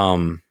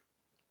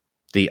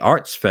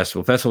Arts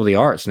Festival of the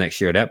Arts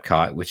next year at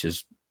Epcot, which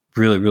is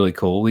really, really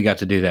cool. We got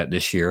to do that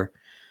this year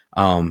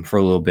for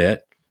a little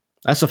bit.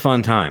 That's a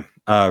fun time.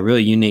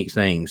 Really unique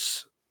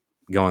things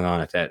going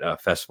on at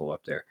that festival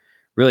up there.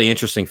 Really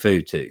interesting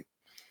food too.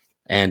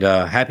 And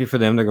happy for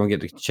them. They're going to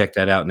get to check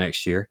that out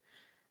next year.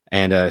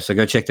 And so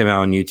go check them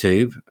out on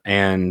YouTube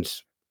and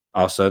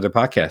also their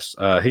podcast.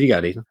 Who do you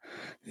got, Ethan?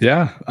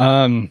 Yeah.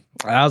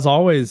 As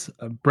always,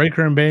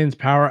 Breaker and Bane's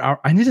Power Hour.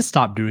 I need to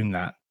stop doing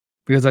that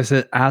because I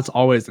said as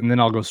always, and then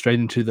I'll go straight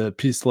into the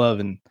peace, love,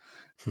 and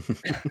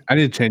I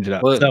need to change it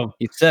up. Well, so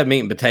you said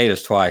meat and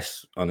potatoes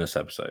twice on this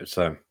episode.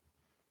 So,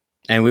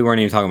 and we weren't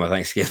even talking about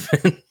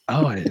Thanksgiving.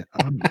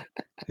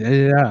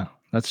 Yeah.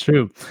 That's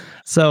true.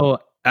 So,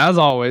 as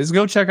always,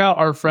 go check out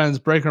our friends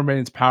Breaker and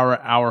Bane's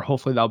Power Hour.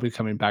 Hopefully, that'll be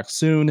coming back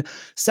soon.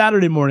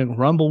 Saturday morning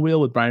Rumble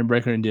Wheel with Brian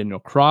Breaker and Daniel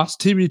Cross.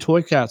 TV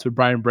Toycast with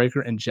Brian Breaker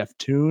and Jeff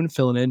Toon,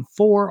 filling in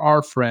for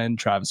our friend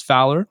Travis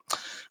Fowler.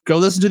 Go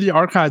listen to the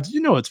archives.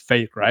 You know it's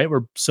fake, right?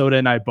 Where Soda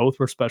and I both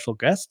were special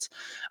guests.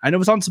 I know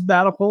it's on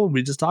sabbatical.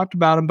 We just talked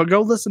about him, but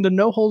go listen to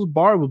No Holds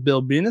Barred with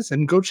Bill Venus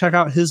and go check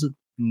out his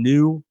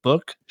new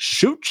book,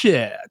 Shoot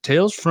Ya!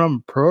 Tales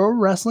from Pro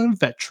Wrestling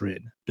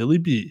Veteran Billy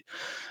B.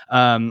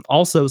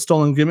 Also,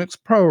 Stolen Gimmicks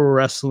Pro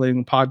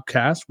Wrestling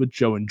Podcast with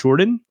Joe and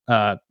Jordan.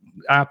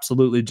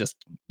 Absolutely just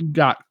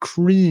got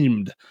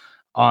creamed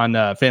on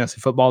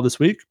fantasy football this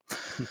week.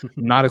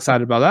 Not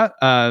excited about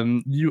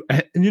that. You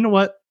know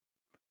what?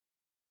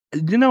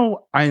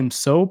 I am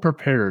so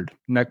prepared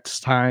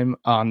next time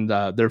on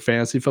their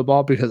fantasy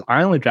football because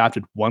I only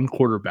drafted one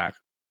quarterback.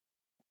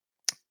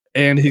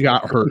 And he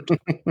got hurt.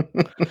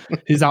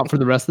 He's out for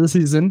the rest of the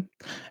season,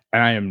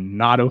 and I am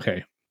not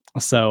okay.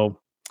 So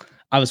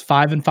I was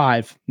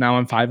 5-5. Now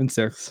I'm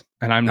 5-6,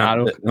 and I'm not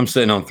okay. I'm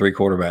sitting on 3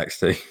 quarterbacks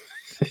too.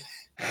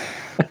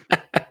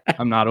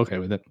 I'm not okay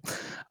with it.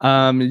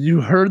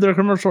 You heard their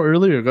commercial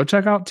earlier. Go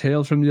check out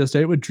Tales from the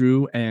Estate with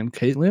Drew and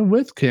Caitlin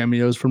with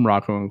cameos from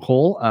Rocco and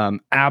Cole.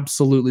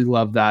 Absolutely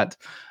love that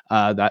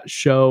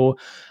show.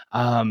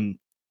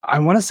 I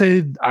want to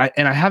say, I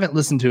haven't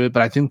listened to it,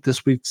 but I think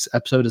this week's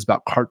episode is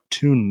about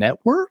Cartoon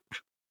Network.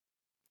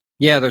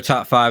 Yeah, their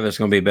top 5 is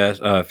going to be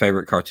best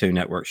favorite Cartoon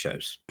Network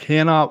shows.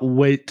 Cannot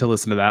wait to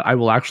listen to that. I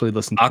will actually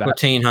listen to Aqua that.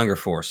 Teen Hunger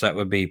Force. That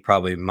would be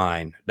probably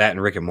mine. That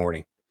and Rick and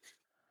Morty.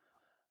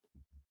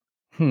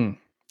 I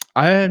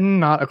am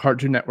not a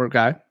Cartoon Network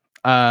guy.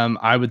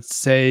 I would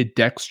say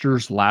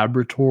Dexter's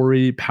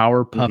Laboratory,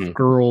 Powerpuff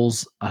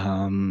Girls.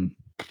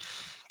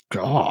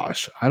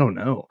 Gosh, I don't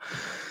know.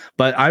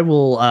 But I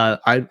will.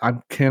 I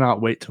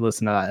cannot wait to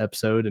listen to that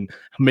episode and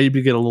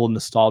maybe get a little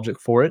nostalgic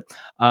for it.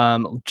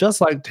 Just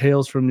like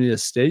Tales from the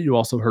Estate, you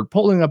also heard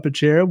Pulling Up a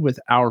Chair with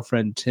our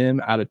friend Tim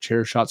out of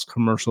Chair Shots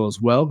commercial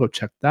as well. Go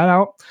check that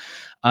out.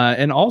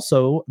 And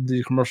also,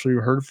 the commercial you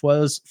heard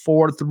was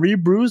for Three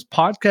Brews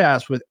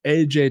podcast with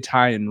AJ,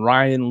 Ty, and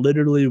Ryan.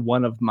 Literally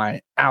one of my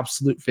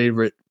absolute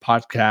favorite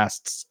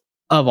podcasts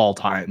of all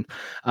time.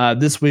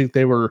 This week,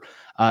 they were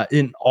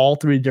in all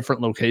 3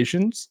 different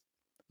locations.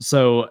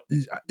 So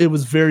it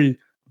was very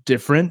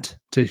different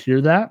to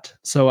hear that.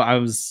 So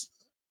I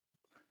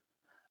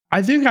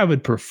think I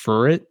would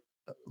prefer it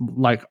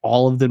like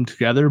all of them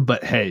together,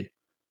 but hey,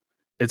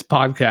 it's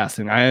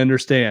podcasting. I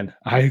understand.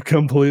 I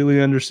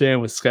completely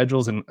understand with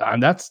schedules, and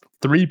that's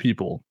 3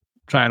 people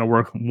trying to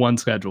work one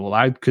schedule.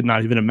 I could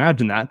not even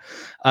imagine that.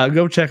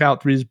 Go check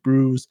out Three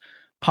Brews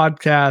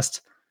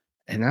podcast,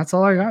 and that's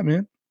all I got,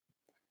 man.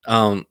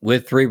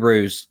 With Three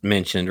Brews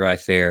mentioned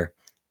right there,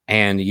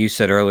 and you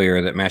said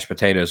earlier that mashed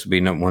potatoes would be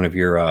one of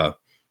your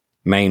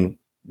main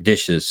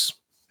dishes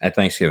at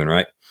Thanksgiving,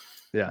 right?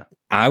 Yeah.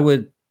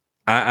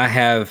 I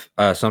have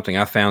something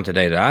I found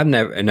today that I've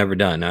never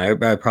done. Now,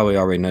 everybody probably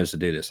already knows to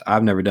do this.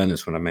 I've never done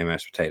this when I made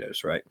mashed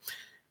potatoes, right?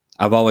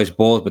 I've always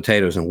boiled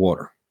potatoes in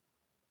water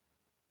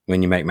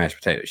when you make mashed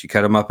potatoes. You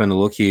cut them up into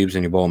little cubes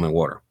and you boil them in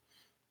water.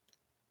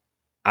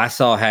 I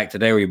saw a hack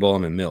today where you boil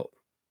them in milk.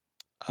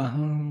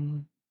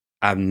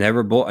 I've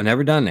never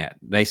done that.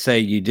 They say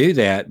you do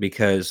that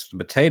because the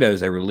potatoes,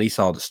 they release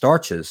all the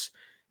starches,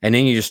 and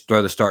then you just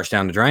throw the starch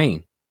down the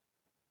drain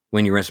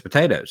when you rinse the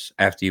potatoes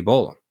after you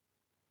boil them.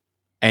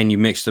 And you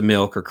mix the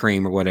milk or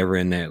cream or whatever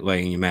in that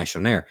way and you mash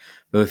them there.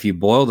 But if you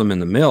boil them in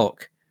the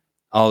milk,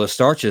 all the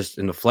starches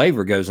and the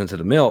flavor goes into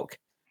the milk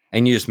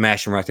and you just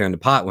mash them right there in the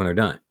pot when they're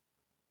done.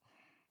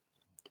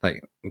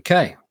 Like,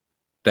 okay,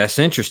 that's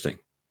interesting.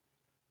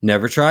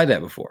 Never tried that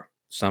before.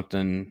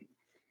 Something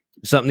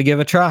to give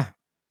a try.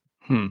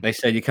 They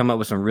said you come up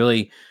with some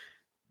really,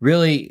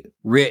 really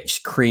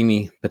rich,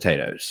 creamy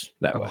potatoes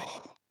that way.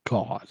 Oh,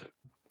 God.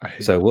 I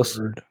hate So that we'll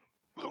word.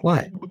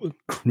 What?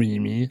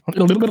 Creamy.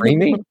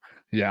 Creamy?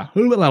 Yeah.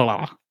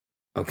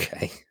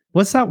 Okay.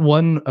 What's that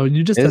one? Oh,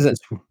 you just Is said it-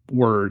 this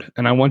word,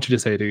 and I want you to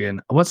say it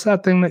again. What's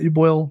that thing that you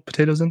boil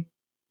potatoes in?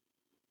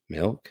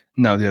 Milk?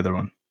 No, the other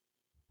one.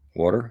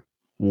 Water?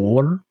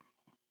 Water.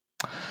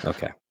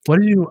 Okay. What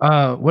do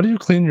you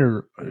clean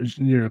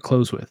your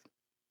clothes with?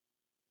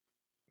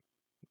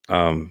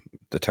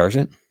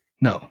 Detergent?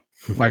 No,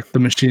 like the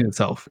machine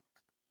itself.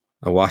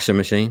 A washing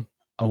machine?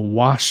 A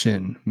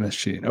washing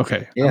machine.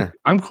 Okay. Yeah.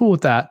 I'm cool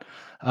with that.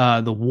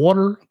 The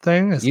water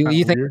thing is You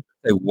kinda think weird.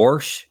 they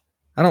wash?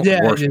 I don't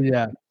Yeah, wash.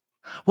 yeah. I'm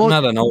Well,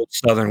 not an old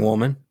Southern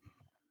woman.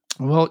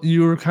 well,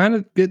 you were kind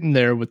of getting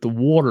there with the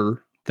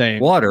water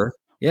thing. Water?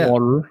 Yeah.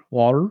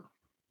 Water.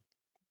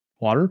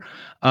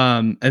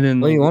 And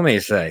then What do you want me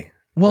to say?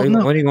 well,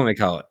 no, What do you want me to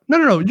call it?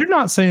 no. You're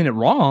not saying it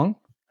wrong.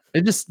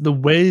 It just the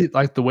way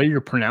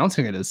you're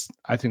pronouncing it is,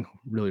 I think,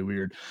 really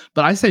weird.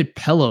 But I say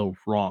pillow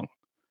wrong.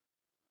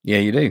 Yeah,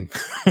 you do.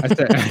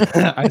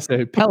 I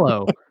say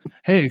pillow.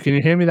 Hey, can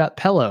you hand me that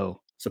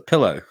pillow? It's a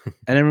pillow.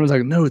 And everyone's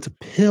like, no, it's a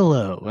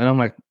pillow. And I'm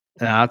like,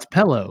 nah, it's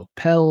pillow.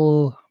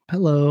 Pillow.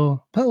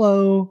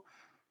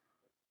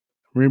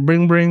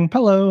 Bring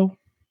pillow.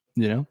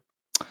 You know?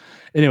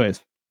 Anyways.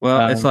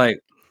 Well, it's like,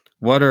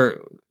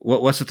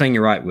 what's the thing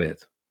you write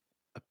with?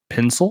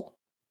 Pencil?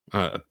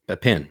 A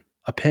pen.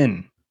 A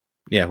pen.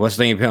 Yeah, what's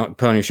the thing you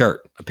put on your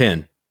shirt? A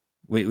pen.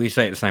 We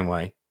say it the same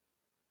way.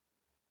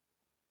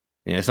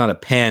 Yeah, it's not a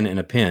pen and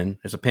a pen.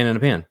 It's a pen and a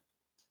pen.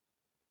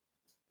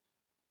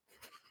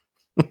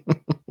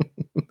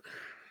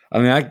 I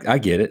mean, I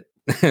get it.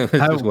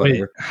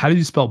 How do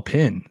you spell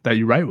pen that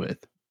you write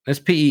with? It's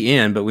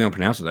PEN, but we don't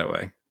pronounce it that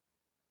way.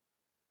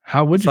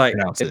 How would It's you like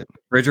pronounce it?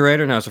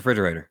 Refrigerator? No, it's a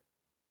refrigerator.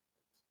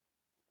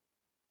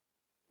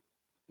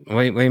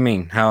 What do you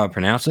mean? How I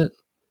pronounce it?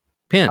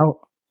 Pen.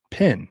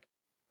 Pen.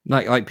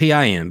 Like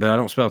PIN, but I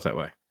don't spell it that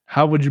way.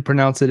 How would you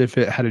pronounce it if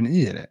it had an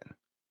E in it?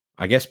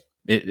 I guess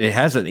it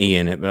has an E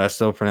in it, but I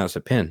still pronounce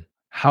it pen.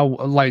 How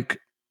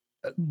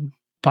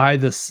by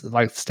this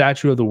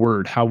statue of the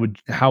word, how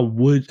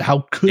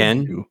could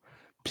Pen. you?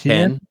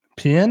 Pen.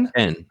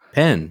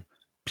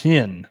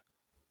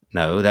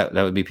 No, that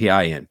would be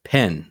PIN.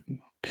 Pen.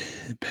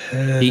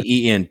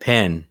 PEN.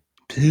 Pen.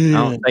 I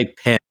don't say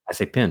pen. I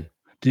say pen.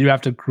 Do you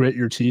have to grit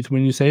your teeth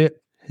when you say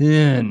it?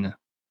 Pen.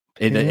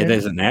 It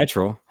isn't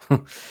natural.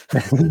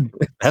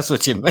 That's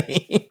what you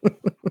mean.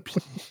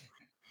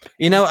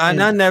 You know, I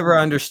never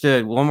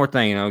understood. One more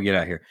thing, and I'll get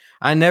out of here.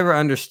 I never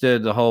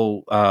understood the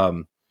whole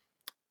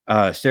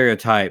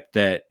stereotype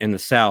that in the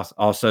South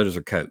all sodas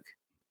are Coke.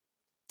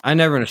 I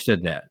never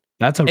understood that.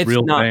 That's a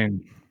real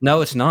thing.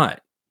 No, it's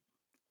not.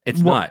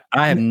 It's Well, not.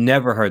 I have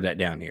never heard that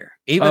down here.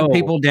 Even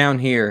people down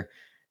here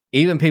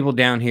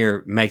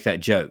make that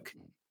joke.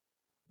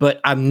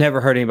 But I've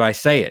never heard anybody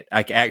say it.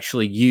 I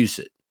actually use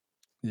it.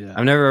 Yeah.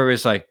 I've never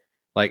ever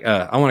like,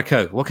 I want a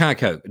Coke. What kind of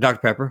Coke? Dr.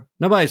 Pepper.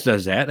 Nobody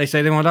does that. They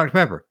say they want Dr.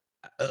 Pepper.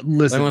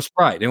 Listen, they want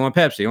Sprite. They want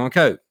Pepsi. They want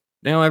Coke.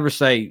 They don't ever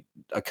say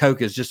a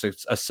Coke is just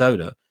a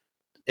soda.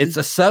 It's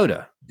a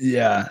soda.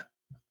 Yeah.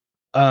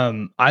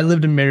 I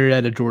lived in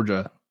Marietta,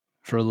 Georgia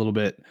for a little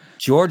bit.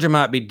 Georgia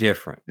might be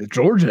different.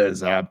 Georgia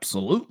is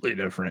absolutely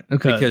different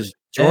because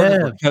Georgia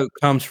where Coke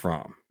comes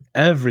from.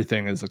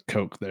 Everything is a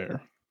Coke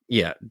there.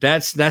 Yeah,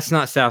 that's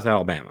not South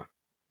Alabama.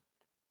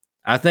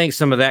 I think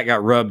some of that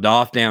got rubbed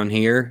off down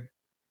here,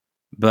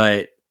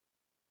 but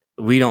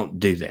we don't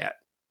do that.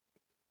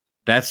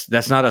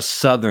 That's not a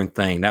Southern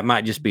thing. That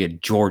might just be a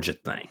Georgia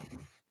thing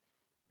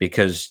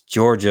because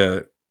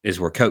Georgia is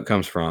where Coke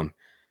comes from.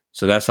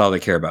 So that's all they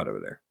care about over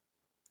there.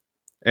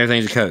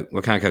 Everything's a Coke.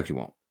 What kind of Coke you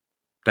want?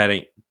 That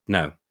ain't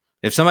no.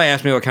 If somebody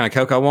asks me what kind of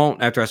Coke I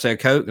want after I say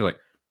Coke, they're like,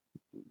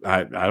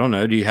 I don't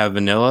know. Do you have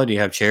vanilla? Do you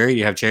have cherry? Do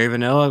you have cherry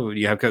vanilla? Do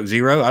you have Coke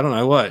Zero? I don't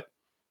know what.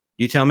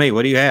 You tell me.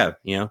 What do you have?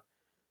 You know,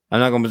 I'm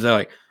not going to say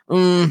like,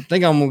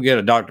 think I'm going to get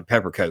a Dr.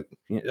 Pepper Coke.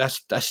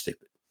 That's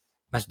stupid.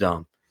 That's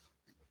dumb.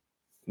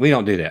 We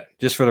don't do that.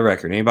 Just for the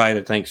record, anybody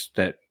that thinks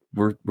that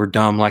we're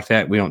dumb like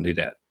that, we don't do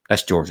that.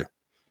 That's Georgia.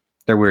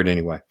 They're weird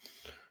anyway.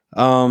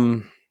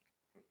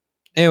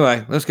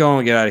 Anyway, let's go on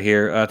and get out of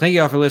here. Thank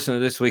you all for listening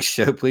to this week's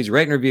show. Please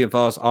rate and review and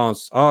follow us on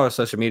all our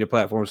social media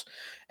platforms,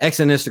 X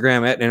and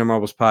Instagram at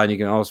Intermarbles Pod. You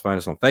can also find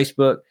us on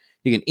Facebook.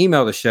 You can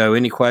email the show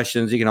any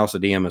questions. You can also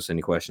DM us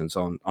any questions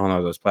on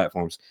all those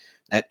platforms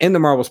at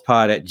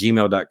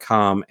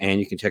inthemarblespod@gmail.com. And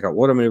you can check out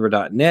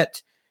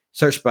watermaneuver.net,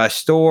 search by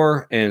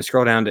store, and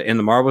scroll down to In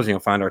the Marbles. You'll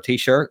find our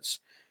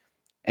t-shirts.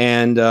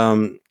 And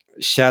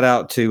shout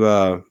out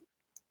to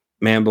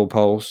Manbull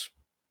Poles.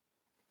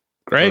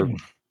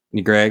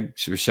 Greg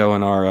for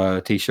showing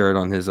our t-shirt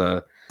on his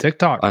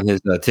TikTok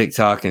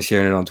and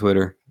sharing it on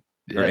Twitter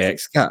or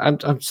X.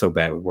 God, I'm so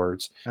bad with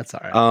words. That's all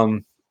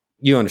right.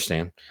 You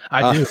understand.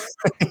 I do.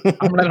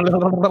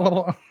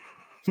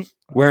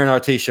 Wearing our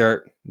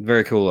t-shirt.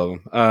 Very cool of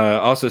them.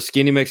 Also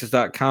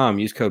skinnymixes.com.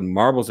 Use code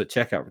marbles at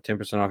checkout for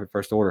 10% off your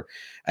first order.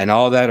 And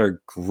all that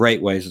are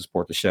great ways to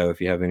support the show if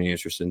you have any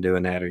interest in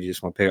doing that or you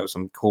just want to pick up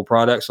some cool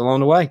products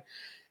along the way.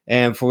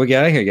 And before we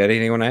get out of here, you got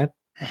anything you want to add?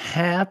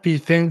 Happy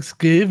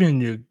Thanksgiving,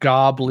 you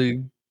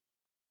gobbledygookers.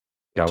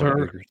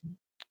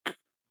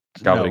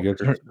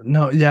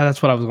 No, yeah,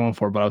 that's what I was going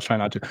for, but I was trying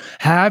not to.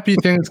 Happy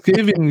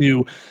Thanksgiving,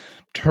 you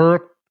hold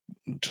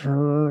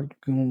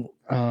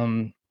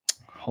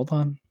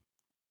on.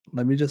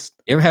 Let me just.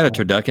 You ever had a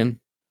turducken?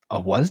 A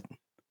what?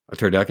 A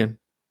turducken?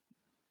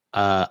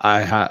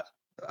 I had.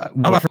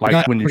 I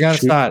forgot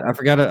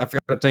a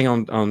thing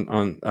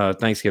on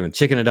Thanksgiving.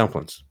 Chicken and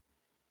dumplings.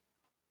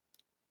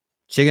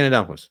 Chicken and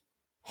dumplings.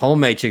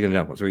 Homemade chicken and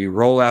dumplings, where you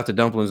roll out the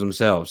dumplings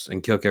themselves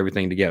and cook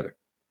everything together.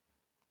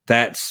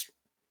 That's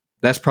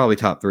probably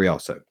top 3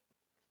 also.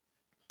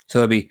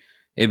 So it'd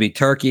be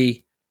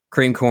turkey,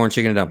 cream corn,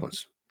 chicken and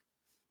dumplings.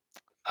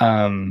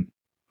 You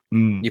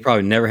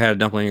probably never had a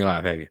dumpling in your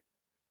life, have you?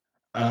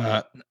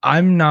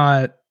 I'm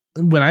not.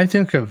 When I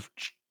think of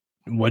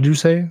what'd you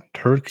say?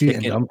 Turkey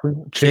and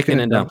dumplings?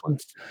 Chicken and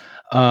dumplings.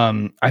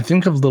 I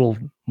think of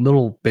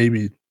little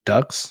baby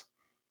ducks.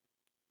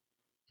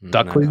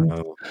 Ducklings?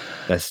 No,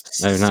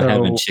 they're not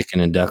having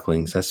chicken and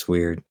ducklings. That's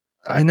weird.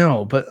 I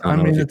know, but I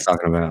mean, it's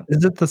talking about.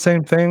 Is it the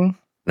same thing?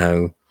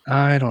 No,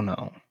 I don't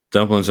know.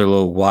 Dumplings are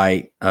little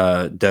white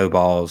dough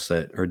balls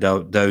or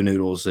dough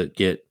noodles that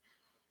get,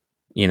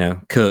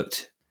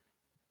 cooked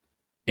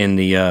in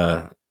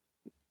the.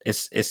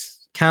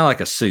 It's kind of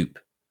like a soup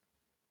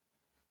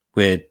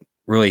with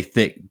really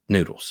thick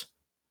noodles.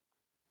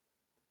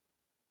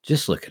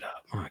 Just look it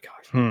up. Oh my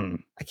gosh,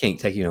 I can't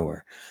take you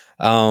nowhere.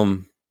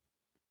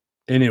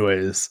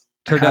 Anyways,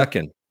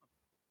 turducken.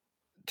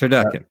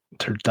 Turducken?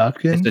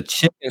 It's the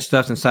chicken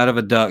stuffed inside of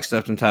a duck,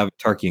 stuffed inside of a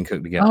turkey, and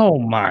cooked together. Oh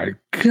my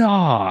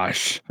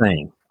gosh!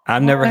 Thing.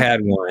 I've never had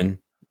one,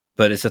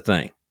 but it's a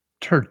thing.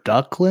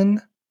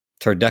 Turducken.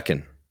 No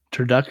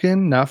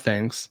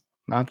thanks.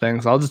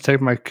 I'll just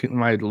take my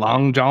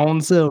Long John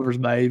Silvers,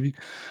 baby.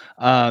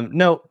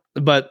 No,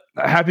 but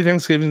happy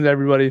Thanksgiving to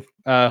everybody.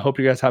 Hope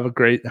you guys have a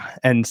great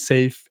and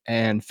safe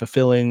and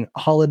fulfilling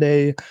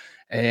holiday.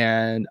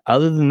 And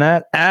other than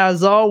that,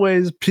 as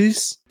always,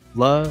 peace,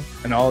 love,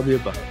 and all of the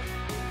above.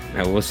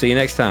 We'll see you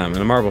next time in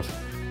the Marbles.